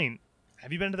 Ballast Point.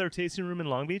 Have you been to their tasting room in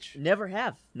Long Beach? Never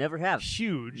have.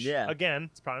 Huge. Yeah. Again,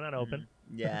 it's probably not open.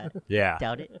 Yeah. Yeah.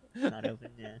 Doubt it. Not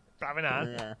open. Yeah. Probably not.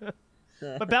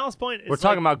 Yeah. But Ballast Point is We're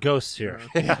talking about ghosts here.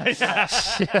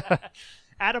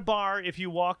 at a bar, if you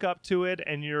walk up to it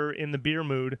and you're in the beer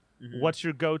mood, what's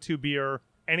your go-to beer?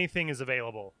 Anything is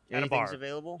available at a bar. Anything's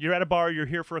available. You're at a bar. You're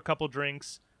here for a couple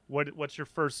drinks. What's your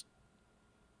first?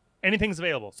 Anything's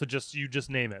available. So you just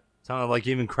name it. Sounded like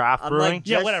even craft I'm brewing. like,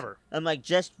 Yeah, just- whatever. I'm like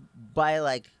just by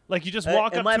like. Like you just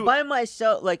walk am up I to. by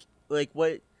myself? Like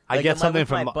what? I Like, get am something with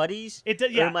from my buddies. It does,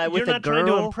 Or yeah, am I you're with a not trying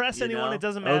to girl, impress you anyone. know? It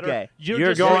doesn't matter. Okay. You're You're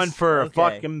just going just- for a okay.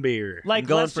 fucking beer. Like,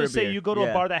 going let's for a just say beer. you go to a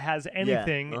Yeah. bar that has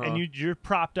anything, uh-huh. and you're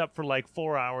propped up for like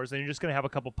 4 hours, and you're just gonna have a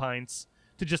couple pints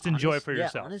to just enjoy for Yeah,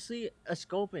 yourself. honestly, a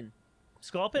Sculpin.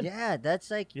 Sculpin. Yeah,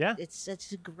 that's like. Yeah. It's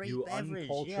such a great You beverage.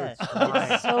 uncultured Yeah.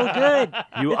 swine. It's so good.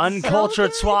 You It's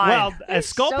uncultured so swine. Well, It's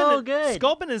Sculpin, so good.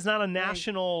 Sculpin is not a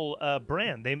national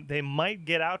brand. They might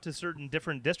get out to certain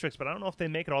different districts, but I don't know if they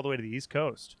make it all the way to the East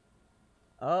Coast.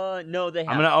 No, they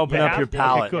have. I'm gonna open They up have? your Okay,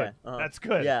 palate. good. Yeah, That's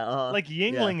good. Yeah, Like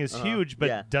Yingling is huge, but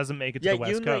yeah. doesn't make it to Yeah, the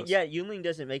West Yingling. Coast. Yeah, Yingling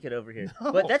doesn't make it over here.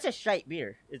 No. But that's a shite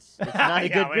beer. It's not a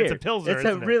Yeah, good beer. it's a Pilsner, It's a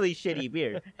isn't it? really shitty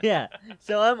beer. Yeah.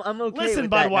 So I'm okay. Listen,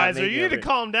 with that not Budweiser, making you need to over.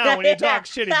 calm down when you talk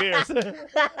shitty beers.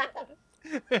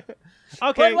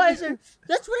 Okay. Budweiser.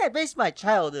 That's what I based my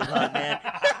childhood on, man.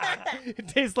 It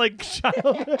tastes like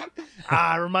childhood.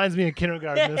 It reminds me of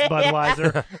kindergarten, this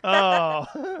Budweiser. Oh,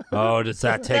 Oh, does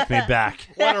that take me back?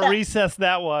 what a recess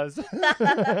that was.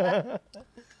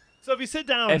 So if you sit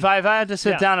down, If I had to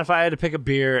sit Yeah. down, if I had to pick a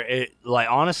beer, it like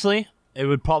honestly, it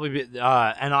would probably be.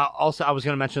 And I was going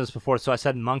to mention this before, so I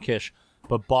said Monkish,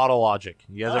 but Bottle Logic.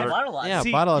 You guys ever? Bottle Logic. Yeah,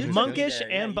 See, Bottle Logic. You took me Monkish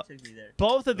there. and Yeah, you took me there.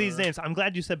 both of these names, I'm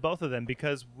glad you said both of them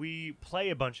because we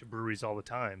play a bunch of breweries all the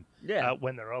time Yeah.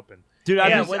 when they're open. Dude, Yeah,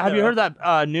 have when you they're heard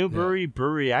that new brewery,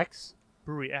 Brewery X?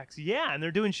 Brewery X, yeah, and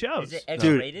they're doing shows. Is it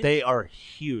Dude, X-rated? they are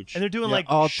huge. And they're doing Yeah, like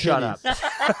all shut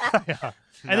titties. yeah.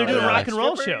 And they're doing yeah. rock and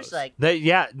roll Strippers, shows. Like,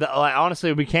 Like,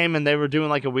 honestly, we came and they were doing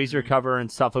like a Weezer cover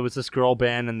and stuff. It was this girl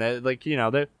band, and they they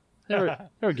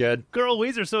were good. Girl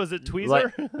Weezer, so is it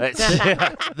Tweezer?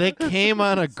 Like, They came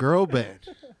on a girl band.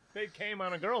 They came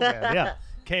on a girl band, yeah.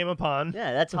 Came upon.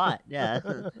 yeah, that's hot. Yeah.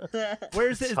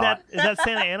 Where's it? Is hot. that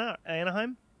Santa Ana,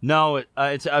 Anaheim? no,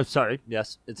 it's sorry,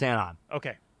 yes, it's Anaheim.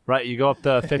 Okay. Right, you go up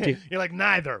the 50. You're like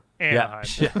neither Yeah,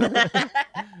 Anaheim.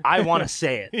 I want to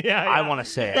say it. Yeah, I yeah. want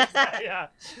to say it. Yeah.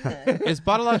 Is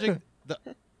Bottle Logic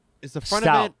is the front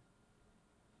Stout.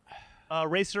 of it?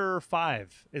 Racer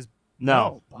 5 is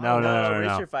No, No, no, no, no, no,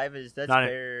 Racer no. 5 is that's Not it.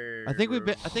 their. I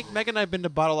think Meg and I have been to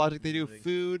Bottle Logic. They do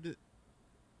food.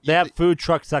 They have food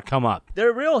trucks that come up.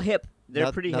 They're real hip. They're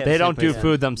Not- pretty not hip. They same don't do place. food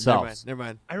Never themselves.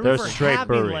 mind. I They're remember straight having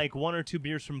brewery. like 1 or 2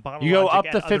 beers from Bottle You go Logic up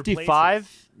at the other 55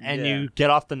 places. and Yeah. you get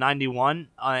off the 91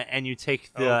 and you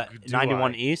take the Oh, do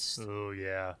 91 I? East Oh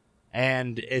yeah.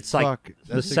 and it's like Fuck.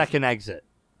 the That's second exit.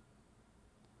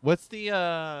 What's the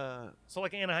So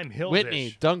like Anaheim Hills.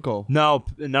 Whitney Dunkel? No,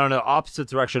 opposite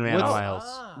direction of What's- Anaheim Hills.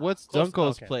 Ah, What's close-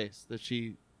 Dunkel's okay. place that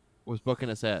she was booking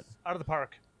us at Out of the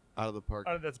park. out of the park?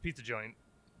 That's a pizza joint.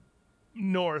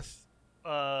 North,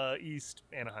 east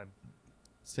Anaheim.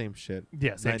 Same shit.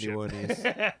 Yeah, same shit. 91 East.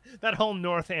 That whole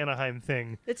North Anaheim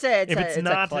thing. If If it's a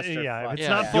not- clusterfuck. yeah, if it's Yeah,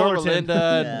 not Yorba Fullerton.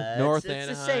 Linda, Yeah, North it's the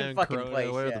Anaheim, same fucking Corona,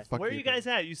 place, where yeah. the fuck Where are you guys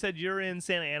at? You said you're in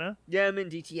Santa Ana? Yeah, I'm in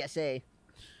DTSA.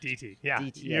 DT. Yeah.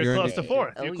 DTSA. You're close to DT.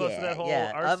 fourth. Oh, You're close yeah, to that whole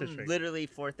yeah. arts I'm district. literally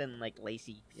fourth in like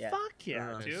Lacey. Yeah. Fuck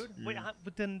yeah, Nice. dude. Wait, Mm.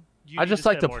 but then you I need just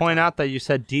like to spend more point time. out that you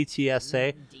said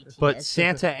DTSA, but DTSA.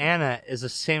 Santa Ana is the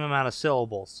same amount of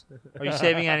syllables. Are you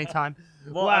saving any time?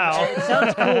 Well, Wow. it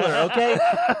sounds cooler, okay?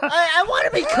 I want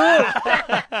to be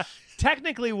cool.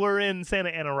 Technically, we're in Santa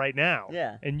Ana right now.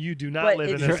 Yeah. And you do not But live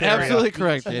in it's- this You're area. absolutely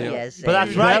correct, Daniel. DTSA. But that's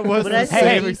Dude, right. That was When I the say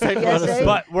same exact DTSA, honestly.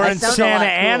 But we're I in sound a Santa lot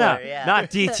Ana, cooler, yeah. not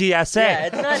DTSA. Yeah,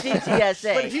 it's not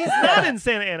DTSA. But he's not in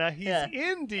Santa Ana. He's Yeah.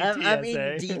 in DTSA. I'm in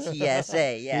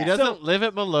DTSA, yeah. He doesn't live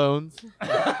at Malone's.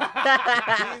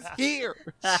 He's here.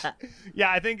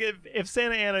 Yeah, I think if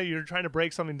Santa Ana, you're trying to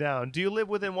break something down, do you live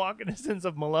within walking distance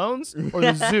of Malone's or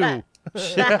the zoo?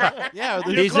 Yeah,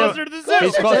 You're there's closer to the zoo.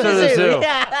 He's closer to the zoo.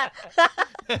 Yeah.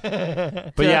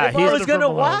 But yeah, If I was gonna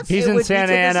walk, he's it in would be to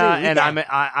Santa the Ana, zoo. and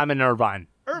Yeah. I'm in Irvine.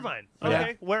 Irvine. Yeah.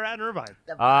 Okay, where at in Irvine?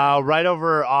 Right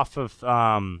over off of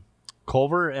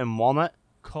Culver and Walnut.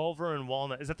 Culver and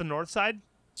Walnut. Is that the north side?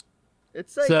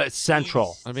 It's like So it's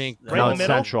central. east. I mean, Right no, in the it's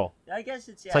middle? central. I guess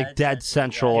it's It's like it's dead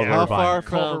central Yeah. of how Irvine. far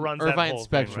Culver from runs that Irvine whole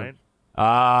Spectrum? thing,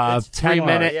 right? It's 10 far.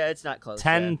 minute, Yeah, it's not close.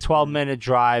 10, yeah. 12 minute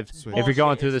drive. Sweet. If you're going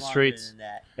Bullshit, through the it's longer streets. than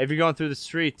that. If you're going through the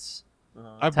streets,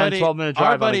 Our 10, 12 minute drive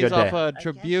our on a buddy's good off day. of guess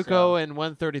Tribuco so. and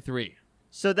 133.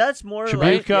 So that's more like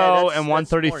Tribuco that's and more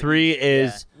 133 east,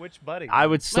 is, Which buddy? I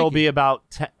would still Mikey. be about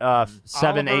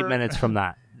 7, 8 Oliver- minutes from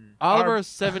that. Oliver's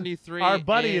 73. Our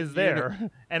buddy and is there,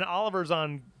 and Oliver's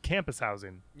on campus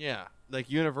housing. Yeah, like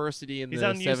university in He's the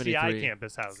on 73. UCI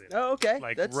campus housing. Yeah. Oh, okay.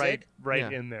 Like that's right sick.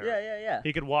 Yeah. in there. Yeah.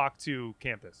 He could walk to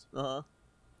campus. Uh-huh.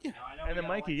 And then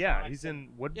Mikey, yeah, he's in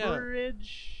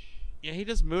Woodbridge. Yeah, he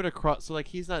just moved across, so like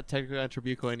he's not technically on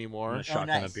Tribuco I'm anymore. gonna shotgun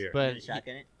nice. a beer. But- You're gonna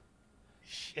shotgun it?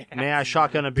 May I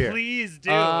shotgun a beer? Please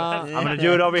do. Uh, I'm gonna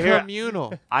do it over here.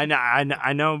 Communal. I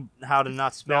know how to not Now,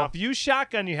 smell. if you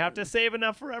shotgun, you have to save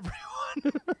enough for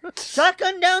everyone.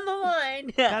 Shotgun down the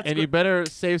line. That's And you better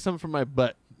save some for my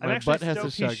butt. I'm My actually butt has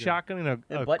to stoked he's shotgun. shotgunning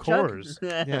a butt chug? Coors.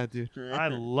 Yeah, dude. I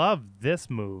love this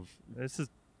move. This is.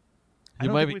 I You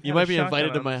don't might think be we've you had a might be shotgun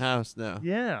invited to on my this- house now.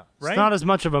 Yeah, right. It's not as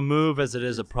much of a move as it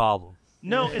is a problem.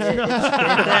 No, it's not.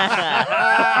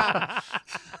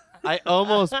 I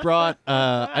almost brought.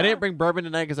 I didn't bring bourbon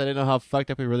tonight because I didn't know how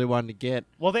fucked up we really wanted to get.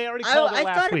 Well, they already called it I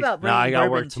last thought week. about No, bringing I gotta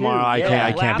bourbon work tomorrow. too. I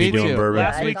Yeah. can't be Me doing too. bourbon.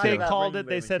 Last I week thought they about called bringing it.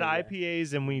 They bourbon said too, yeah.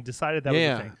 IPAs, and we decided that was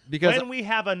Yeah, the thing. because When we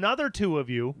have another two of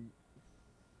you,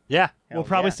 Yeah. we'll Hell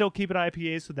probably yeah. still keep it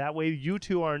IPAs, so that way you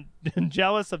two aren't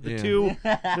jealous of the Yeah. two.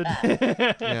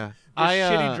 The, yeah, the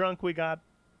shitty drunk we got.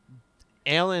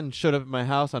 Alan showed up at my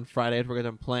house on Friday after we got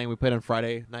done playing. We played on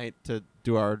Friday night to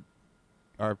do our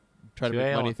try to To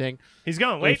make money Alan. thing. He's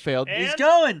going. We Wait, failed. And, He's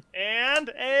going. And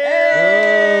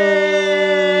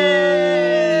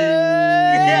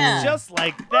Yeah. just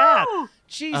like that.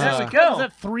 Jesus, There we what go. was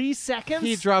that 3 seconds?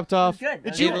 He dropped off. Good.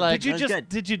 Did That you? was good. like- Did you That was just? good.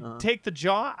 Did you take the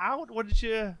jaw out? What did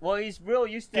you? Well, he's real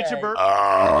used to Get your burp.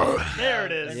 There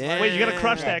it is. Yeah. Wait, you gotta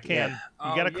crush that Yeah. can.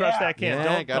 You gotta crush that can. Yeah,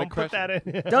 don't gotta don't put crush that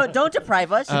in. Don't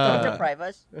deprive us. Uh, Don't deprive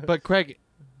us. But Craig,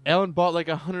 Alan bought like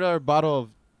 $100 bottle of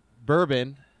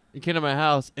bourbon. It came to my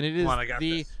house, and it is Come on, I got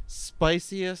the this.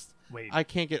 spiciest. Wait, I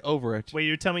can't get over it. wait.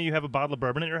 You're telling me you have a bottle of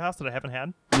bourbon at your house that I haven't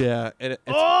had? Yeah, and it's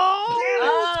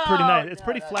Oh, it's pretty nice. It's no,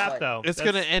 pretty that's flat right. though. it's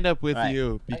That's- gonna end up with Right.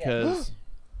 you Okay. because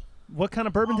What kind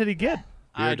of bourbon did he get?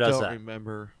 I Beer does don't that.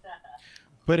 remember.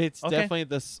 But it's Okay.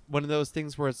 definitely one of those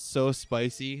things where it's so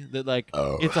spicy that like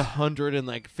it's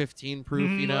 115 proof,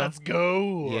 you know. Let's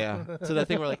go. Yeah. So that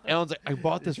thing where like Alan's like, I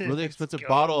bought this really Let's expensive go.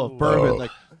 bottle of bourbon.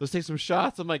 Like, let's take some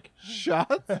shots. I'm like,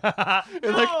 shots?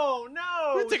 No,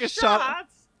 no. take a shot.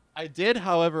 shots. I did,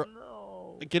 however,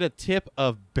 No. get a tip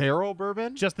of barrel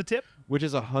bourbon, Just the tip. which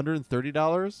is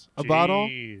 $130 a bottle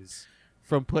Jeez.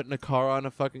 from putting a car on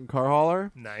a fucking car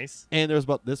hauler. Nice. And there was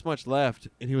about this much left,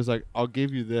 and he was like, "I'll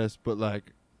give you this, but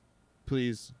like,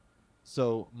 please."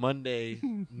 So Monday,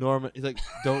 Norman, he's like,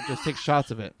 "Don't just take shots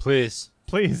of it." Please.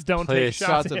 Please don't Please. take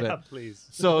shots, Shots of yeah, it. please.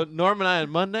 So Norm and I on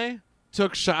Monday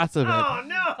took shots of it. Oh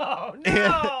no! And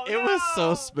No! it was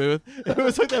so smooth. It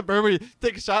was like that bourbon. You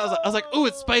take a shot. I was like, "Ooh,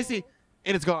 it's spicy,"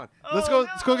 and it's gone. Let's Oh, go.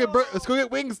 Let's go get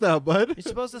wings now, bud. You're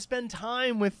supposed to spend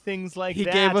time with things like He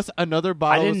that. gave us another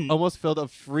bottle. It was didn't- almost filled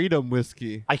of Freedom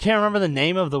whiskey. I can't remember the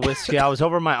name of the whiskey. I was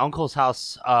over at my uncle's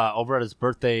house over at his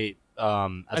birthday.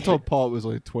 I told Paul it was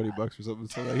only $20 or something,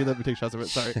 so he let me take shots of it.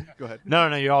 Sorry, go ahead.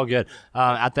 No, you're all good.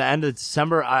 At the end of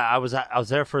December, I was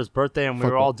there for his birthday, and we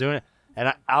were Football. all doing it.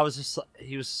 And I was just,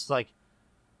 he was just like,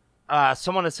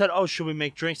 someone had said, "Oh, should we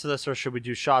make drinks to this or should we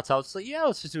do shots?" I was like, "Yeah,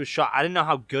 let's just do a shot." I didn't know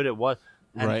how good it was.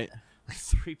 And Right. Like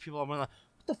 3 people, I'm like,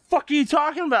 "What the fuck are you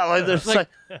talking about?" Like, there's Like-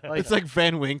 like, It's like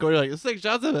Van Winkle. You're like, let's take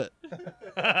shots of it.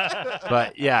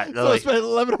 but yeah, they're So I like, spent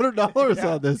 $1,100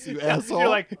 on this, you asshole.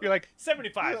 You're like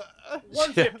 75,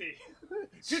 150,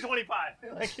 225.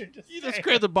 Like you're just. you just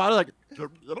grabbed the bottle like. You're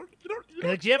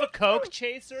like, do you have a Coke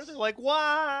chaser? They're like,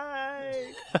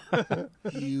 why?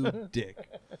 You dick.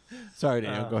 Sorry,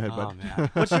 Daniel. Go ahead, oh, bud. man.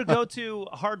 What's your go-to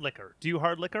hard liquor? Do you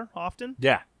hard liquor often?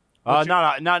 yeah, What's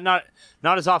your-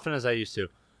 not as often as I used to.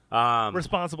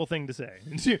 Responsible thing to say.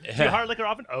 Do you hard liquor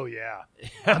often? Oh yeah.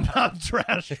 I'm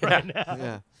trashed right now.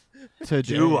 Yeah.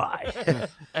 Today. Do I?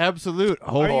 Absolute.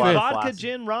 Whole Are you fifth. vodka, flask.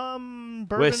 gin, rum,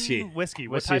 bourbon, Whiskey. Whiskey.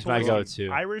 What Whiskey's type of my whiskey?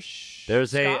 go-to. Irish.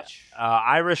 There's Scotch? a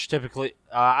Irish typically.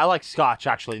 I like Scotch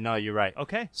actually. No, you're right.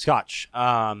 Okay. Scotch. You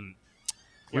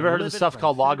ever heard of Live the it, stuff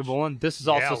called French. Lagavulin? This is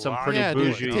also Yeah, some pretty Yeah, dude.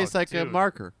 bougie. It tastes like a Dude.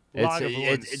 marker. It's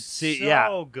Lagavulin it's so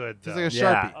yeah. good though. Tastes like a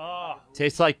Yeah. Sharpie. Oh,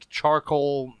 Tastes like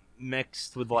charcoal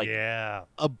mixed with like yeah.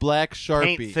 A black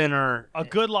paint Sharpie. thinner. A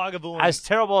good Lagavulin. As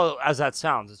terrible as that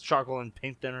sounds, it's charcoal and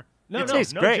paint thinner. no, it no,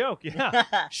 tastes no great. joke. Yeah,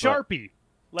 Sharpie.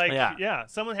 Like, Yeah. yeah.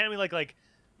 Someone handed me like,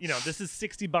 this is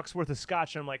 $60 worth of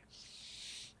scotch, and I'm like,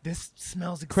 this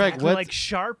smells Craig, exactly what's- like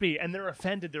Sharpie, and they're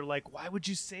offended. They're like, why would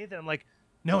you say that? I'm like,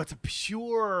 no, it's a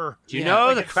pure. Do you Yeah, know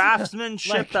like the it's-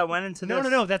 craftsmanship like- that went into No,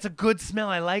 this? no, that's a good smell.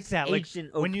 I like that. Like aged in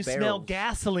when oak you smell barrels.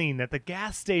 gasoline at the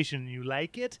gas station, you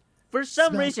like it. For some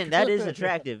Smells reason, that is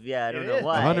attractive. Yeah, I don't It know is.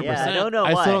 why. 100%. Yeah, I don't know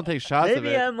I why. still don't take shots of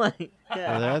Maybe it. I'm like, Oh,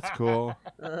 yeah. that's cool.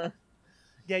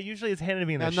 Yeah, usually it's handed to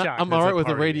me in a I'm, shot. I'm 'cause all right it's a with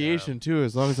the party, radiation too,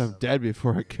 as long as I'm dead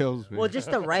before it kills me. Well,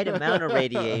 just the right amount of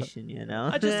radiation, you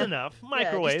know. Just enough. Yeah,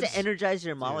 Microwaves. just to energize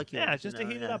your molecules. Yeah, just you to know,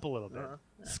 heat it yeah. up a little bit. Uh-huh.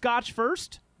 Scotch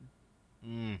first.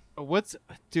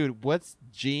 What's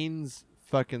Gene's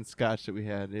fucking scotch that we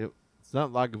had? It's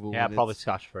not Lagavulin. Yeah, probably it's-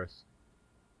 Scotch first.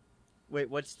 Wait,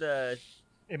 what's the?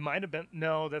 It might have been.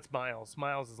 No, that's Miles.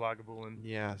 Miles is Lagavulin.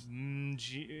 Yeah.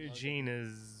 Gene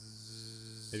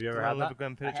is. Have you ever had that?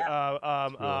 Pitch. I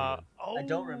really good. I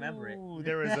don't remember it.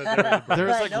 There is a. There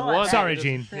was I like know one- I've had Sorry, it.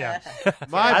 Gene. Yeah.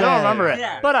 My I don't bad. remember it,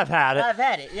 Yeah. but I've had it. I've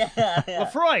had it. Yeah. yeah.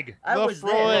 Lafroig. I was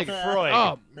there. Lafroig. Lafroig.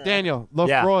 Oh, Daniel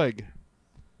Yeah. Lafroig.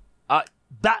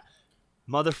 That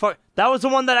motherfucker. That was the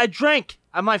one that I drank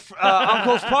at my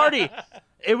uncle's party.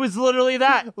 It was literally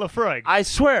that. Lafroig. I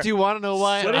swear. Do you want to know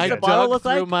why What does I the bottle dug look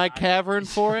through like? my cavern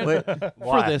for it? Wait, For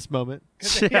Why? this moment.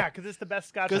 Yeah, because it's the best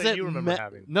scotch that you remember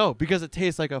having. No, because it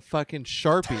tastes like a fucking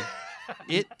Sharpie.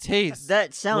 It tastes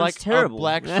that sounds like terrible. a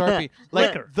black Sharpie.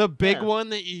 Like Liquor. the big Yeah. one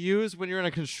that you use when you're in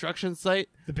a construction site.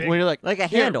 The big- when you're like Like a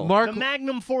 "Here, handle." Mark, The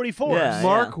Magnum 44. Yeah.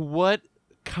 mark what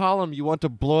column you want to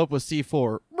blow up with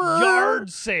C4. Yard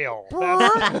sale.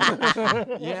 That's-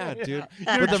 Yeah, dude.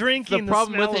 You're But drinking the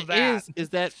problem smell with of it that. is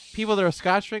that people that are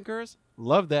Scotch drinkers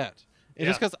love that. And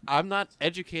just Yeah. because I'm not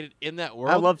educated in that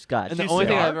world, I love scotch. and the You only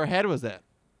thing cigar? I've ever had was that.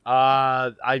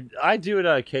 I do it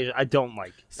on occasion. I don't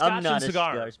like. Scotch I'm not and a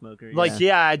cigar. cigar smoker. Like,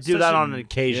 yeah, I do that Such on a- an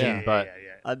occasion, Yeah. but yeah.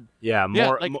 Yeah,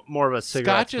 more like, more of a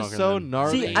cigarette Scotch is smoker so than-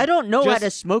 gnarly. See, I don't know how Just-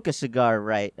 to smoke a cigar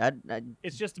right.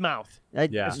 It's just mouth. I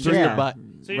Yeah. it's Through your yeah. butt.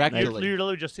 So you're Rectally.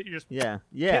 literally just Yeah,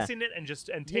 yeah. kissing it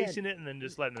and tasting it and then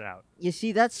just letting it out. You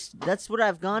see, that's what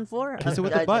I've gone for. Kiss it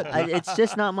with the butt. It's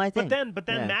just not my thing. But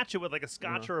then Yeah. match it with like a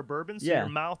scotch or a bourbon, so Yeah. your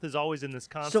mouth is always in this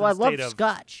constant So I love state of.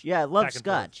 scotch. Yeah, I love back and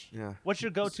forth. scotch. Yeah. What's your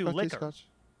go-to Scotch, liquor? Scotch.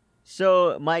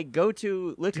 So my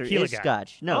go-to liquor Tequila is guy.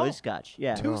 scotch. No, Oh. it's scotch.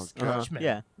 Yeah. Two Oh, Scotchmen.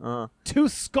 Yeah. Two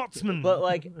Scotsmen. But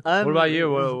like, I'm, What about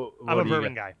you? I'm a do you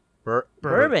bourbon get? guy.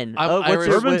 bourbon. I'm Oh, what's Irish.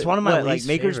 your, Bourbon's one of my like least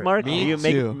Maker's favorite. Mark? Me Are you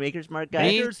too. Maker's Mark guy?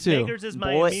 Me Makers, too. Makers is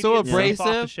my Boy, immediate so stuff off the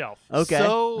abrasive. shelf. Okay.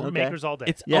 So okay. Makers all day.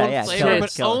 Its Yeah, own yeah, flavor, killer,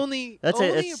 but killer. only That's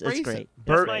recent. great. That's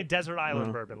Bur- my desert island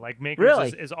Uh-huh. bourbon. Like Makers Really?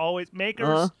 is always Makers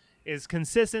Uh-huh. is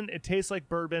consistent. It tastes like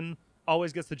bourbon.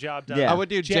 Always gets the job done. Yeah. I would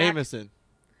do Jack- Jameson.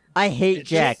 I hate It's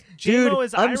Jack. just- Dude, JMO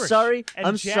is I'm Irish, sorry. and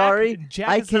I'm Jack- sorry. Jack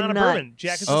I is not a cannot. bourbon.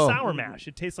 Jack is Oh. a sour mash.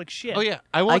 It tastes like shit. Oh yeah,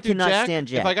 I won't I do cannot Jack. stand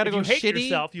Jack. If I gotta If go you hate shitty,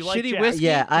 yourself, you like shitty Jack. whiskey.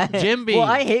 Yeah, Jim Beam. Well,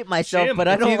 I hate myself, Jim. but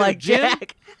I It's don't either like Jim-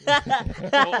 Jack.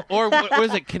 or what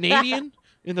was it? Canadian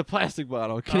in the plastic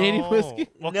bottle. Canadian Oh. whiskey.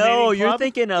 Well, No, Canadian you're Club?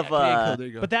 thinking of Canadian Club, there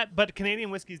you go. But Canadian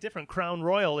whiskey is different. Crown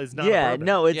Royal is not. a yeah, bourbon.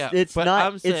 no, it's Yeah, it's but not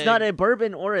I'm it's not saying- a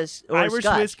bourbon or a Irish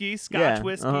scotch. whiskey, Scotch Yeah,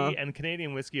 whiskey, uh-huh. and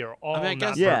Canadian whiskey are all I mean, I not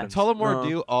guess Yeah. bourbons. Tullamore Uh-huh.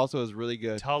 Dew also is really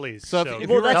good. Tully's. So if- so if good.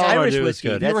 Well, you that's Tullamore Irish Dew is whiskey.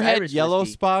 good. Have That's you ever had Irish Yellow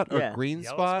whiskey. Spot or Yeah. Green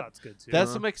Yellow Spot? Spot's good too. That's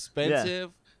Uh-huh. some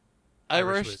expensive Irish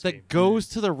Irish whiskey. that goes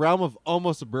to the realm of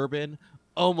almost a bourbon,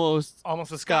 almost,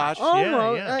 almost a Scotch. Scotch. Yeah,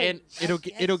 Almost, yeah. and it'll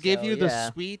guess it'll give so, you the yeah.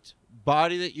 sweet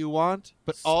body that you want,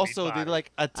 but Sweet also body. the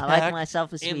like I attack like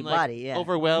myself a in sweet like body. Yeah.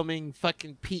 overwhelming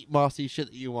fucking peat mossy shit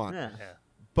that you want. Yeah. Yeah.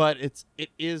 But it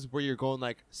is where you're going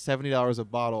like $70 a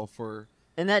bottle for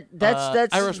And that's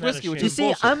Irish Not a whiskey, which shame. You is see,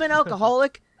 bullshit. I'm an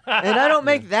alcoholic, and I don't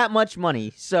make that much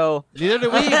money. So Neither do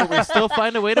we, but we still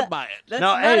find a way to buy it. that's No,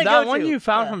 not hey, a that go-to. one you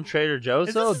found Yeah. from Trader Joe's,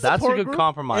 Is though, this a that's a support good group?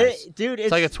 compromise. Dude,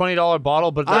 It's like a $20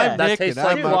 bottle, but I'm that Nick tastes and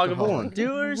like I'm Lagavulin. alcoholic.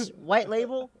 Dewar's white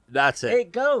label. That's it.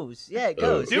 It goes. Yeah, it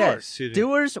goes. Yeah. Dewar's.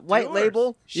 Dewar's white Dewar's.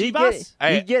 label. You Chivas? get,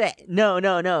 Hey. you get it.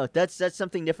 No. That's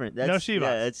something different. That's, No Chivas.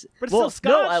 Yeah, it's, But it's well,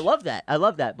 still No, Scotch? I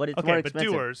love that. But it's Okay, more but expensive.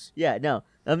 Dewar's. Yeah, no.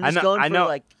 I'm I just know- going I for know-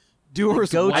 like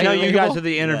Dewar's go-to I know you label? guys are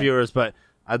the Yeah. interviewers, but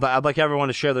I'd like everyone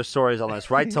to share their stories on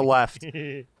this. Right to left.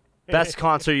 Best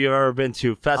concert you've ever been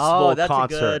to. Festival Oh, that's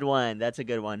concert. a good one. That's a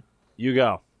good one. You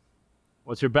go.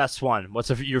 What's your best one? What's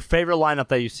your favorite lineup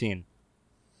that you've seen?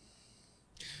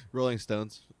 Rolling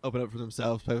Stones open up for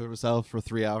themselves, play for themselves for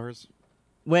 3 hours.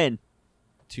 When?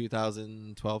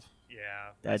 2012. Yeah.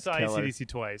 That's I saw killer. AC/DC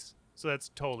twice. So that's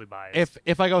totally biased.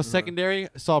 If I go secondary, I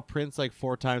saw Prince like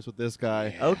 4 times with this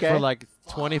guy. Okay. For like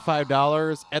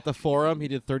 $25 at the Forum. He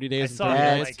did 30 I days and saw 30 him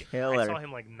That's nights. like killer. I saw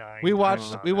him like 9. We times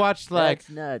watched on that. like That's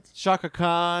nuts. Shaka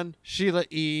Khan, Sheila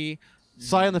E.,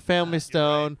 Sly and the Family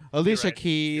Stone, You're Alicia right.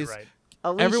 Keys. You're right.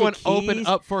 Alicia Everyone Keys, opened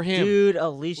up for him. Dude,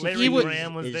 Alicia Larry Keys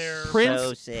Graham was is there. Prince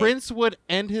so sick. Prince would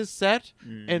end his set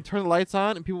Mm. and turn the lights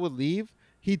on, and people would leave.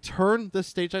 He'd turn the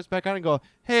stage lights back on and go,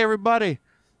 "Hey, everybody,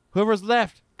 whoever's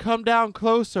left, come down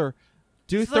closer.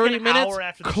 Do This is like 30 an minutes, hour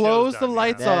after the close show's the done,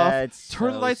 lights yeah. off, That's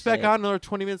turn the so lights back sick. on. Another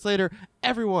 20 minutes later,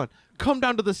 everyone come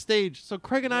down to the stage." So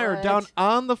Craig and I are down What?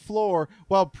 on the floor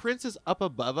while Prince is up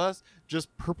above us,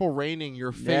 just purple raining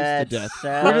your face That to death.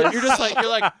 sounds- You're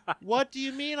like, what do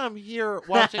you mean I'm here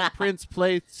watching Prince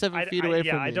play 7 feet away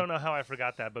from me? I don't know how I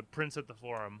forgot that, but Prince at the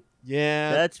Forum.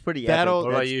 Yeah, That's pretty That'll- epic. What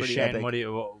about That's you, pretty Shane?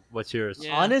 epic. What's yours?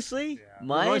 Yeah. Honestly, Yeah.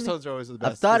 mine. Rolling Stones are always the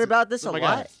best. I've thought 'cause about this oh a my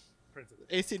lot. God, Prince at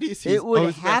the AC/DC. It would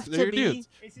always the have best. They're to your be,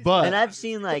 dudes. But and I've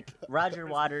seen like Roger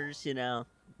Waters,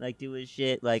 like do his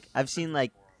shit. Like I've seen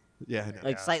like yeah, I know.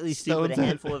 like Yeah. Slightly Stupid Stones a and-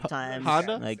 handful of times.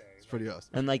 Honda? Like It's pretty awesome.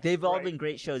 and like they've all Right. been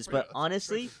great shows. But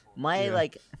honestly, my Yeah.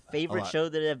 like favorite lot. show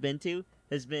that I've been to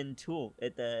has been Tool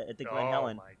at the Glen Oh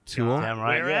Helen. my Tool? God. Damn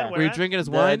right. Where Yeah. at? Were you at? drinking his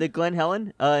The, wine? the Glen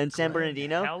Helen in San Glen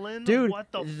Bernardino. Helen? Dude, What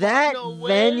the fuck? that No way.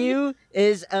 venue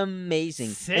is amazing,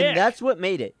 Sick. and that's what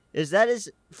made it. That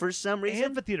is for some reason.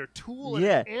 Amphitheater. Tool in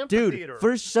Yeah, an amphitheater. dude.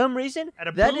 For some reason, At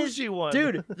a that is, bougie one.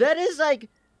 dude. That is like,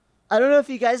 I don't know if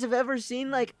you guys have ever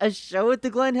seen like a show at the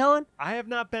Glen Helen. I have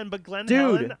not been, but Glen Dude.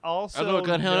 Helen also I don't know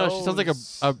Glenn Helen. She sounds like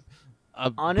knows- a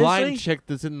Honestly? blind chick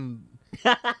that's in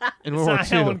It's World War not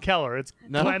Helen II. Keller. It's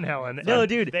No? Glen Helen. No, and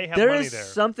dude, they have there money is there.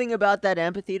 something about that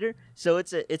amphitheater. So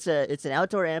it's an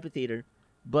outdoor amphitheater,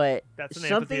 but That's an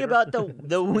something amphitheater. about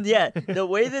the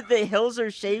way that the hills are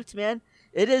shaped, man.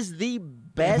 It is the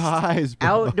best Eyes, bro.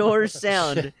 outdoor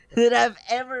sound that I've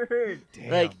ever heard. Damn.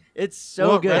 Like it's so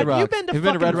Well, good. Red Have you Rocks. been to Have you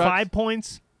been to fucking Red Rocks? 5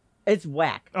 Points? It's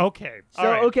whack. Okay. So,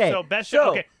 all right. okay, So best show. so,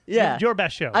 Okay. yeah. Your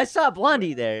best show. I saw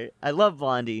Blondie there. I love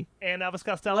Blondie. And Elvis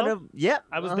One Costello of, yep,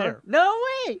 I was uh-huh. there. No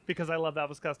way, because I love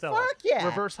Elvis Costello. fuck yeah,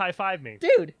 Reverse high five me.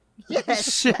 dude.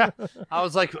 Yes, I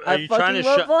was like, are I you trying to fucking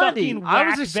love show? Blondie. Fucking I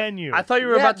was whack ex- venue. I thought you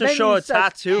were That about to show venue a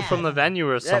sucks tattoo ass. from the venue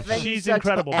or That something. venue She's sucks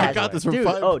incredible, ass. by the got way. this from Dude,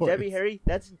 5 oh, points. Debbie Harry,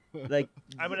 that's like,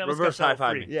 I'm an Elvis Reverse Costello high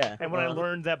five freak. me. yeah. And when I uh-huh.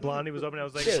 learned that Blondie was open, I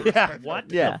was like, Dude.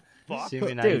 what Yeah. the fuck? See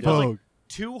me now. Dude. you I was don't. like,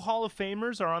 2 Hall of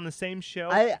Famers are on the same show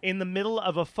I- in the middle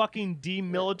of a fucking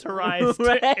demilitarized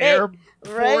Right, Air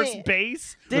Force right.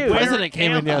 base. Dude. Where president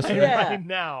came in am I yesterday. Yeah. right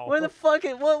now. Where the fuck?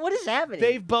 What is happening?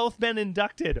 They've both been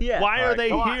inducted. Yeah. Why are Alright, they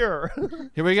come on. here?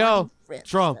 Here we go. Rips,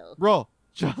 Drum, though. roll,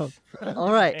 jump.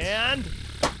 All right, and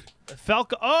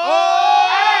Falco.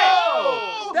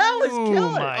 Oh! that was Oh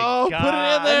killer. my Oh, God. put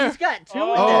it in there. He's got two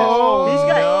in Oh, there.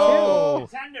 He's got no.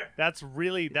 Tender. That's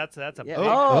really that's a two. Yeah. big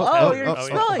Oh, you're oh,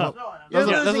 spilling. oh. You're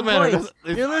Doesn't losing matter. points.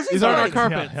 Doesn't- You're losing These aren't our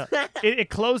points. carpets. Yeah, yeah. It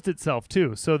closed itself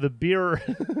too, so the beer,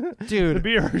 the Dude,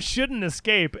 beer shouldn't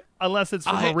escape unless it's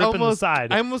from I a rip in the almost,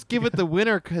 side. I almost give it the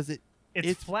winner because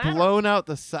it's flatter. blown out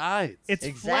the sides. It's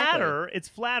Exactly. flatter. It's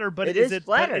flatter, but It is is it?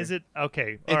 flatter. But is it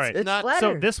okay? All It's right. It's not-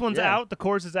 flatter. So this one's Yeah. out. The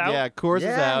course is out. yeah, Coors is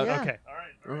Yeah, out. yeah. Okay. All right.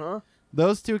 Uh-huh.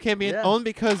 Those two can be Yeah. only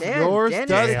because Dan- yours Dan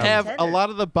does is have a contender. lot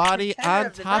of the body Contender on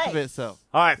of the top of night. it. So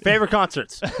All right, favorite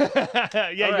concerts. Yeah,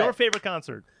 All your right. favorite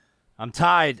concert. I'm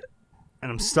tied, and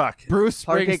I'm stuck. Bruce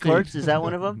Parquet Springsteen, Clerks, is that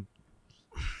one of them?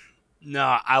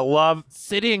 No, I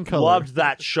City and Color. loved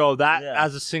that show. That Yeah.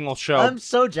 as a single show. I'm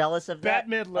so jealous of that.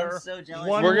 Bette Midler. I'm so jealous.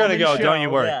 One We're gonna woman go. show. Don't you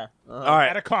worry. Yeah. All right,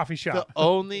 At a coffee the shop.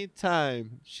 only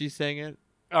time she sang it,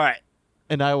 all right.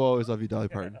 and I will always love you, Dolly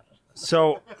Parton.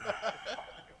 So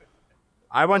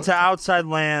I went to Outside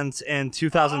Lands in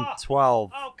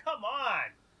 2012, Oh, come on.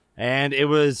 and it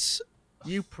was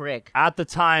You prick. at the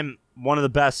time one of the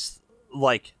best.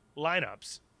 Like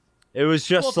Lineups. it was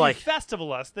Well, just if like you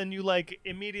festival us, then you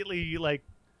immediately it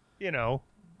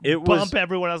was. bump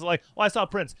everyone. I was like, oh, I saw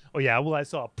Prince. Oh yeah, well I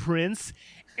saw Prince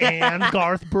and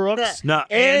Garth Brooks No,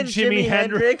 and Jimi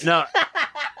Hendrix. no,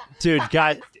 dude,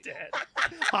 guys.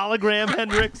 Hologram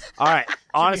Hendrix. All right,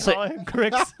 honestly,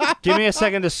 Hendrix. give me a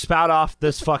second to spout off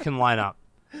this fucking lineup.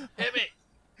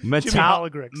 Hologram.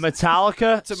 Metallica,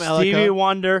 Metallica. Stevie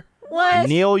Wonder, What?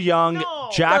 Neil Young, No.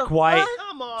 Jack The White, fuck?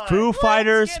 Come on. Foo What?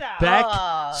 Fighters, Get out. Beck,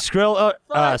 Ah,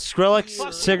 Skrillex, you.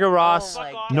 Sigur Rós, Oh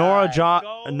my God.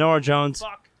 Nora Jones,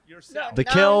 Fuck yourself. The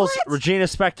No, Kills, what? Regina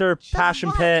Spektor, Passion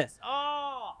fuck? Pit,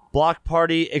 Oh. Block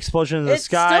Party, Explosion in the It's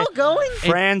Sky, still going.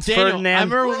 Franz Daniel, Ferdinand. I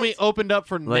remember when we opened up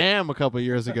for Like- Nam a couple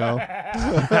years ago.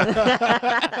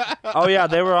 Oh yeah,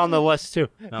 they were on the list too.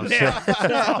 No, I'm kidding.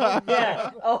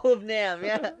 Yeah, all of Nam.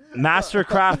 Yeah.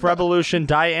 Mastercraft, Revolution,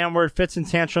 Die Antwoord, Fits and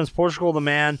Tantrums, Portugal the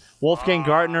Man, Wolfgang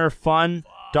Gartner, Fun,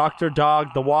 Dr. Dog,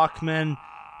 The Walkman,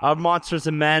 Of Monsters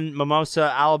and Men,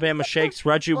 Mimosa, Alabama Shakes,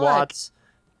 Reggie Fuck. Watts,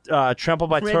 Trampled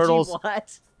by Reggie Turtles.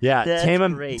 Watts. Yeah, That's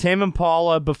Tame great.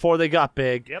 Impala before they got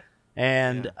big. Yep.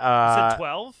 And Is it 12?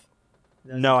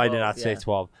 That was no, I 12, did not say yeah.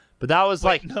 12. But that was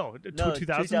Wait, like no, No,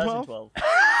 2012. 2012.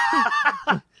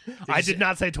 I did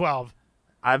not say 12.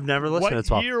 I've never listened What to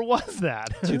 12. year was that?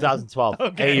 2012.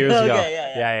 Okay. 8 years ago.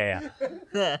 Okay,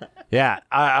 Yeah.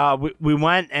 Yeah. We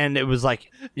went and it was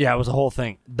like, yeah, it was a whole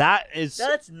thing. That is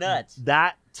That's nuts.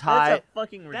 that tie That's a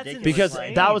fucking ridiculous. because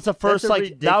insane. that was the first That's a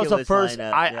like that was the ridiculous first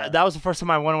lineup, yeah. that was the first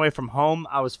time I went away from home.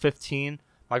 I was 15.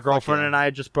 My girlfriend yeah. and I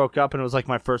had just broke up and it was like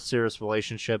my first serious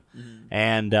relationship Mhm.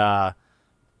 and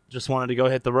just wanted to go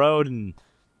hit the road and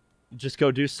just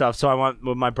go do stuff. So I went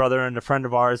with my brother and a friend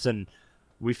of ours and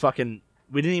we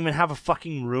didn't even have a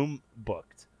fucking room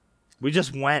booked. We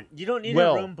just went. You don't need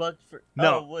Will. a room booked for.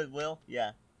 No. Oh, Will.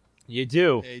 Yeah. You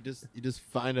do. Yeah, you just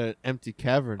find an empty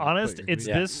cavern. and Honest, put your it's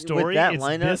feet- Yeah. this story, that it's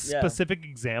lineup, this yeah. specific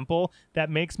example that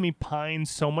makes me pine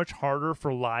so much harder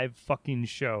for live fucking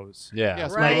shows. Yeah. Yeah,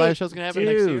 so Right, my live show's gonna happen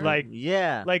next Dude, year. Like-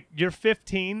 yeah. Like, you're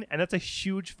 15, and that's a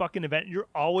huge fucking event. You're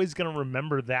always going to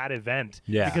remember that event.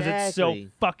 Yeah. Because it's so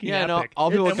Exactly. fucking yeah, no, epic. all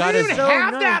people And got we is don't so even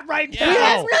have nice. that right yeah,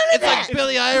 now. it's like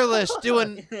Billie Eilish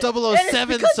doing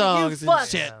 007 because of you songs and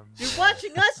fucks. shit. You're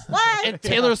watching us live. And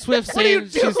Taylor Swift What are you saying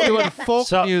she's doing? doing folk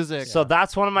music. So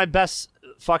that's one of my best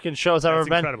fucking shows I've That's ever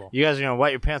been. incredible. You guys are gonna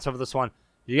wet your pants over this one.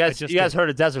 You I guys just heard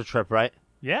did. of Desert Trip, right?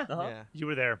 Yeah. Uh-huh. Yeah. You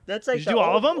were there. That's like Did the you do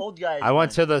all of old, them? old guys. I went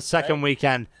one, to the second right?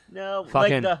 weekend. No,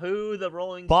 fucking- like the Who, the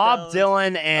Rolling Bob Stones.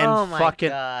 Dylan and Oh my fucking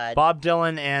God. Bob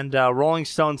Dylan and Rolling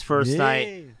Stones first night.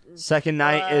 Yay. Second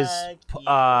night is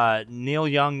Fuck Neil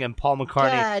Young and Paul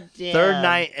McCartney. God damn. Third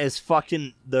night is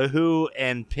fucking The Who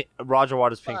and Roger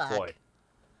Waters' Pink Fuck. Floyd.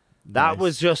 That Nice.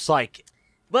 was just like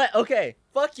But okay,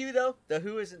 fuck you though. The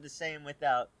Who isn't the same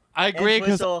without. I agree Ed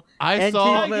because Twistle I and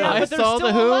saw Keith Moon. I but they're saw still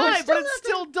the Who. alive, but Still it's not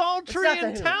still Daltrey not the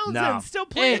and Who. Townsend No. still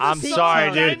playing. Hey, I'm Pete sorry,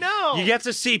 Townsend, dude. I know. You get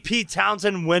to see Pete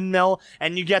Townsend windmill,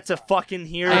 and you get to fucking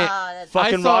hear That's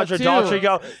fucking I saw Roger it too. Daltrey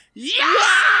go, yeah,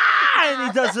 and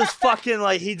he does this fucking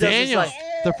like he does Daniel, this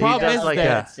like the problem does is like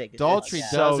that a- sick. It's Daltrey sick.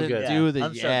 so doesn't good. do the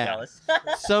I'm so yeah. jealous.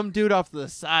 Some dude off to the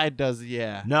side does the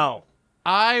yeah. no.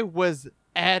 I was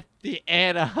at the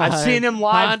Anaheim. I've seen him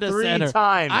live Honda 3 Center.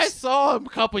 times. I saw him a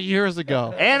couple years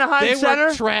ago. Anaheim They Center.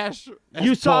 were trash. as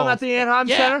You saw him balls. at the Anaheim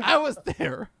yeah, Center? I was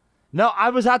there. No, I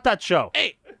was at that show.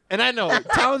 Hey, and I know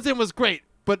Townsend was great,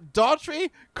 but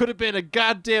Daltrey could have been a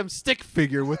goddamn stick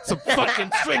figure with some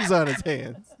fucking strings on his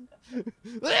hands.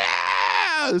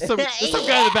 There's some guy in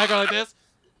the background like this.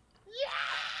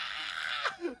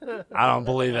 I don't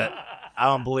believe it. I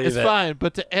don't believe It's it. fine,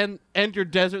 but to end your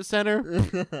desert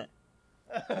center,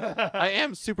 I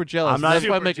am super jealous. I'm not That's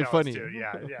why I'm Super making jealous, fun of dude. you.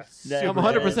 Yeah, yeah. Yeah, I'm Super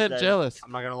 100% jealous. jealous.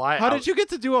 I'm not gonna lie. How did you get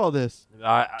to do all this?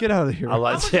 I Get out of here.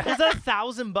 Was that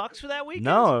 $1,000 for that weekend?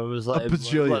 No, it was like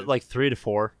bajillion. like 3 to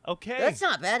 4. Okay. That's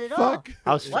not bad at all. Fuck.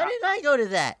 I was Why didn't I go to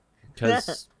that?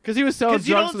 because Because he was selling Because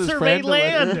you drugs don't with his survey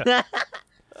friend. land.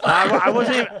 I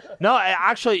wasn't even. No,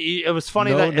 actually, it was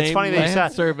funny that it's funny that you said.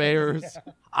 surveyors.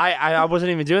 I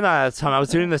wasn't even doing that at the time. I was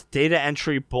doing this data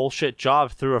entry bullshit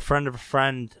job through a friend of a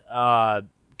friend kind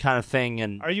of thing,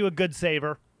 and Are you a good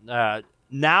saver?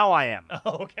 now I am.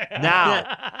 Okay.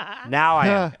 Now I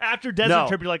am. After Desert No.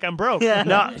 Trip, you're like, I'm broke. Yeah.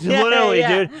 No, Yeah, literally,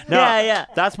 yeah. dude. No, Yeah.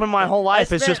 that's been my whole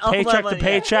life. It's spent just all my paycheck to money, yeah.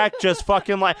 paycheck, just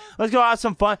fucking like, let's go have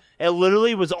some fun. It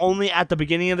literally was only at the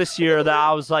beginning of this year that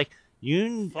I was like,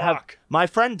 you have. Fuck. My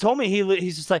friend told me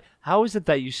he's just like, how is it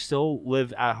that you still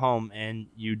live at home and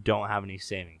you don't have any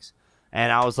savings?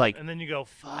 And I was like, And then you go,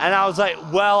 fuck.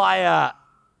 well, I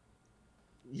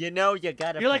You know you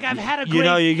gotta. You're like, I've had a great. you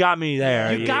know, you got me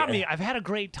there. you got me. I've had a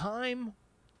great time.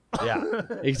 Yeah,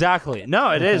 exactly.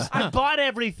 No, it is. I bought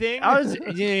everything. I was,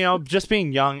 just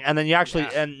being young, and then you actually,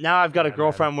 Yeah. and now I've got a Yeah,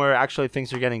 girlfriend where actually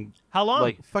things are getting How long?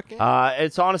 like, Fucking.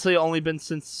 it's honestly only been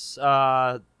since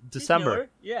She's December. newer,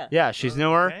 Yeah. Yeah, she's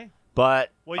newer, Okay.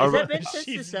 but Well, Has you that been since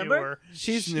she's December? newer.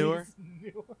 She's newer.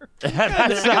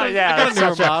 that's not, yeah, I got that's a newer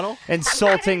such an model.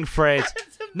 insulting phrase.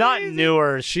 Not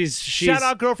newer. She's Shout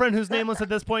out girlfriend who's nameless at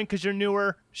this point because you're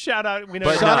newer. Shout out. We know.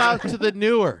 But you're Shout no. out to the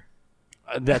newer.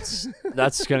 that's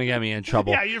gonna get me in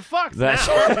trouble. Yeah, you're fucked That's-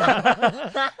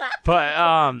 now.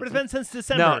 But But it's been since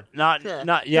December. no, not Yeah. yeah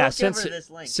Don't give since her this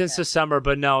link. since Yeah. December.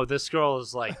 But no, this girl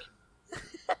is like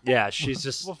Yeah, she's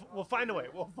just We'll find a way.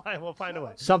 We'll find a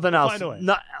way. something We'll else. find a way.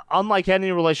 Not unlike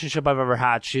any relationship I've ever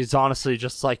had. She's honestly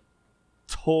just like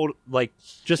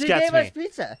just She gets gave me. us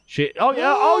pizza. She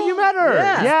you met her.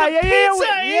 Yeah. Yeah.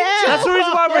 Yeah. That's the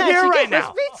reason why we're here she right gave us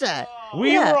now. pizza.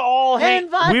 We Yeah. were all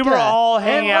And we were vodka. all And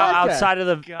hanging out vodka. outside of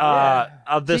the God.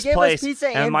 of this She gave us place, pizza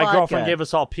and and my vodka. girlfriend gave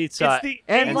us all pizza. It's the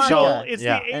And angel. vodka. It's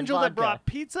Yeah. the And angel that vodka. brought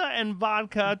pizza and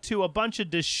vodka to a bunch of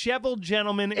disheveled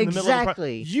gentlemen in the middle of the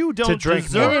Exactly. You don't To drink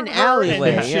deserve in an her,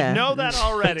 alleyway. and you Yeah. should know that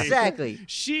already. Exactly.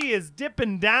 She is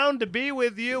dipping down to be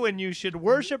with you, and you should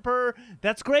worship her.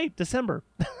 That's great. December.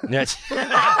 Yes.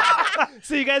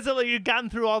 So you guys have you've gotten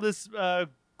through all this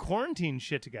quarantine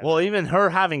shit together. Well, even her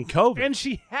having COVID. and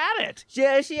she had it.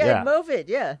 Yeah, she had Yeah. COVID.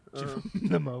 Yeah.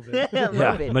 The moment. Yeah, Yeah,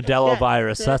 COVID. Modelo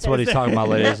virus. That's what he's talking about,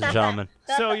 ladies and gentlemen.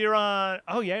 So you're on.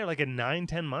 Oh yeah, you're like at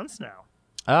 9-10 months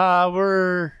now.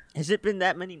 We're. Has it been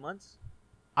that many months?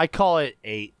 I call it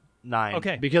 8, 9.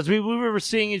 Okay. Because we were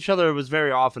seeing each other. It was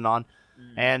very off and on,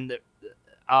 and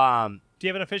Do you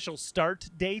have an official start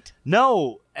date?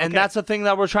 no, and Okay. that's the thing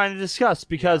that we're trying to discuss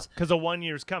because Because a 1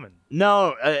 year's coming.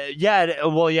 no, how it did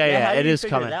you is figure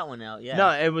coming. that one out? Yeah. No,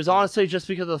 it was honestly just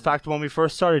because of the fact when we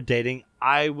first started dating,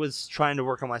 I was trying to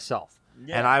work on myself.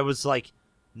 Yeah. And I was like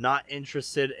not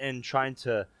interested in trying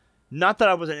to not that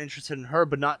I wasn't interested in her,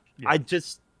 but not Yeah. I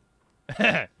just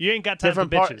You ain't got time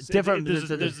Different for part- bitches. different-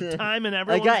 There's a time in I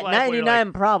everyone's got life where you're 99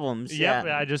 like, problems. Yep,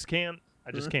 Yeah. I just can't.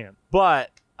 I just can't. but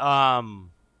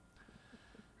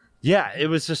yeah, it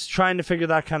was just trying to figure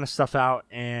that kind of stuff out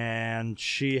and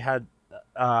she had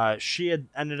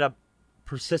ended up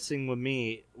persisting with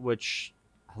me, which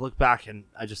I look back and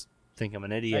I just think I'm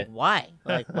an idiot. Like why?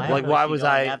 Like why? Like, why she was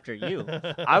going I- after you?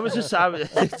 I was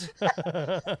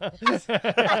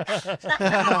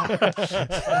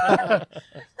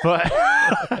but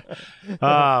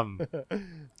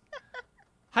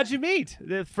How'd you meet?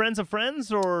 The friends of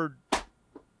friends or?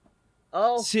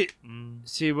 Oh, see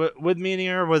with meeting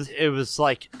her was it was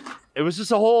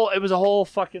just a whole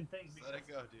fucking thing. Let it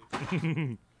go,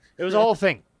 dude. It was a whole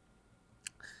thing.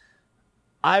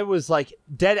 I was like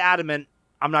dead adamant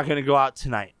I'm not gonna go out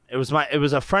tonight. It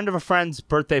was a friend of a friend's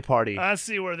birthday party. I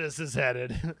see where this is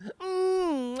headed.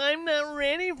 I'm not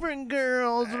ready for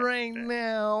girls right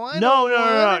now. No,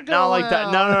 not like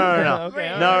that. No.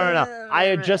 Okay, No.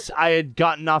 I had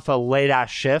gotten off a late ass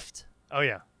shift, Oh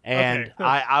yeah. and Okay.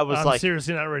 I was I'm like,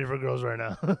 seriously not ready for girls right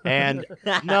now. and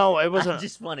no, it I wasn't.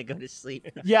 just want to go to sleep.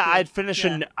 Yeah, I'd finished.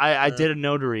 Yeah. I did a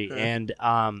notary, and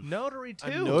Notary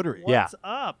A too. notary. What's Yeah.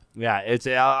 up? yeah, it's.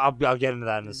 I'll get into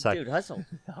that in a second. Dude, hustle.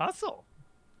 Hustle.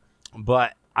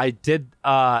 But I did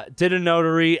a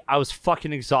notary. I was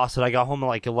fucking exhausted. I got home at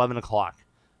like 11 o'clock.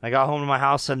 I got home to my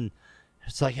house and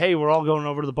it's like, hey, we're all going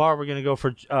over to the bar. We're gonna go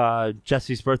for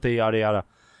Jesse's birthday, yada yada.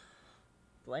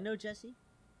 Do I know Jesse?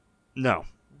 No.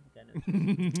 I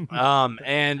know.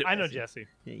 And I know Jesse.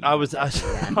 Yeah, you I know was Jesse,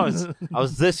 yeah. I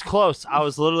was this close. I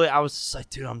was just like,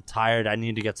 dude, I'm tired. I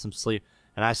need to get some sleep.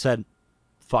 And I said,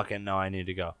 fucking no, I need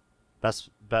to go. Best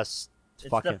It's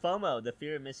fucking the FOMO, the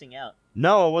fear of missing out.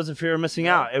 No, it wasn't fear of missing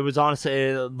No? out. It was honestly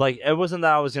it wasn't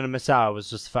that I was gonna miss out. It was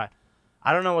just the fact.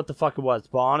 I don't know what the fuck it was,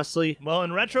 but honestly, Well,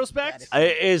 in retrospect,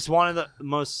 it is one of the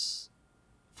most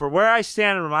for where I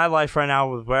stand in my life right now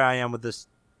with where I am with this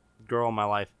girl in my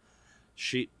life.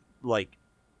 She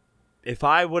if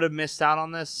I would have missed out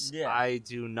on this, Yeah. I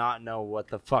do not know what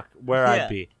the fuck where Yeah. I'd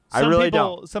be. I really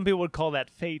don't. Some people would call that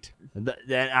fate. And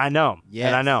I know. Yes.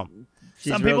 And I know.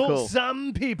 She's some real people, cool.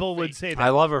 some people would say that. I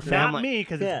love her Not family. me,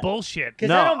 because Yeah. it's bullshit. Because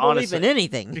No, I don't believe honestly. in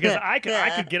anything. Because I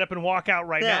could get up and walk out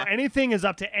right now. Yeah. Anything is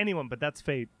up to anyone, but that's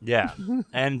fate. Yeah.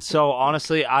 And so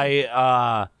honestly,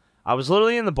 I was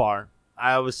literally in the bar.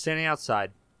 I was standing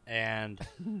outside and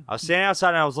I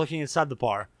was looking inside the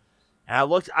bar. And I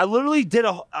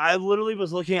literally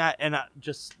was looking at and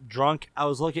just drunk.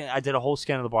 I did a whole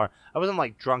scan of the bar. I wasn't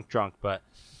like drunk, but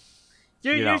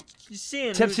You're you know, seeing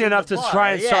who's tipsy in the enough to bar.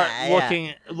 try and start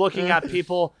Yeah. looking at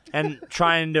people and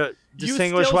trying to You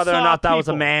distinguish still whether or saw not that was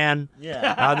a people. man.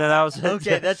 Yeah. And then that was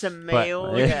Okay, that's a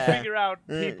male. yeah. Yeah. Figure out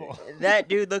people. That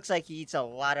dude looks like he eats a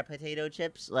lot of potato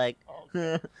chips. Like,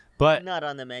 But not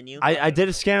on the menu. I did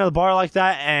a scan of the bar like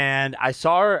that, and I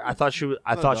saw her. I thought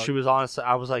she was honest.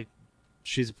 I was like,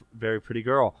 she's a very pretty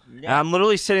girl. And Yeah. I'm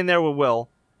literally sitting there with Will,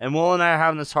 and Will and I are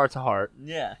having this heart to heart,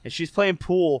 Yeah. and she's playing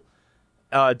pool,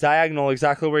 diagonal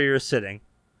exactly where you're sitting,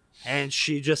 and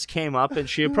she just came up and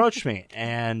she approached me,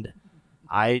 and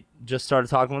I just started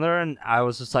talking with her, and I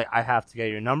was just like, I have to get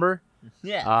your number,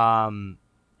 Yeah.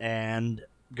 and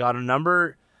got a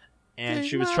number, and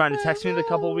she was trying to text me a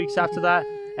couple of weeks after that,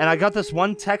 and I got this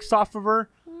one text off of her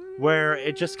where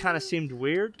it just kind of seemed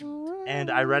weird, and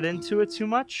I read into it too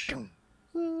much.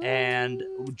 And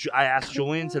I asked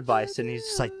Julian's advice, and he's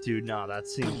just like, dude, no, that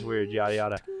seems weird, yada,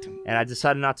 yada. And I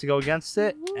decided not to go against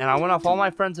it, and I went off all my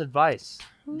friends' advice.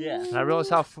 Yeah. And I realized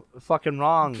how fucking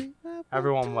wrong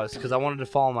everyone was because I wanted to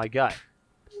follow my gut.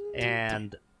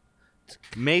 And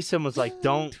Mason was like,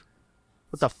 don't.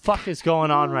 What the fuck is going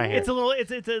on right here? It's a little.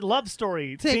 It's a love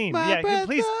story Take theme. my Yeah, breath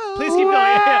please keep going.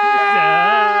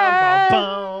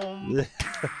 Yeah.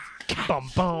 Bum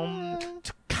bum.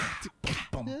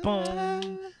 Bum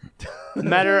bum.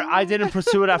 Matter, I didn't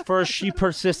pursue it at first. She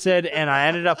persisted, and I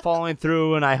ended up following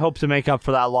through, and I hope to make up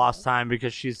for that lost time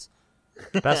because she's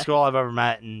the best girl I've ever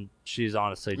met, and she's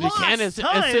honestly You just... can as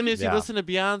soon as you Yeah. listen to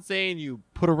Beyonce and you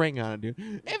put a ring on it, dude.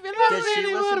 If you Does she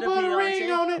really listen want to to put a ring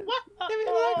Beyonce? on it,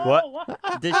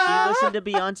 What? Does she listen to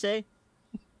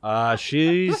Beyonce?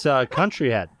 She's a country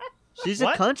head. She's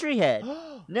What? a country head.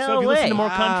 No So have you way. listened to more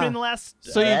Wow. country in the last?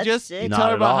 so you That's just sick. you Not tell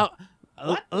her at about all. how.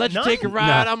 What? Let you None? take a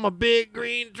ride. No. I'm a big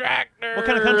green tractor. What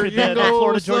kind of country? You The go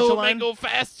Florida slow, Georgia line? Go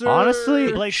faster.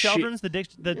 Honestly, Blake She- Shelton's the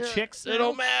Yeah, chicks. It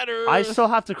don't matter. I still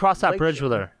have to cross that Like- bridge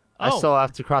with her. I Oh. still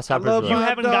have to cross that I bridge love with You her. Hot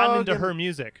haven't gotten dog into and- her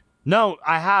music. No,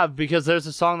 I have because there's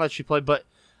a song that she played, but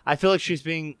I feel like she's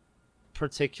being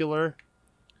particular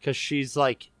because she's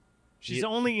like... She's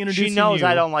only introducing She knows you.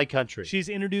 I don't like country. She's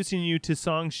introducing you to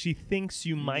songs she thinks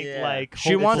you might Yeah. like.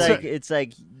 She hopefully. wants It's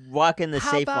like walking the How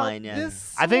safe about line. Yeah.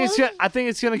 this I think one?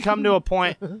 it's gonna come to a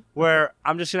point where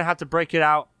I'm just gonna have to break it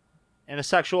out in a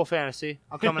sexual fantasy.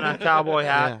 I'll come in a cowboy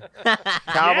hat,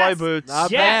 cowboy Yes. boots. Not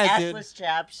Yes. bad, dude. Assless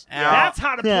chaps. and That's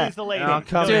how to Yeah. please the lady. I'll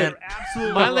come No, in. you're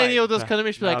absolutely My right. lady will just come to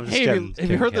me. She'll be No, like, I'm just "Hey, kidding, have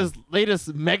you heard kidding. this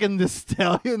latest Megan Thee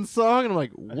Stallion song?" And I'm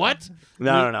like, "What?"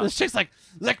 No. This chick's like,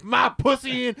 "Lick my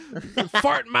pussy and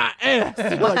fart in my ass."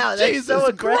 You're Wow, like, that's Jesus so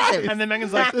aggressive. Christ. And then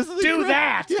Megan's like, This is "Do incredible."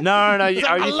 that." No. He's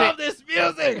like, Are I you love this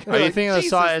music. Are you Like, thinking of the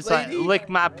song? Jesus, It's like lady. lick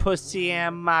my pussy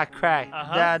and my crack.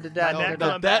 Uh-huh. Da, da, da, My da, neck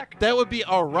da. on that that would be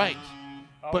all right.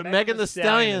 Oh, But Megan Thee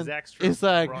Stallion extra is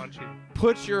like, raunchy.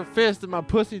 Put your fist in my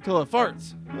pussy till it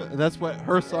farts. And that's what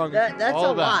her song That's is all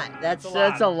a about. lot. That's a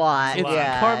lot. a lot. It's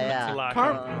Yeah, karma. yeah. It's a lot.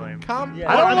 Calm, calm.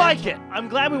 Yeah. I don't I'm- like it. I'm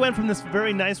glad we went from this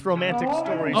very nice romantic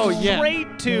story Oh, yeah.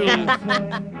 straight to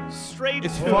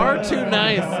It's far too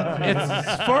nice.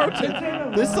 It's far too.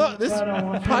 This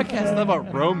podcast is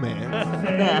about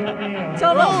romance. It's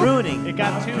all about ruining. It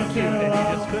got too cute and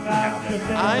you just couldn't have it.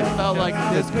 I felt like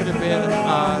this could have been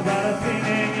on.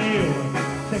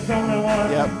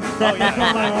 Yep. Oh, yeah, from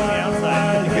the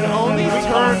outside. You can only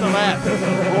turn left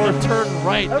or turn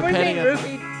right Are we depending being on.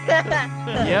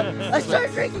 roofied? Yep. Let's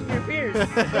start drinking your beers.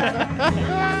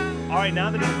 All right, now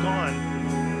that he's gone,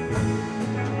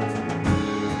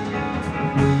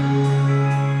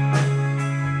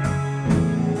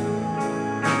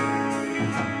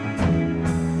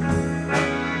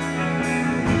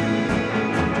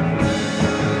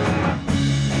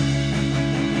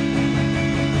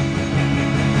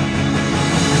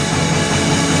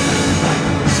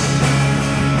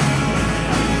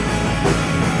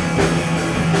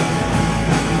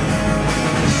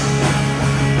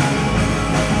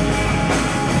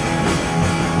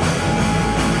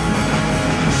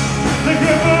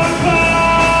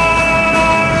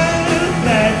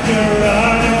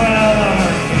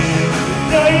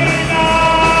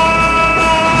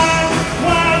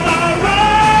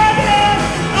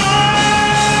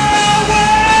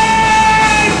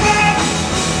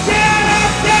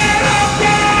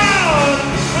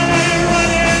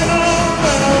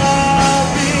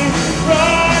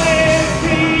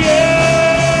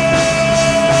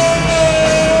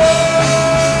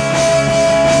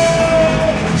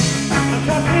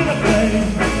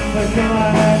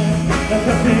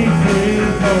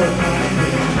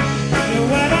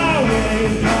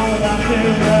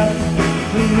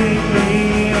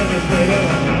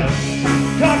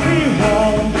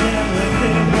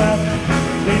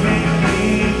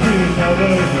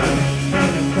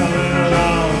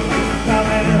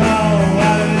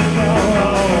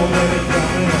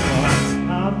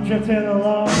 drifting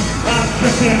along, I'm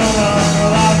drifting along,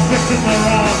 I'm drifting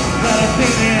along, but I'm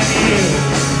thinking you.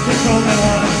 There's only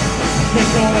one,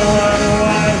 there's only one,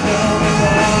 why is there only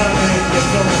one,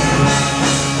 there's only one.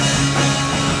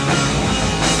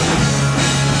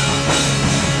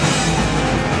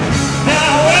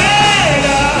 Now wait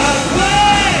up,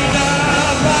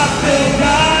 I still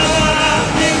got what I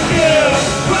think you.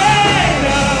 Wait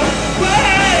up,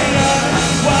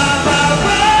 while my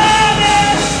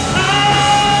running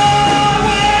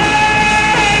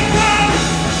away from.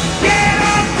 Get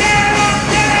up, down.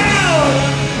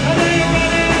 I know you're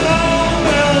running home,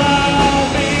 well I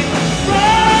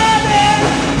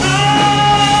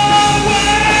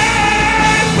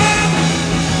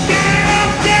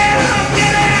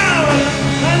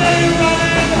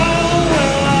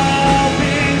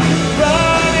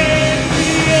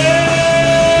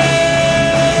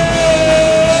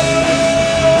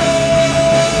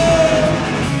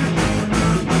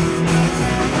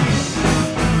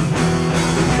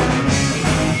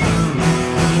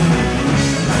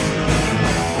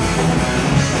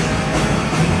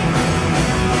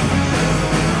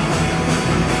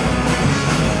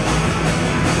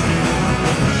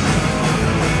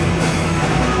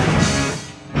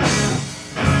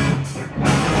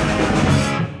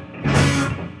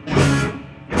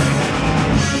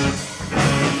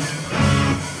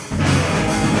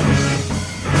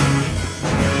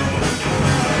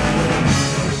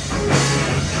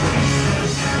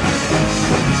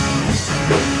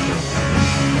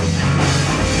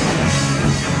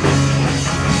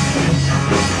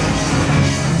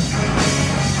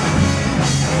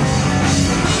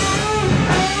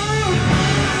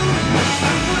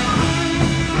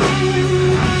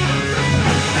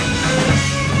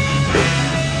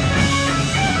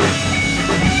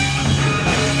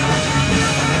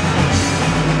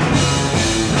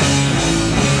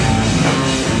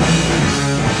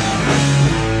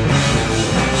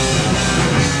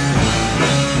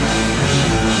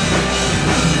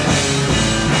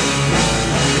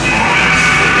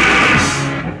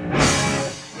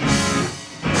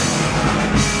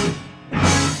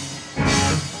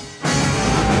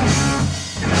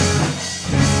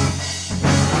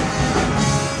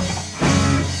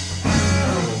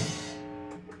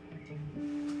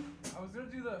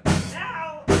gonna do the.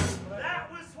 Now, that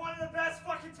was one of the best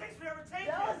fucking takes we ever taken.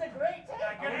 That was a great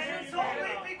take. And it's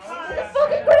only because.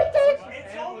 Fucking great take.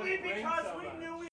 It's only because